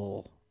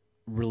whole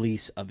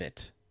release of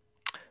it.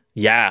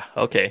 Yeah,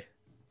 okay.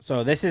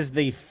 So this is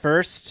the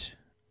first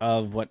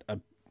of what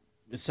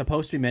is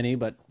supposed to be many,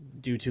 but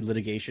due to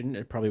litigation,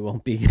 it probably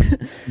won't be.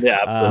 Yeah,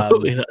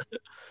 absolutely not.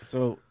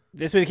 So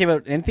this movie came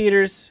out in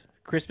theaters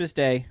Christmas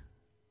Day,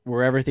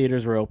 wherever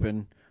theaters were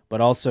open,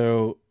 but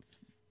also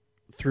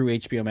through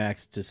HBO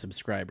Max to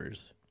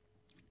subscribers.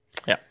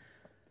 Yeah.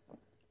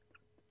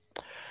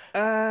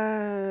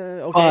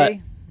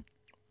 Okay.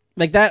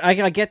 Like that,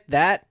 I get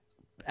that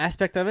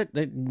aspect of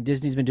it.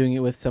 Disney's been doing it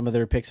with some of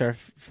their Pixar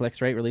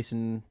flicks, right?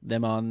 Releasing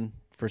them on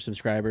for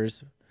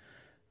subscribers.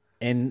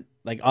 And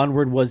like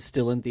Onward was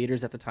still in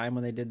theaters at the time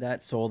when they did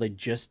that. Soul, they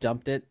just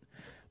dumped it.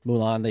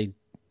 Mulan, they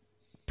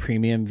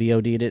premium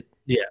VOD'd it.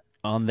 Yeah.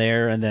 On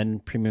there, and then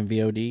premium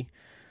VOD.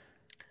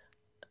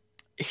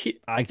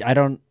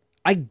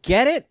 I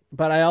get it,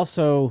 but I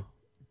also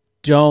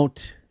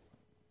don't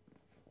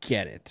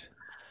get it.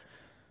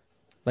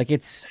 Like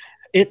it's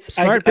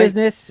smart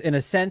business in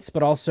a sense,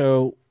 but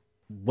also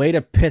way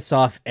to piss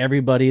off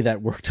everybody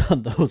that worked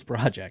on those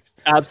projects.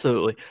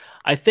 Absolutely.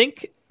 I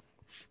think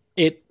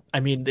it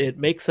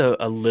makes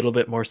a little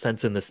bit more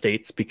sense in the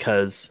States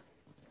because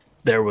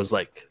there was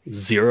like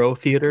 0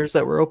 theaters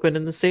that were open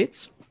in the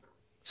States.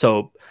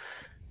 So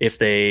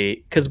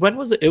because when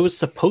was it? It was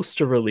supposed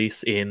to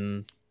release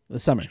in the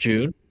summer,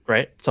 June,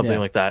 right? Something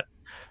like that.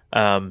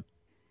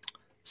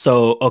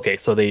 So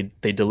they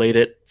delayed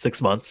it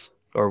 6 months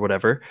or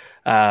whatever.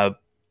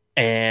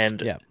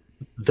 And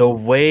the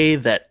way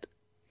that,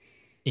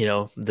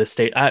 the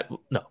state,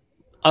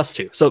 us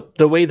too. So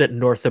the way that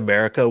North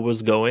America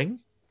was going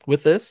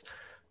with this,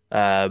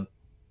 it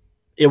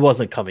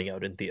wasn't coming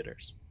out in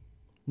theaters,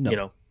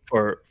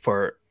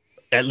 for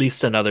at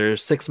least another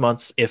 6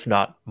 months, if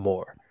not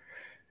more.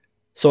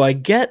 So I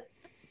get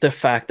the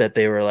fact that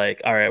they were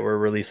like, all right, we're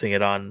releasing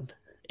it on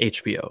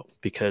HBO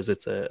because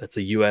it's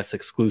a US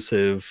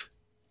exclusive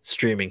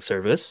streaming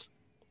service.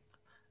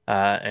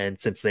 And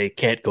since they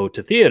can't go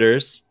to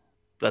theaters,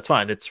 that's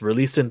fine. It's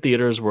released in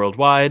theaters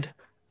worldwide,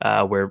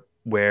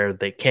 where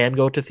they can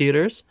go to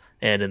theaters,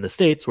 and in the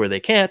States where they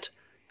can't,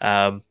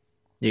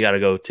 you got to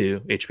go to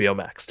HBO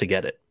Max to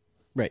get it.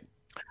 Right.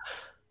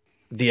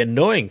 The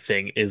annoying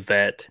thing is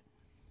that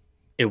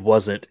it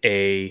wasn't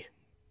a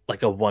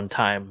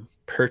one-time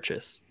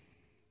purchase,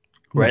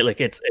 right? Like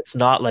it's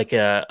not like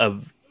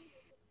a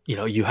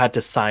you had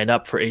to sign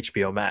up for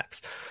HBO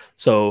Max.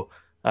 So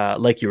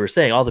like you were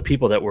saying, all the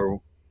people that were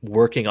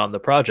working on the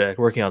project,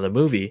 working on the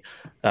movie,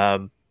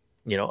 like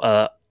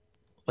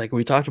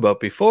we talked about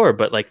before,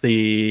 but like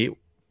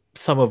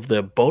some of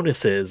the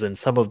bonuses and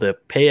some of the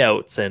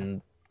payouts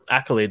and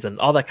accolades and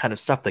all that kind of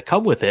stuff that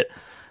come with it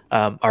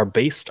are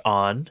based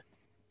on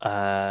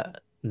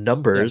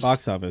numbers,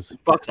 box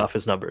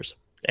office numbers.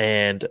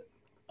 And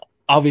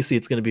obviously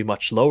it's going to be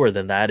much lower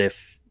than that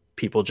if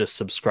people just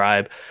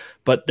subscribe,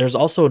 but there's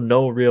also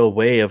no real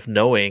way of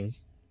knowing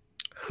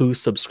who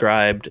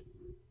subscribed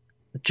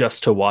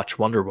just to watch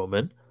Wonder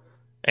Woman,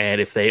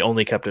 and if they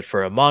only kept it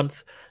for a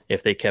month,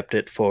 if they kept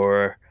it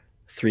for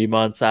 3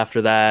 months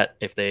after that,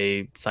 if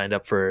they signed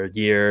up for a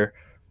year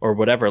or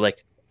whatever.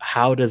 Like,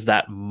 how does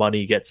that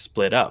money get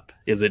split up?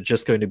 Is it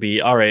just going to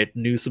be, all right,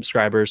 new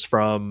subscribers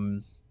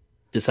from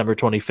December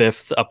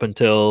 25th up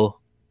until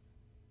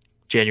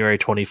January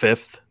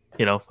 25th,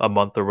 a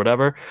month or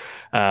whatever?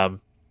 But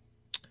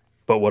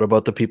what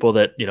about the people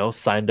that,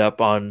 signed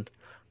up on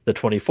the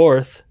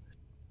 24th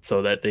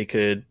so that they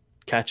could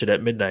catch it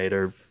at midnight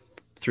or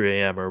 3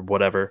 a.m. or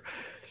whatever?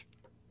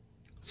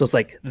 So it's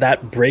like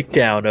that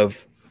breakdown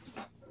of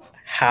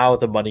how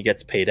the money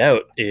gets paid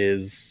out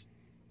is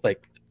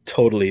like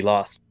totally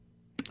lost.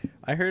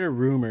 I heard a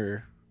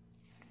rumor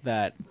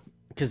that,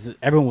 because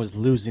everyone was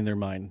losing their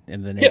mind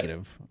in the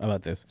negative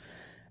about this,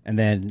 and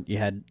then you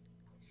had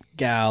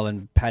Gal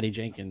and Patty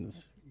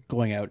Jenkins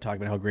going out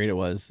talking about how great it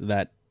was,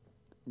 that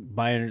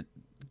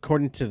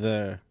according to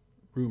the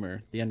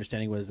rumor, the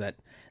understanding was that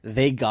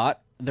they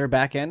got their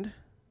back end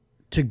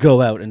to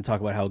go out and talk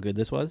about how good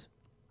this was.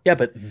 Yeah,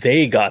 but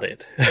they got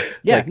it.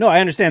 Yeah, no, I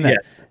understand that.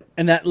 Yeah.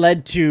 And that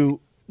led to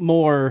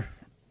more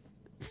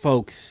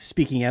folks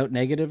speaking out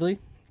negatively,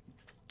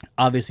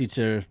 obviously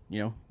to,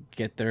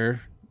 get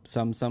their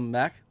some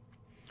back.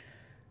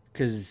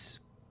 Because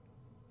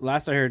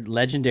last I heard,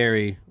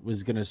 Legendary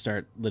was going to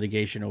start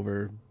litigation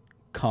over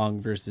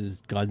Kong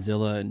versus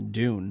Godzilla and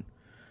Dune.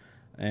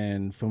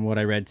 And from what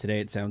I read today,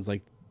 it sounds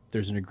like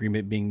there's an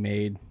agreement being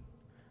made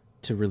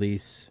to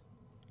release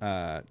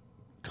Kong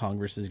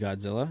versus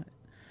Godzilla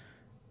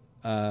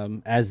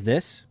as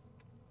this,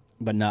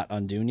 but not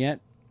on Dune yet.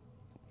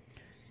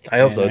 I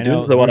hope so.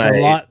 Dune's the one I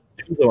want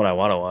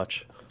to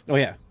watch. Oh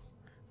yeah.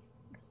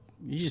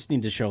 You just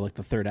need to show like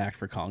the third act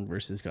for Kong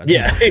versus Godzilla.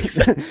 Yeah,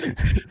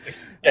 exactly.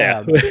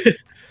 Yeah.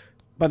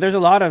 But there's a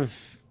lot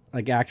of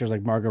like actors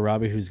like Margot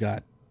Robbie who's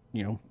got,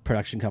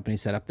 production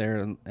companies set up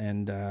there,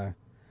 and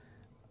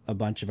a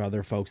bunch of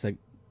other folks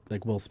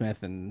like Will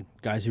Smith and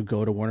guys who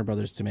go to Warner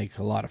Brothers to make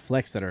a lot of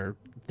flicks that are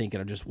thinking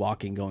of just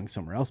going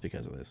somewhere else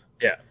because of this.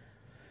 Yeah.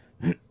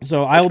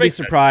 So I will be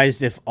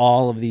surprised if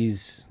all of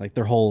these, like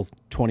their whole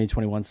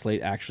 2021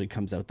 slate, actually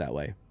comes out that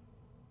way.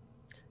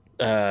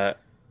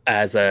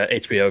 As a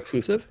HBO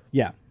exclusive?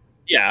 Yeah.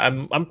 Yeah,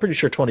 I'm pretty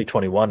sure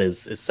 2021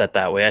 is set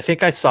that way. I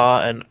think I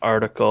saw an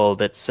article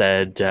that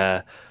said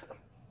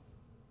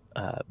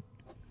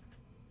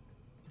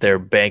they're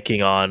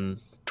banking on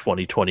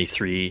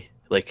 2023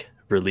 like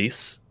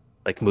release,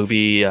 like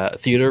movie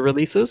theater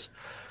releases.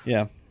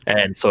 Yeah.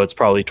 And so it's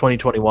probably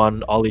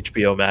 2021, all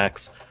HBO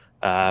Max,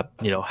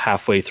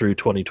 halfway through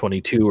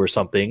 2022 or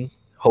something.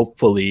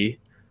 Hopefully,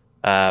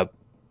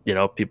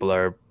 people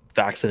are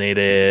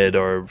vaccinated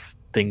or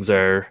things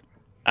are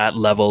at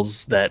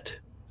levels that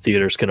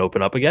theaters can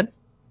open up again.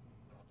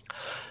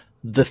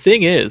 The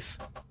thing is,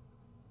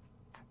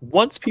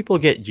 once people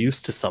get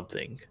used to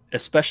something,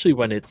 especially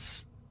when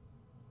it's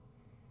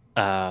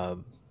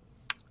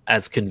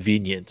as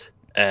convenient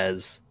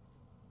as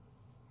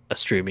a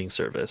streaming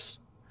service,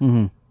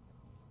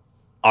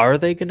 are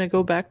they going to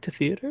go back to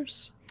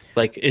theaters?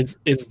 Like, is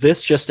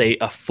this just a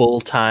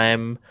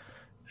full-time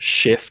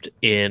shift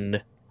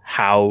in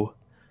how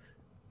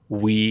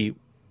we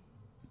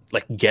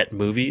like get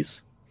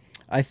movies?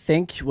 I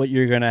think what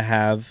you're going to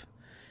have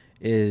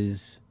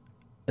is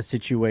a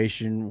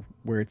situation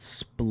where it's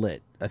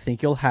split. I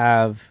think you'll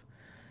have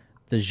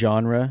the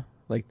genre,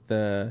 like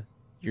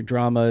your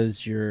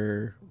dramas,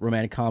 your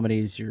romantic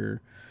comedies, your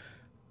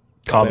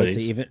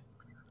comedies, even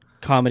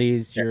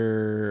comedies,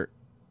 your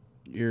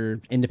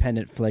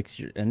independent flicks,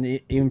 and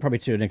even probably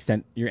to an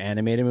extent your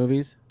animated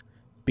movies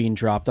being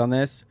dropped on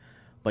this.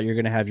 But you're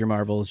going to have your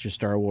Marvels, your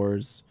Star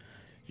Wars,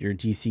 your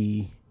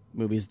DC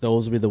movies.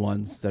 Those will be the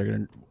ones that are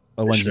going to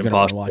you're going to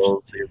want to watch.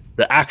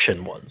 The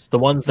action ones, the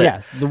ones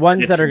that the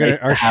ones that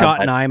are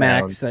shot in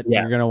IMAX that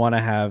you're going to want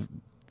to have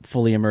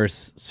fully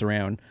immersed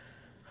surround.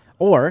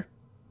 Or,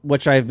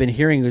 which I've been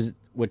hearing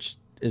which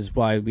is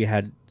why we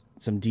had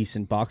some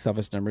decent box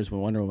office numbers when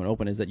Wonder Woman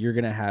opened, is that you're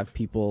going to have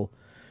people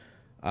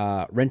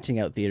renting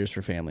out theaters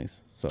for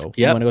families. So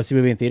you Yep. want to go see a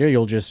movie in theater,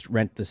 you'll just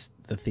rent the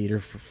theater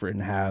for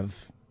and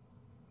have,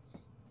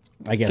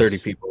 I guess, 30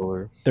 people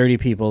or 30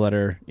 people that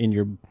are in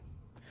your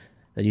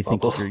that you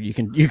think Bubble. you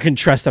can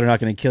trust that are not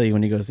going to kill you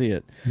when you go see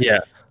it. yeah.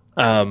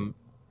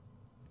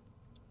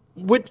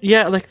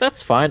 Like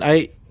that's fine.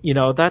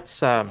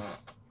 That's I've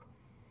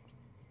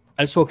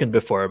spoken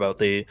before about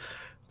the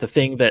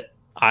thing that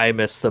I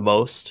miss the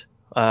most,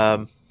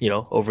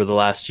 over the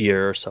last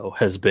year or so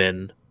has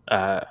been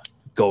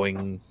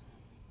going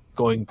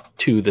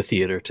to the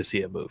theater to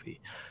see a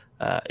movie.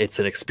 It's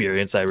an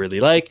experience I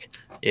really like.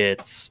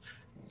 It's,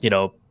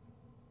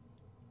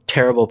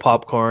 terrible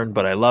popcorn,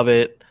 but I love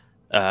it.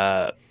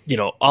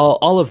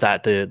 All of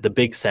that, the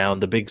big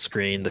sound, the big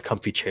screen, the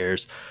comfy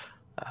chairs,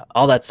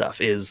 all that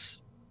stuff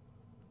is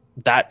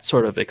that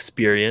sort of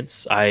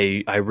experience.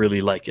 I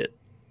really like it.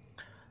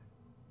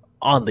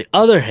 On the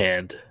other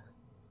hand,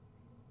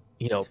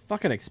 It's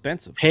fucking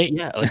expensive. paying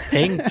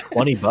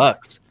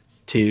 $20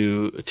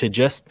 to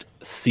just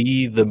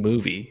see the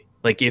movie.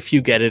 Like if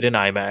you get it in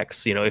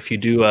IMAX, if you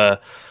do an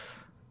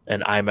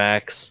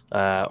IMAX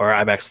or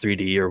IMAX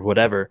 3D or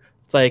whatever,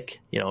 it's like,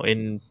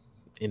 in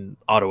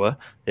Ottawa,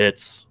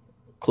 it's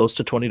close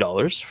to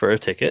 $20 for a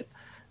ticket,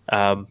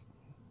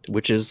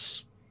 which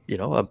is,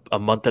 a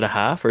month and a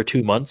half or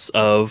 2 months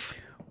of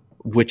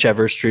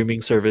whichever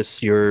streaming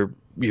service you're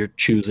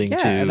choosing to.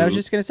 Yeah, and I was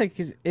just gonna say,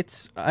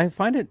 because I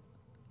find it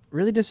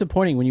really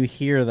disappointing when you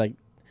hear like,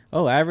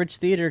 oh, average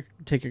theater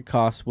ticket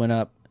cost went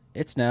up.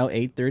 It's now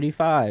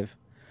 $8.35.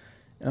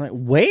 And I'm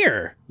like,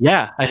 where?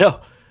 Yeah, I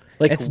know.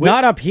 Like It's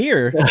not up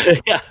here.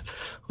 yeah,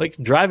 like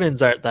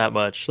drive-ins aren't that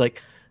much.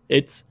 Like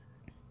it's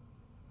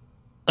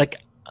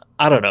like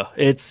I don't know.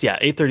 It's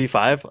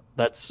 $8.35.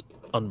 That's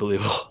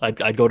unbelievable.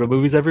 I'd go to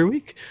movies every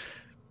week.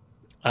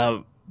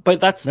 But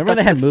that's Remember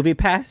they had Movie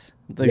Pass?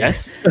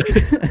 Yes,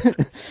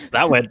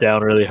 that went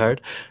down really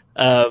hard.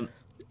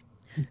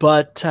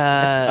 But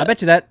I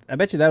bet you that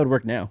would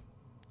work now.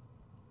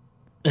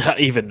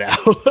 even now,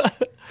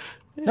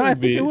 No, I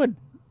think it would.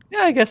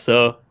 Yeah, I guess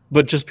so.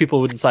 But just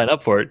people wouldn't sign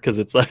up for it because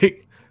it's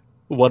like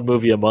one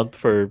movie a month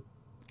for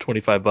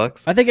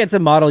 $25. I think it's a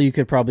model you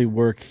could probably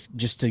work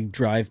just to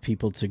drive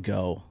people to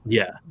go.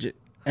 Yeah.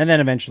 And then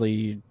eventually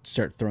you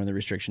start throwing the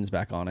restrictions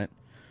back on it.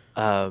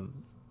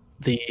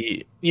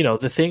 The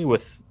thing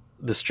with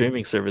the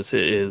streaming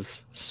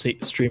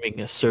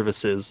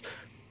services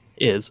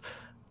is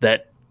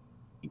that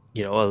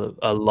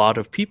a lot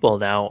of people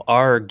now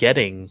are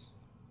getting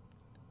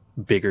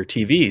bigger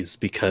TVs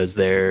because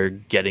they're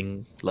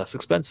getting less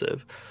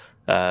expensive.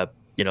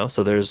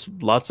 So there's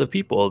lots of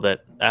people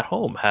that at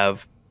home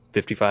have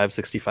 55,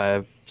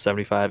 65,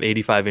 75,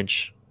 85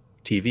 inch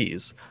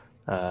TVs.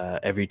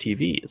 Every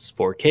TV is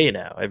 4K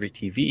now. Every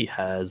TV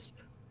has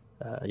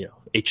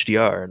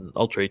HDR and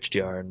Ultra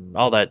HDR and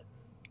all that.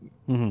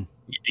 Mm-hmm.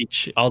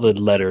 All the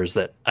letters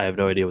that I have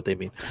no idea what they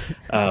mean.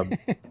 And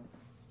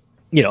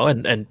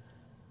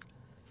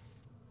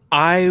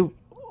I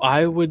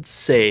would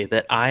say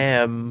that I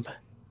am,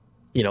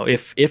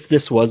 if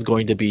this was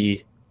going to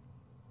be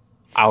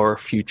our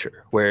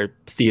future, where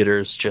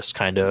theaters just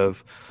kind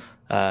of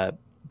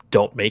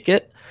don't make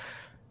it,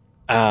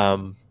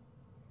 I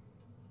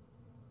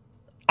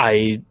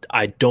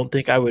don't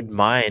think I would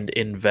mind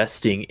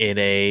investing in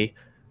a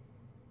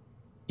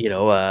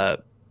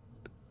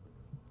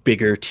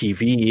bigger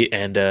TV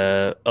and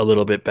a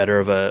little bit better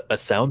of a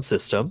sound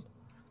system,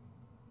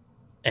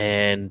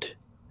 and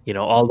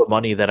all the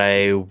money that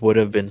I would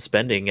have been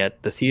spending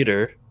at the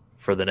theater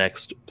for the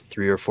next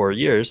 3 or 4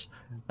 years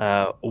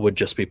would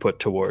just be put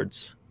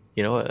towards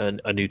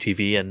a new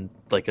TV and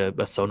like a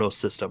Sonos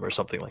system or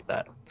something like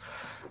that.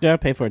 Yeah,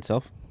 pay for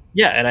itself.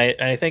 Yeah, and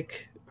I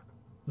think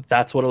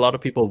that's what a lot of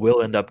people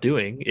will end up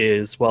doing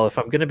is, well, if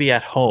I'm going to be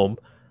at home,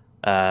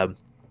 I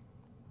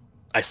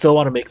still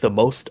want to make the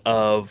most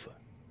of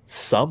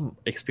some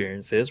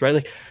experiences, right?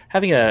 Like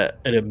having an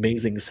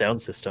amazing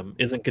sound system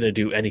isn't going to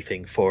do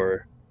anything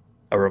for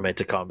a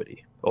romantic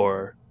comedy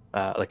or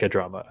like a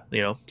drama,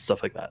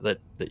 stuff like that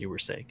you were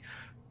saying.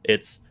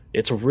 It's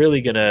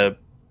really going to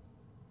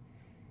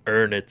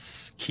earn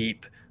its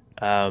keep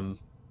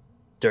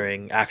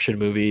during action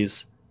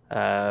movies,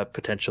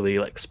 potentially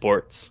like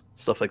sports,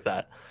 stuff like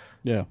that.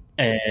 Yeah.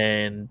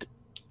 And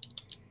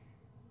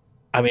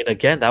I mean,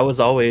 again, those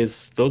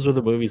were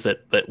the movies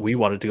that we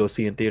wanted to go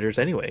see in theaters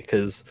anyway,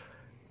 because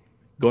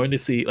going to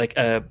see like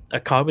a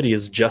comedy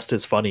is just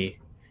as funny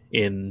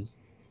in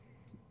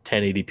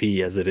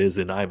 1080p as it is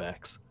in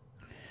IMAX.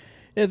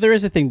 Yeah, there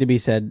is a thing to be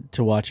said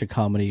to watch a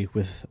comedy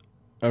with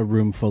a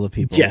room full of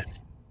people.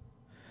 Yes.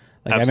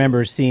 Like I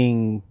remember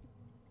seeing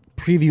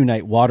preview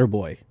night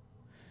Waterboy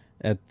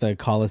at the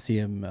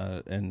Coliseum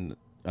and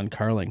on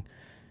Carling,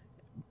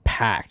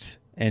 packed,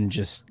 and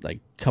just like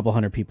a couple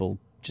hundred people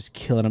just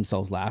killing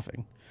themselves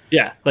laughing.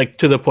 Yeah, like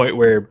to the point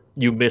where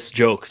you miss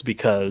jokes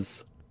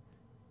because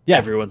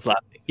everyone's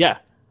laughing. Yeah.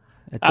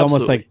 It's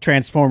almost like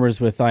Transformers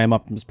with I Am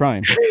Optimus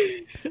Prime.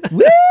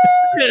 Woo!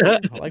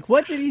 Like,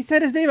 what did he say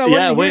his name?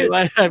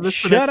 I missed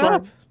Shut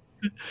up.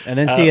 And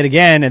then see it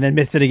again and then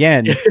miss it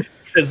again.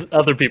 Because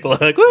other people are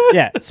like, what?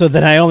 Yeah, so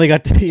then I only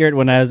got to hear it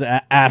when I was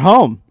at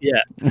home.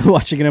 Yeah.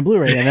 Watching it on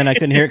Blu-ray, and then I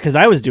couldn't hear it because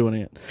I was doing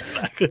it.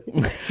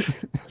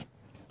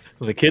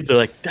 The kids are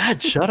like,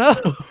 Dad, shut up.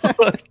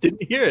 I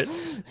didn't hear it.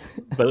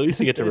 But at least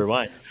you get to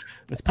rewind.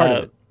 That's part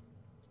of it.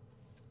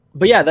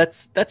 But yeah,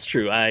 that's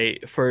true.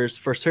 For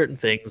certain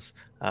things,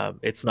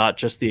 it's not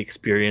just the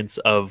experience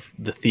of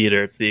the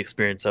theater, it's the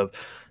experience of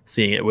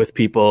seeing it with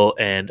people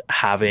and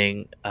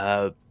having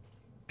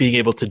being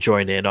able to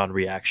join in on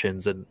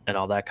reactions and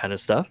all that kind of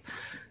stuff.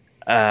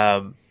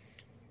 Yeah,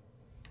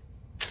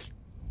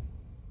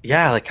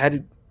 like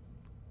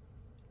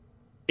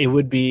it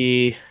would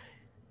be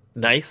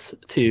nice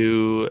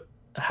to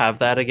have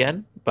that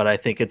again, but I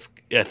think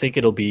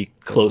it'll be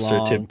closer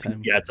to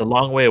time. Yeah, it's a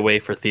long way away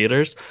for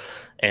theaters.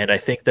 And I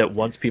think that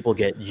once people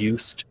get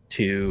used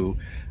to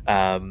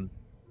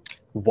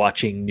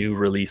watching new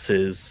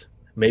releases,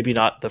 maybe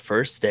not the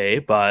first day,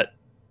 but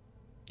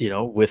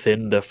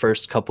within the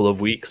first couple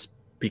of weeks,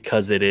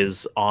 because it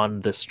is on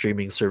the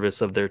streaming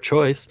service of their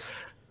choice,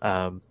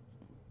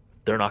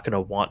 they're not going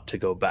to want to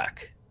go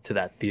back to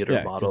that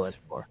theater model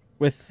anymore.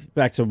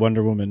 Back to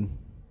Wonder Woman,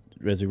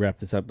 as we wrap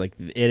this up, like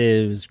it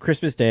is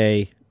Christmas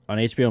Day on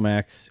HBO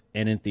Max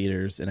and in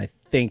theaters, and I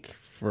think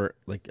for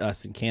like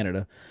us in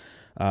Canada,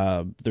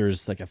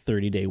 there's like a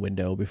 30-day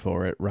window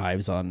before it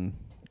arrives on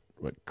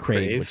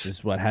Crave, which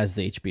is what has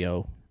the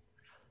HBO.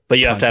 But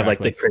you have to have like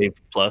the Crave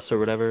Plus or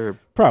whatever.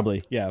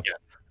 Probably, yeah.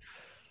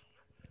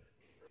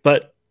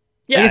 But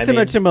yeah, it's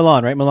similar to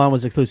Mulan, right? Mulan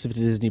was exclusive to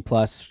Disney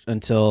Plus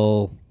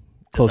until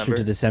closer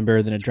to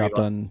December. Then it dropped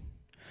on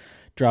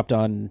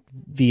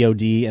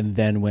VOD and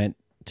then went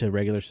to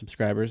regular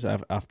subscribers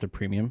after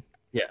premium.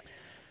 Yeah.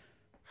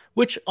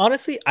 Which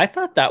honestly, I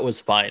thought that was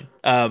fine.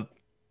 The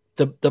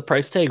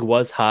price tag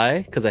was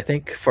high because I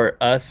think for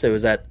us it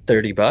was at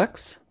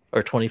 $30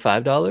 or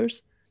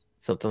 $25,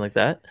 something like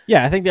that.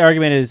 Yeah, I think the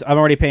argument is I'm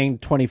already paying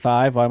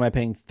 $25. Why am I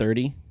paying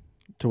 $30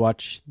 to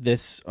watch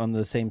this on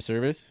the same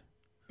service?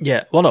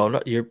 Yeah, well,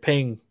 no, you're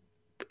paying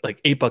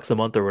like $8 a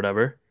month or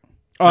whatever.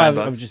 Oh,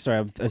 I'm just sorry.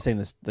 I was saying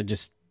this. I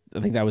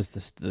think that was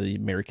the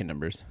American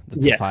numbers.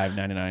 That's the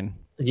 $5.99.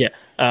 Yeah,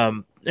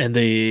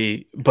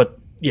 but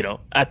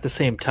at the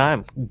same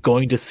time,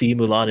 going to see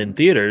Mulan in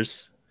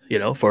theaters,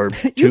 for two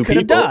people, you could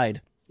have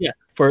died. Yeah,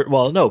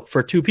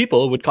 for two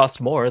people, it would cost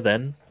more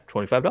than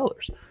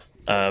 $25.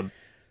 And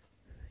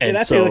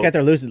that's so, why you look at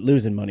they're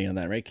losing money on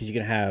that, right? Because you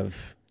can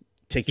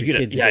take your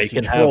kids to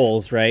see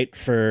Trolls, right,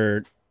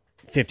 for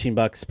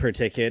 $15 per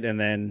ticket, and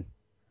then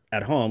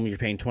at home you're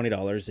paying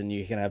 $20, and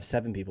you can have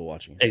 7 people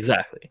watching.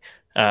 Exactly.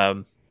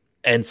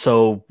 And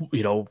so,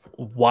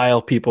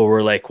 while people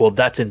were like, well,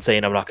 that's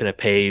insane, I'm not going to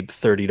pay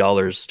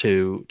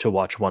 $30 to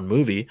watch one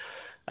movie.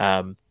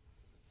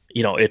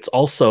 It's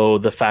also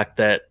the fact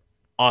that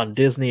on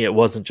Disney, it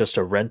wasn't just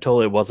a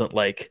rental. It wasn't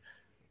like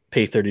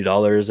pay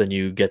 $30 and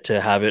you get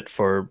to have it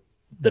for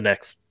the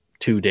next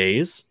 2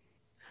 days.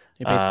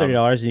 You pay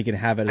 $30 and you can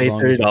have it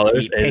as long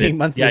as you pay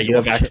monthly. Yeah, you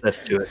have access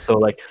to it. So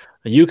like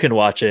you can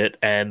watch it,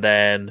 and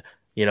then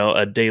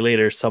a day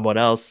later, someone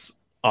else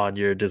on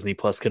your Disney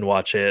Plus can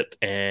watch it,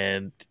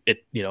 and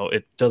it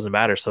doesn't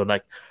matter. So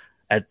like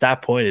at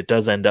that point, it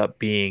does end up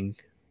being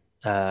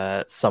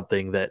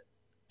something that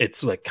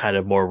it's like kind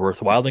of more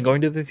worthwhile than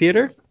going to the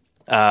theater,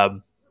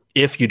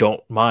 if you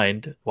don't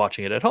mind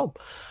watching it at home.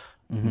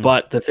 Mm-hmm.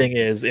 But the thing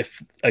is,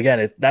 it's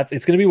going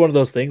to be one of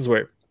those things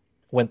where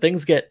when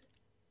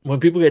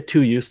people get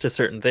too used to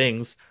certain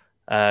things,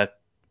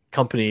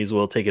 companies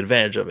will take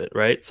advantage of it,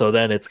 right? So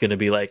then it's going to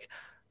be like,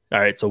 all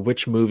right, so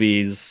which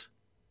movies,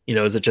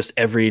 is it just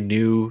every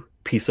new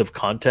piece of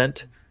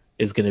content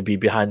is going to be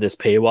behind this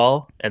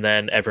paywall, and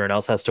then everyone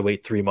else has to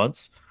wait 3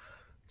 months?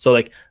 So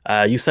like,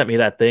 you sent me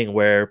that thing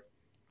where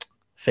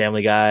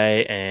Family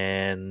Guy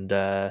and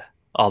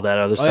all that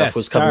other stuff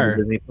was coming to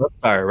Disney Plus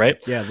Star,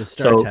 right? Yeah, the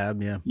Star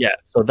tab, yeah. Yeah,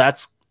 so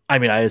I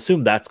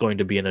assume that's going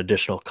to be an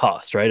additional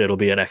cost, right? It'll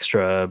be an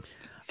extra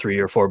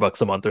 $3 or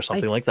 $4 a month or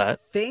something like that. I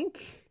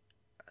think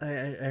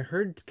I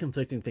heard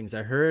conflicting things.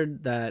 I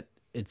heard that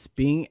it's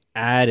being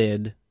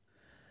added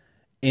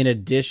in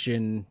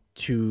addition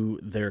to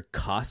their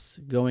costs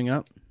going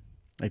up.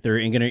 Like they're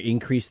going to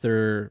increase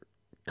their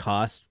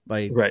cost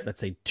by,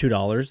 let's say,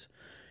 $2.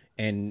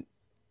 And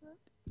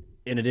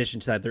in addition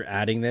to that, they're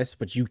adding this,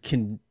 but you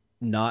can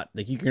not,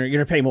 like, you're going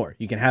to pay more.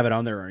 You can have it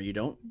on there or you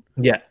don't.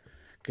 Yeah.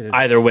 Because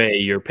either way,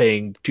 you're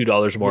paying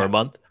 $2 more a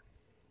month,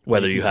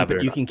 whether you have it or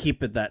not. You can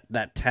keep it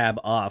that tab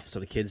off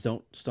so the kids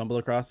don't stumble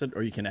across it,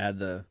 or you can add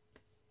the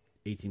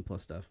 18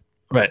 plus stuff.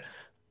 Right.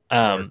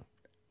 It's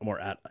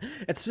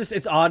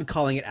odd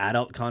calling it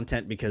adult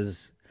content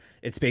because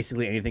it's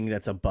basically anything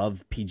that's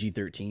above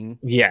PG-13.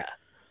 Yeah.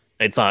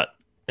 It's not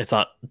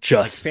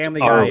just like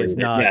Family Guy R-rated. is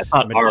not, it's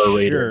not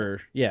mature.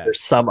 R-rated. Yeah. There's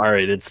some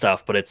R-rated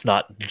stuff, but it's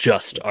not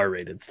just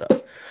R-rated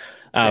stuff.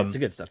 It's the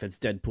good stuff. It's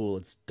Deadpool,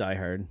 it's Die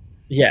Hard.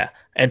 Yeah.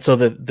 And so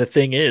the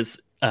thing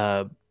is,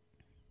 for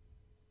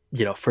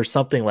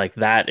something like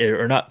that,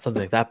 or not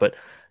something like that, but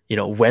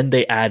when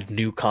they add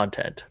new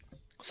content,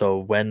 so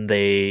when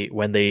they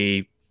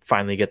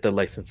finally get the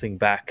licensing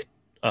back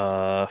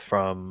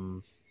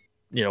from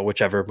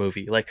whichever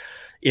movie. Like,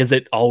 is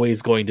it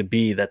always going to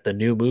be that the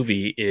new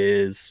movie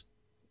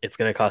it's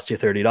going to cost you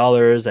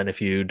 $30, and if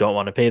you don't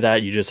want to pay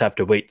that, you just have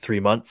to wait 3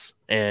 months,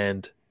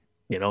 and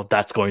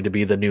that's going to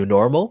be the new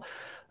normal?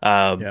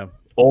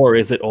 Or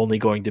is it only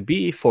going to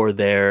be for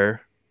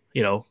their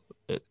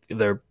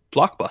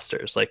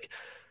blockbusters? Like,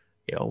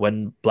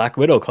 when Black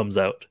Widow comes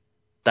out,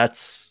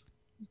 that's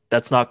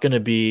not going to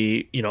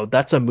be,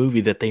 that's a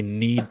movie that they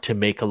need to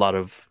make a lot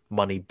of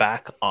money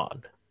back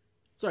on.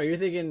 So you're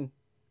thinking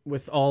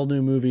with all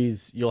new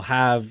movies, you'll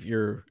have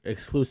your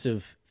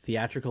exclusive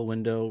theatrical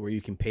window where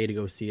you can pay to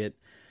go see it,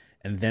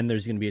 and then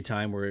there's going to be a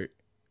time where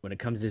when it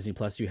comes to Disney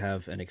Plus, you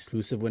have an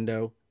exclusive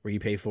window where you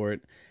pay for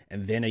it,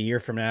 and then a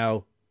year from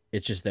now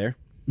it's just there?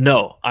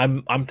 No,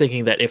 I'm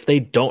thinking that if they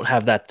don't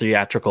have that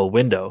theatrical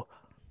window,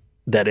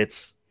 that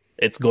it's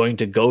going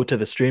to go to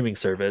the streaming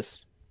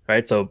service,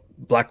 right? So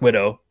Black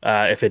Widow,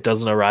 if it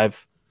doesn't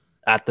arrive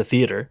at the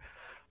theater,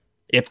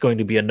 it's going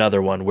to be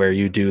another one where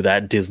you do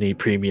that Disney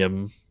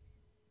premium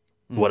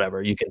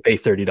whatever. You can pay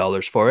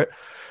 $30 for it.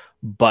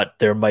 But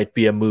there might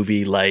be a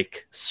movie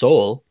like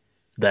Soul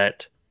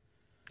that,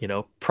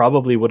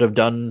 probably would have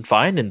done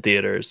fine in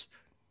theaters.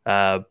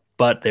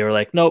 But they were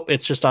like, nope,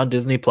 it's just on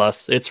Disney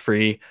Plus. It's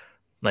free.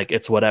 Like,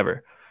 it's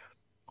whatever.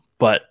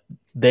 But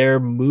their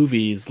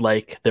movies,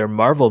 like their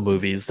Marvel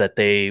movies that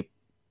they,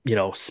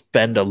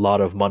 spend a lot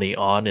of money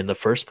on in the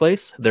first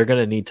place, they're going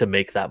to need to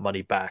make that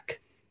money back.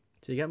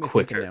 So you got me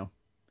quicker. Thinking now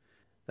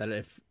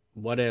that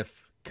what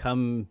if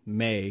come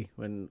May,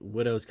 when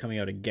Widow's coming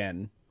out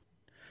again,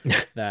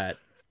 that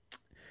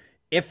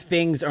if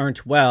things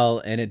aren't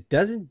well and it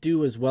doesn't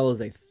do as well as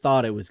they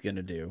thought it was going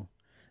to do,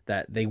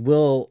 that they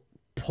will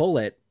pull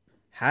it,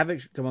 have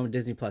it come on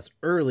Disney Plus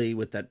early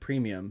with that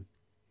premium,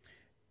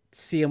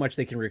 see how much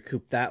they can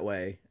recoup that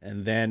way,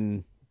 and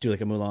then do like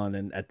a Mulan,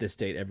 and at this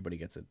date everybody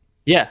gets it.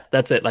 Yeah,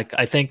 that's it. Like,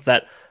 I think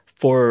that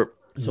for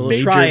we'll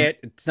try it.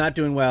 It's not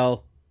doing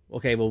well.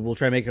 Okay, well, we'll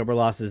try to make up our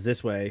losses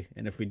this way,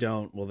 and if we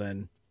don't, well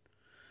then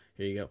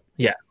here you go.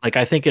 Yeah, like,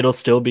 I think it'll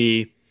still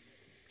be,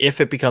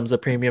 if it becomes a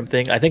premium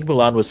thing. I think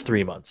Mulan was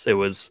 3 months. It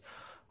was,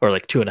 or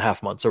like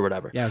 2.5 months or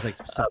whatever. Yeah, it was like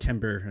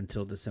September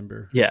until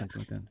December. Yeah, something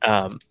like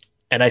that.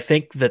 And I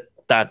think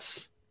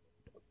that's,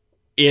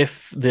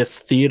 if this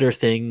theater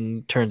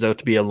thing turns out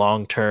to be a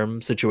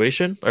long-term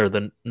situation, or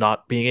the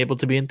not being able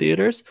to be in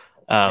theaters,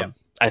 I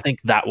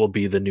think that will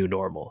be the new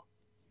normal.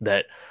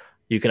 That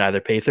you can either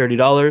pay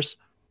 $30,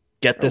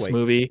 get this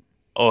movie,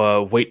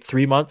 or wait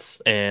 3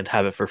 months and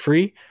have it for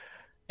free.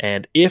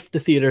 And if the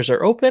theaters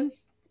are open,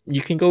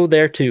 you can go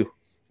there too.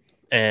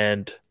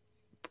 And,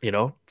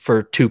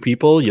 for 2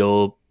 people,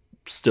 you'll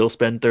still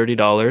spend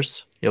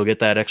 $30. You'll get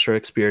that extra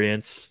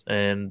experience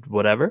and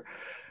whatever.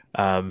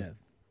 The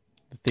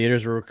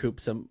theaters will recoup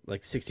some,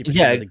 like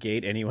 60% of the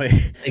gate anyway.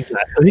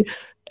 Exactly.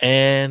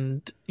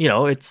 And,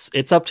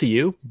 it's up to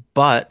you.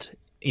 But,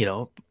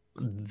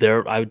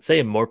 I would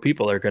say more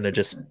people are going to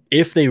just,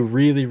 if they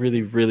really,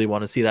 really, really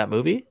want to see that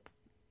movie,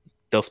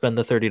 they'll spend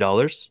the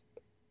 $30.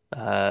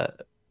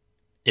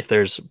 If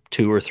there's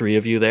 2 or 3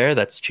 of you there,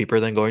 that's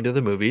cheaper than going to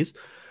the movies.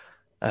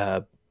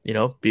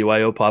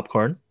 BYO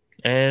popcorn,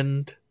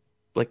 and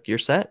like, you're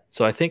set.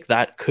 So I think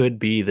that could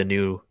be the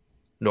new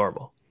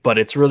normal, but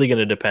it's really going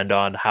to depend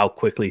on how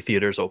quickly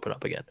theaters open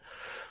up again.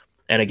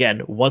 And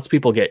again, once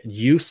people get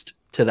used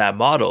to that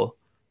model,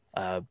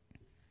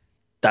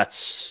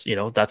 that's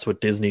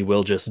what Disney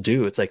will just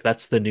do. It's like,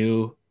 it's the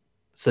new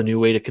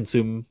way to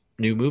consume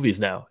new movies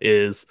now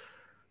is,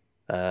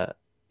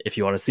 if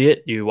you want to see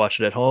it, you watch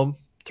it at home.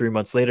 3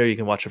 months later, you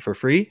can watch it for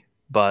free.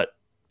 But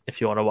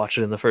if you want to watch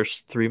it in the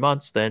first 3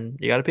 months, then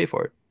you got to pay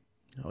for it.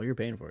 Oh, you're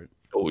paying for it.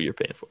 Oh, you're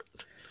paying for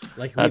it.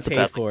 Like we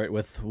paid for it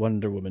with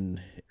Wonder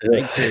Woman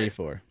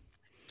 1984.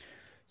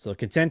 So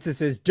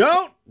consensus is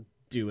don't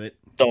do it.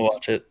 Don't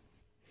watch it.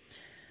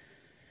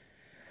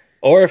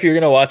 Or if you're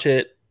going to watch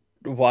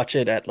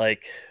it at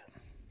like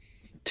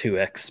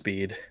 2x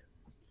speed.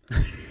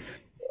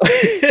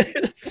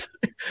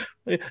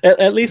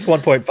 At least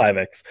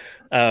 1.5x.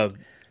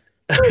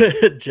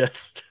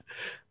 Just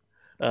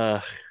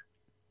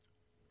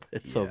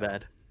it's so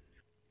bad.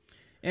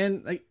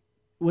 And like,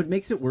 what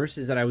makes it worse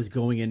is that I was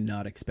going in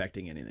not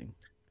expecting anything.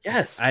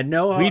 Yes, I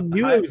know. We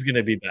knew it was going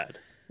to be bad.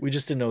 We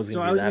just didn't know it was going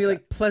to be. So I was going to be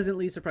like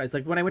pleasantly surprised.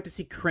 Like when I went to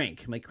see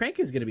Crank, I'm like, Crank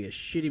is going to be a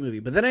shitty movie,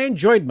 but then I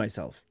enjoyed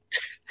myself.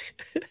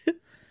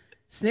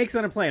 Snakes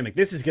on a Plane, I'm like,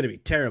 this is going to be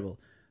terrible,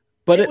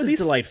 but it was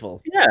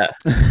delightful. Yeah,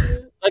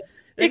 like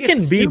it can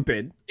be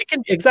stupid.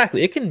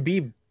 It can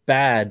be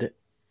bad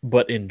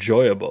but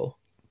enjoyable.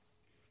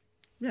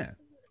 Yeah,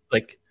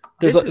 like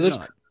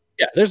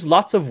there's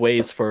lots of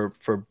ways for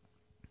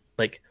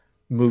like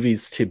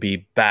movies to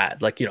be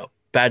bad, like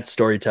bad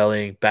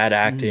storytelling, bad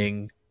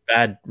acting,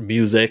 bad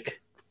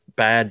music,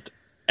 bad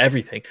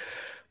everything,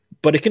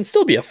 but it can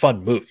still be a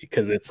fun movie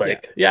because it's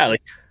like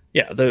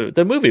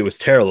the movie was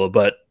terrible,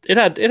 but it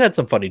had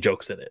some funny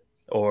jokes in it,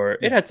 or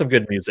it had some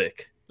good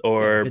music,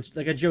 or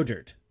like a Joe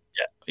Dirt.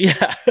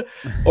 Yeah.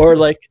 Or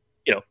like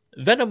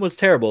Venom was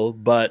terrible,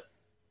 but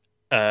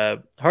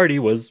Hardy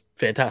was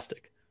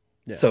fantastic.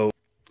 Yeah. So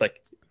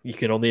like you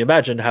can only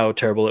imagine how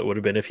terrible it would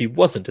have been if he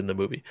wasn't in the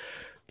movie.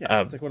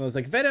 Yeah, it's like one of those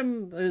like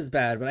Venom is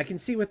bad, but I can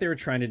see what they were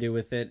trying to do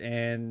with it,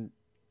 and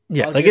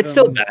yeah, like it's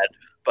still bad,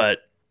 but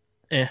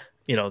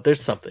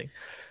there's something.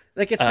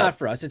 Like it's not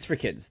for us; it's for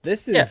kids.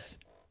 This is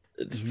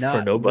not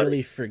for nobody.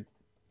 Really for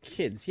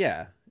kids.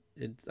 Yeah,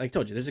 it's like I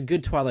told you, there's a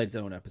good Twilight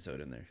Zone episode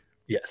in there.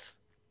 Yes,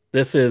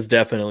 this is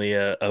definitely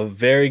a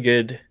very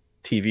good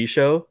TV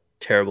show,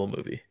 terrible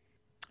movie.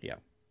 Yeah.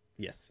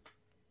 Yes.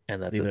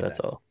 And that's it. That's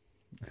all.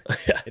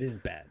 Yeah, it is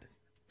bad.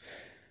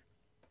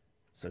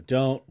 So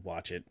don't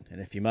watch it, and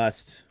if you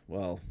must,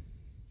 well,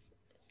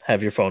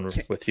 have your phone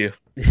with you.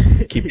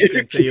 Keep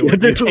you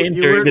entertained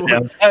during the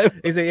downtime.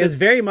 It's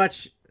very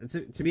much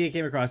to me. It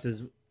came across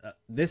as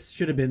this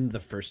should have been the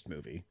first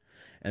movie,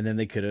 and then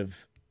they could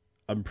have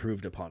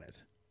improved upon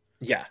it.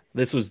 Yeah,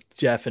 this was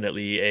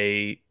definitely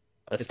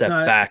a step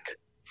back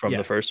from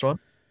the first one.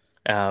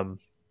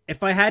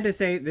 If I had to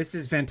say, this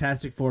is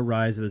Fantastic Four: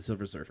 Rise of the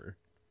Silver Surfer.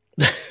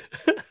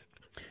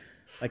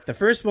 Like the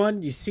first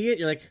one, you see it,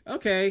 you're like,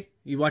 okay.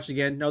 You watch it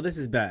again, no, this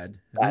is bad.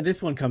 And then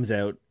this one comes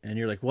out, and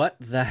you're like, what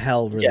the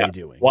hell were they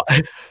doing?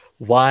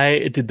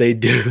 Why did they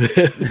do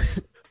this?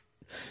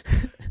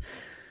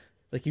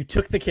 Like you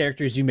took the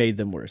characters, you made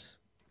them worse.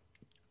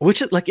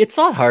 Which is like, it's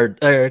not hard,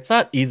 or it's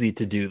not easy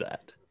to do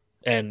that,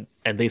 and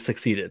they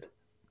succeeded,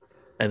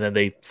 and then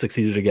they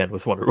succeeded again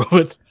with Wonder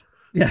Woman.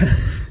 Yeah,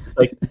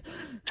 like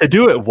to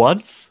do it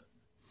once,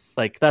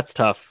 like that's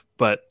tough,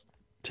 but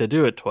to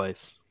do it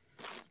twice.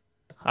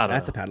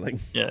 That's a paddling.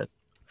 Yeah.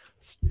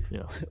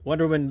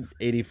 Wonder Woman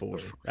 84.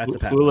 That's a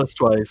paddling. Fool us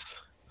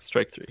twice,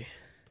 strike 3.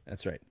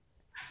 That's right.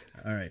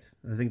 All right.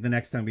 I think the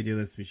next time we do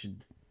this, we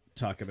should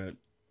talk about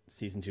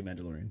season 2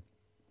 Mandalorian.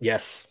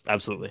 Yes,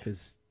 absolutely.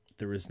 Because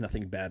there was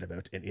nothing bad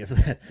about any of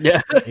that.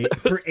 Yeah.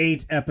 for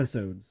 8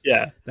 episodes.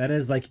 Yeah. That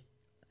is like,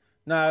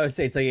 no, I would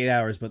say it's like 8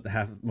 hours, but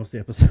most of the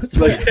episodes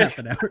are like half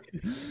an hour.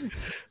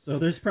 So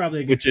there's probably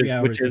a good 3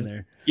 hours in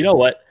there. You know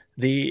what?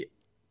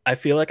 I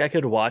feel like I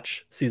could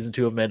watch season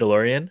 2 of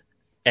Mandalorian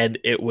and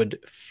it would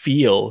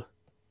feel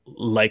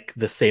like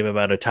the same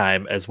amount of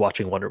time as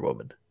watching Wonder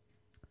Woman.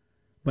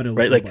 But it'll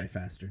go by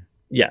faster.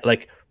 Yeah,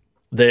 like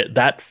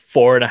that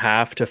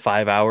 4.5 to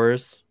 5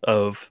 hours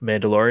of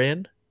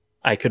Mandalorian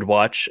I could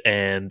watch,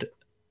 and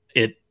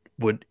it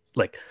would,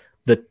 like,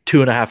 the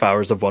 2.5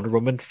 hours of Wonder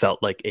Woman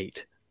felt like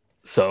 8.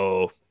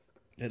 So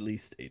at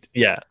least 8.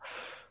 Yeah.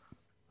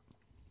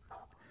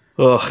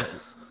 Ugh.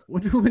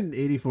 Wonder Woman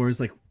 84 is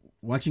like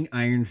watching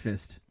Iron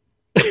Fist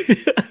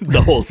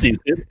the whole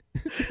season,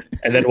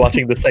 and then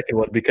watching the second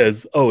one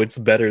because it's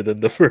better than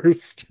the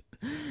first.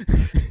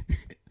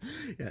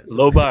 Yeah,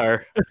 low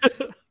bar.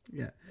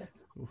 Yeah,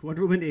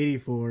 Wonder Woman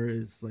 84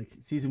 is like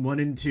season 1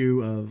 and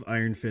 2 of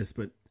Iron Fist,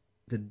 but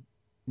the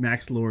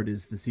Max Lord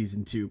is the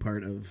season 2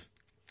 part of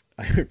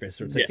Iron Fist.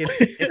 So it's like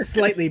it's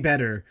slightly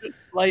better,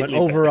 but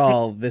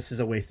overall, this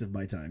is a waste of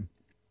my time.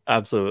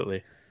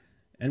 Absolutely.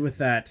 And with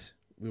that,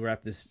 we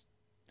wrap this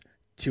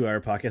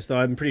 2-hour podcast, though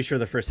I'm pretty sure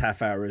the first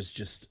half hour is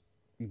just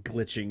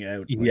glitching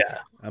out like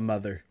a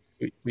mother.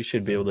 We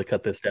should be able to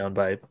cut this down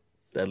by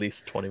at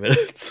least 20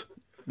 minutes.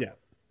 Yeah.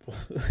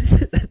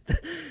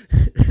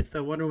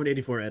 The Wonder Woman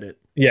 84 edit.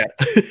 Yeah.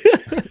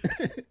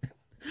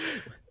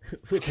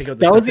 We'll take out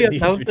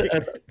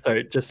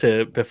sorry, just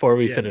before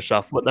we finish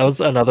off, that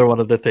was another one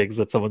of the things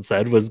that someone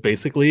said was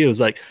basically, it was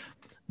like,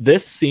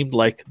 this seemed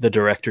like the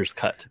director's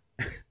cut,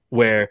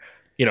 where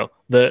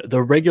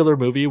the regular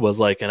movie was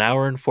like an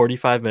hour and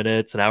 45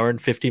 minutes, an hour and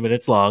 50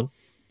 minutes long.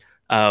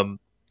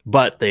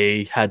 But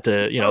they had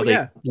to,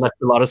 they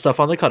left a lot of stuff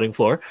on the cutting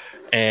floor.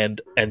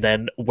 And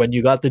then when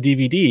you got the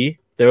DVD,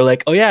 they were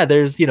like, oh yeah,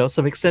 there's,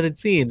 some extended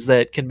scenes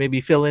that can maybe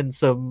fill in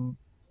some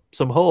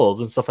holes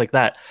and stuff like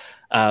that.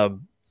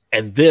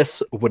 And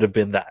this would have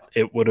been that.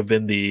 It would have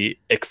been the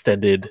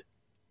extended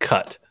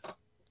cut.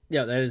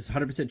 Yeah, that is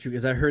 100% true,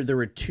 because I heard there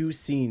were 2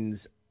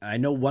 scenes. I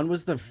know one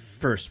was the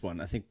first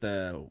one, I think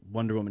the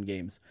Wonder Woman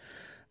games.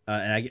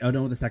 And I don't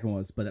know what the second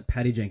was, but that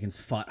Patty Jenkins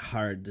fought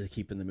hard to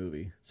keep in the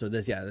movie. So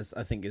this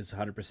I think is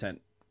 100%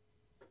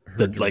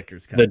 the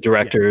director's cut. The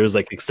director's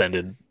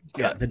extended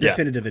cut. Yeah, the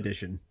definitive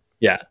edition.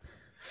 Yeah.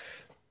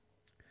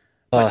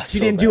 She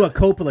didn't do what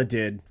Coppola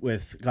did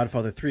with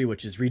Godfather 3,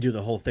 which is redo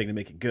the whole thing to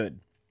make it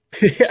good.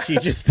 She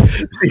just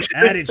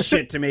added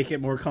shit to make it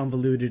more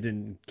convoluted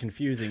and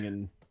confusing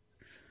and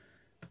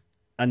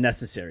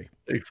unnecessary.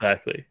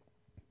 Exactly.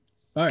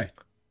 All right.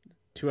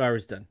 2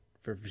 hours done.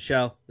 For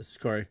Michelle, this is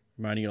Corey,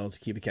 reminding you all to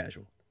keep it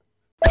casual.